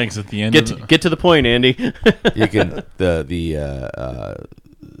your legs at the end of the... Get to the point, Andy. You can the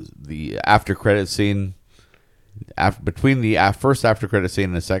after credit scene, between the first after credit scene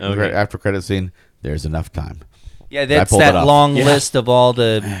and the second after credit scene, there's enough time. Yeah, that's pulled it that off. long list of all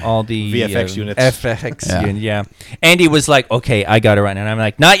the VFX units. FX, Yeah. yeah. Andy was like, "Okay, I got it right," and I'm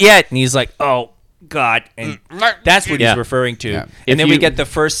like, "Not yet," and he's like, "Oh God," and that's what Yeah. he's referring to. Yeah. And If then we you- get the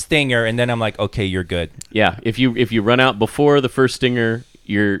first stinger, and then I'm like, "Okay, you're good." Yeah, if you run out before the first stinger,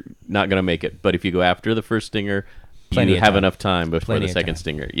 you're not going to make it. But if you go after the first stinger, Plenty you of have time. enough time before Plenty the of second time.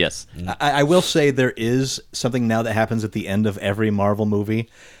 stinger. Yes. I will say there is something now that happens at the end of every Marvel movie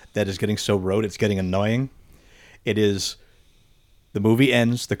that is getting so rote, it's getting annoying. It is the movie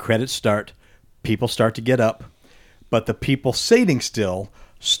ends, the credits start, people start to get up, but the people sitting still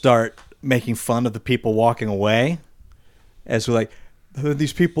start making fun of the people walking away. As we're like, have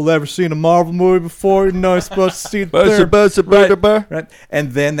these people ever seen a Marvel movie before? You're supposed to see the third. Right?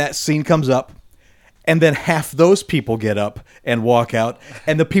 And then that scene comes up. And then half those people get up and walk out,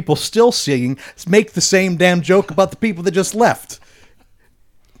 and the people still singing make the same damn joke about the people that just left.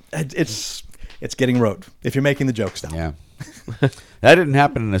 It's getting rote if you're making the jokes now. Yeah. That didn't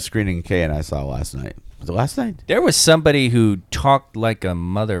happen in a screening Kay and I saw last night. Was it last night? There was somebody who talked like a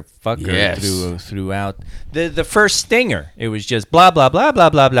motherfucker Yes. throughout the first stinger. It was just blah blah blah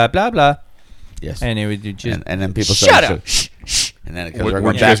blah blah blah blah blah, Yes. and it would just and then people shut started up. to- and then because Where'd we're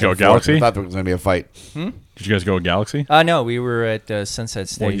going you guys back go, and forth, Galaxy? I thought there was going to be a fight. Did you guys go with Galaxy? No, we were at Sunset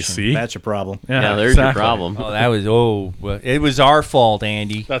Station. Well, you see? That's your problem. Yeah, there's exactly. your problem. Oh, that was well, it was our fault,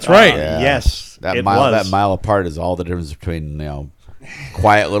 Andy. That's right. Yeah. Yes, That it mile was. that mile apart is all the difference between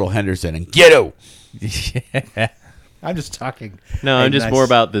quiet little Henderson and Ghetto. I'm just talking. No, a I'm just nice- more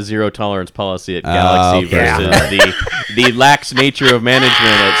about the zero tolerance policy at Galaxy okay. versus the lax nature of management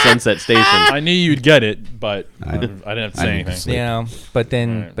at Sunset Station. I knew you'd get it, but I didn't have to say I need to anything. sleep. Yeah, but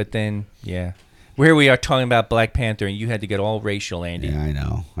then, yeah. Here we are talking about Black Panther, and you had to get all racial, Andy. Yeah, I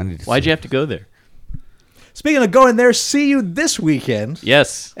know. I need to Why'd sleep. you have to go there? Speaking of going there, see you this weekend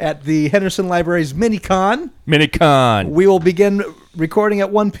Yes. at the Henderson Library's Minicon. Minicon. We will begin recording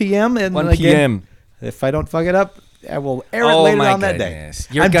at 1 p.m. And 1 again, p.m. if I don't fuck it up, I will air it Oh, later my on that goodness.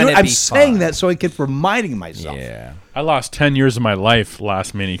 day. You're gonna I'm be saying fine. that so I keep reminding myself. Yeah. I lost 10 years of my life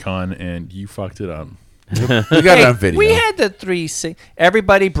last minicon, and you fucked it up. You got it on video. We had the 360.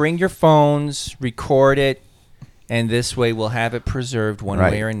 Everybody bring your phones, record it, and this way we'll have it preserved one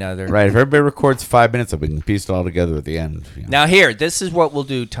way or another. Right. If everybody records 5 minutes, we can piece it all together at the end. You know. Now here, this is what we'll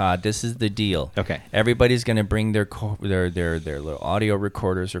do, Todd. This is the deal. Okay. Everybody's going to bring their little audio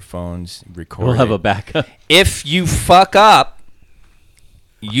recorders or phones. Record. We'll have it. a backup. If you fuck up,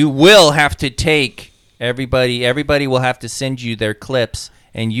 you will have to take everybody will have to send you their clips,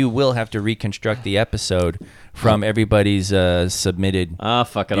 and you will have to reconstruct the episode from everybody's submitted. Ah,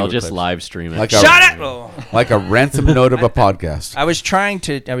 fuck it. I'll Viewer just clips. live stream it. Like Shut it! Oh. Like a ransom note of a podcast. I was trying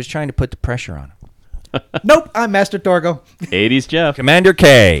to put the pressure on him. Nope, I'm Master Torgo. 80s Jeff. Commander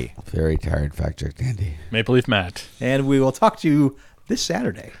K. Very tired fact check, Andy. Maple Leaf Matt. And we will talk to you this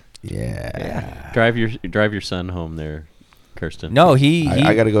Saturday. Yeah. Drive your son home there, Kirsten. No, he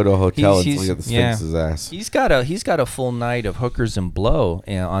I got to go to a hotel and he's- look at the yeah. Sphinx's ass. He's got a full night of hookers and blow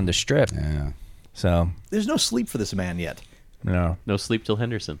on the strip. Yeah. So There's no sleep for this man yet. no. No sleep till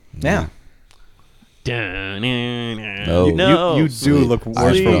Henderson. Yeah. No. No. You do look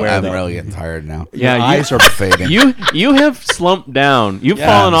worse for wear, I'm though. really getting tired now. Yeah, Your you- eyes are Fading. You have slumped down. You've Yeah,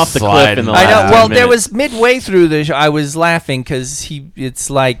 fallen I'm off the cliff sliding. in the I last know. 10 Well, there minutes. was midway through the show, I was laughing because it's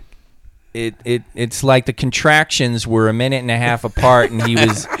like it's like the contractions were a minute and a half apart, and he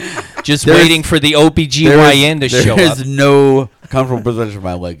was just There's- waiting for the OBGYN to show There up. is no comfortable position for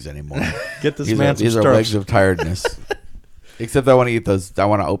my legs anymore. Get this These man are, some these are stirrups. legs of tiredness. Except I want to eat those. I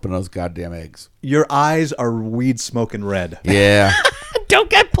want to open those goddamn eggs. Your eyes are weed smoking red. Yeah. Don't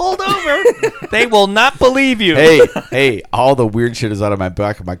get pulled over. They will not believe you. hey, all the weird shit is out of my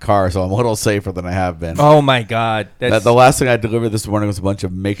back of my car, so I'm a little safer than I have been. Oh my God. That's The last thing I delivered this morning was a bunch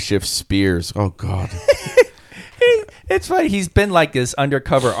of makeshift spears. Oh, God. It's funny. He's been like this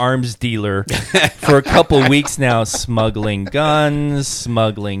undercover arms dealer for a couple weeks now, smuggling guns,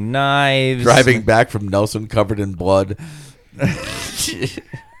 smuggling knives. Driving back from Nelson covered in blood.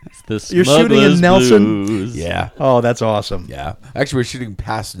 The You're shooting in Smuggler's Nelson? Blues. Yeah. Oh, that's awesome. Yeah. Actually, we're shooting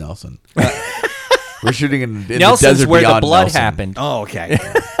past Nelson. We're shooting in the Nelson's desert where the beyond blood Nelson. happened. Oh, okay.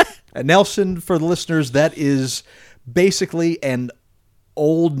 Nelson, for the listeners, that is basically an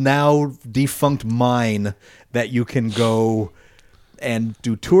old, now defunct mine that you can go and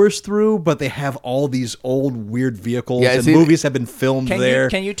do tours through, but they have all these old weird vehicles, Yeah, and see, movies have been filmed there.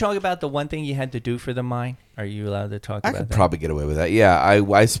 Can you talk about the one thing you had to do for the mine? Are you allowed to talk I about could that? probably get away with that. Yeah,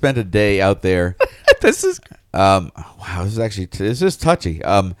 I spent a day out there. This is Wow, this is touchy.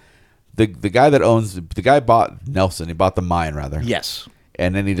 The guy bought Nelson. He bought the mine rather. Yes.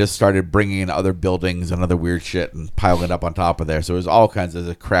 And then he just started bringing in other buildings and other weird shit and piling it up on top of there. So it was all kinds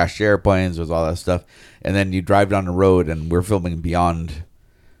of crashed airplanes. There was all that stuff. And then you drive down the road, and we're filming beyond,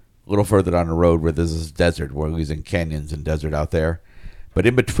 a little further down the road where there's this desert. We're using canyons and desert out there. But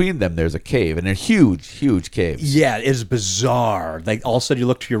in between them, there's a cave, and they're huge, huge caves. Yeah, it is bizarre. Like all of a sudden, you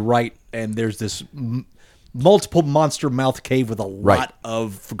look to your right, and there's this multiple monster mouth cave with a lot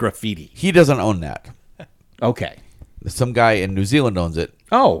of graffiti. He doesn't own that. Okay. Some guy in New Zealand owns it.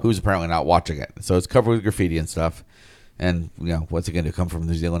 Oh. Who's apparently not watching it. So it's covered with graffiti and stuff. And, you know, what's he going to come from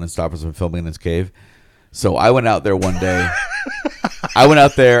New Zealand and stop us from filming in his cave? So I went out there one day. I went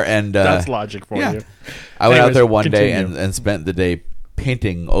out there and... That's logic for yeah. you. I went out Anyways, there one day continue. and spent the day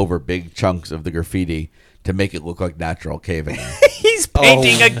painting over big chunks of the graffiti to make it look like natural caving. he's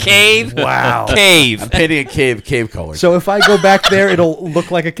painting a cave. Wow. Cave. I'm painting a cave colors. So if I go back there, it'll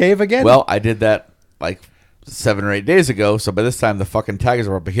look like a cave again? Well, I did that like 7 or 8 days ago. So by this time, the fucking taggers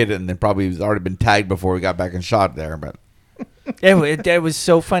were up and hit it, and it probably was already been tagged before we got back and shot there. But It was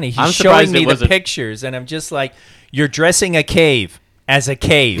so funny. He's I'm showing surprised me it the wasn't- pictures, and I'm just like, you're dressing a cave as a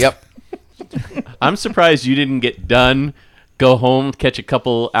cave. yep. I'm surprised you didn't get done, go home, catch a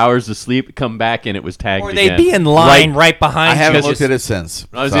couple hours of sleep, come back, and it was tagged Or again. they'd be in line right behind I haven't you. looked at it since.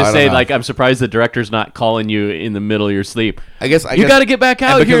 I was so going to don't say, know. like, I'm surprised the director's not calling you in the middle of your sleep. I guess You got to get back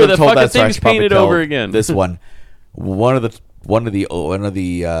and out because here. I'm The told fucking that, so I thing's should probably painted tell over again. This one of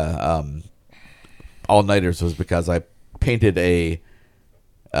the all nighters was because I painted a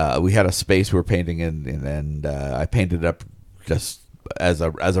we had a space we were painting in, and I painted it up just as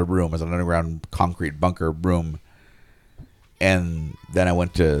a room, as an underground concrete bunker room. And then I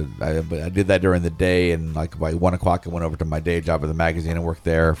did that during the day, and like by 1 o'clock, I went over to my day job at the magazine and worked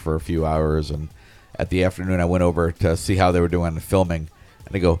there for a few hours. And at the afternoon, I went over to see how they were doing the filming.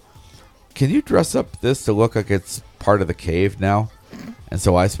 And they go, "Can you dress up this to look like it's part of the cave now?" And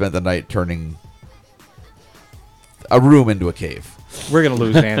so I spent the night turning a room into a cave. We're gonna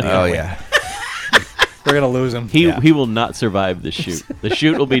lose Andy. Oh aren't we? yeah. We're gonna lose him. He will not survive the shoot. The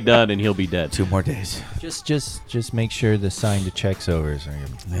shoot will be done and he'll be dead. 2 more days. Just make sure the signed the checks over.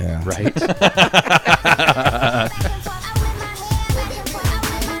 Yeah. Right.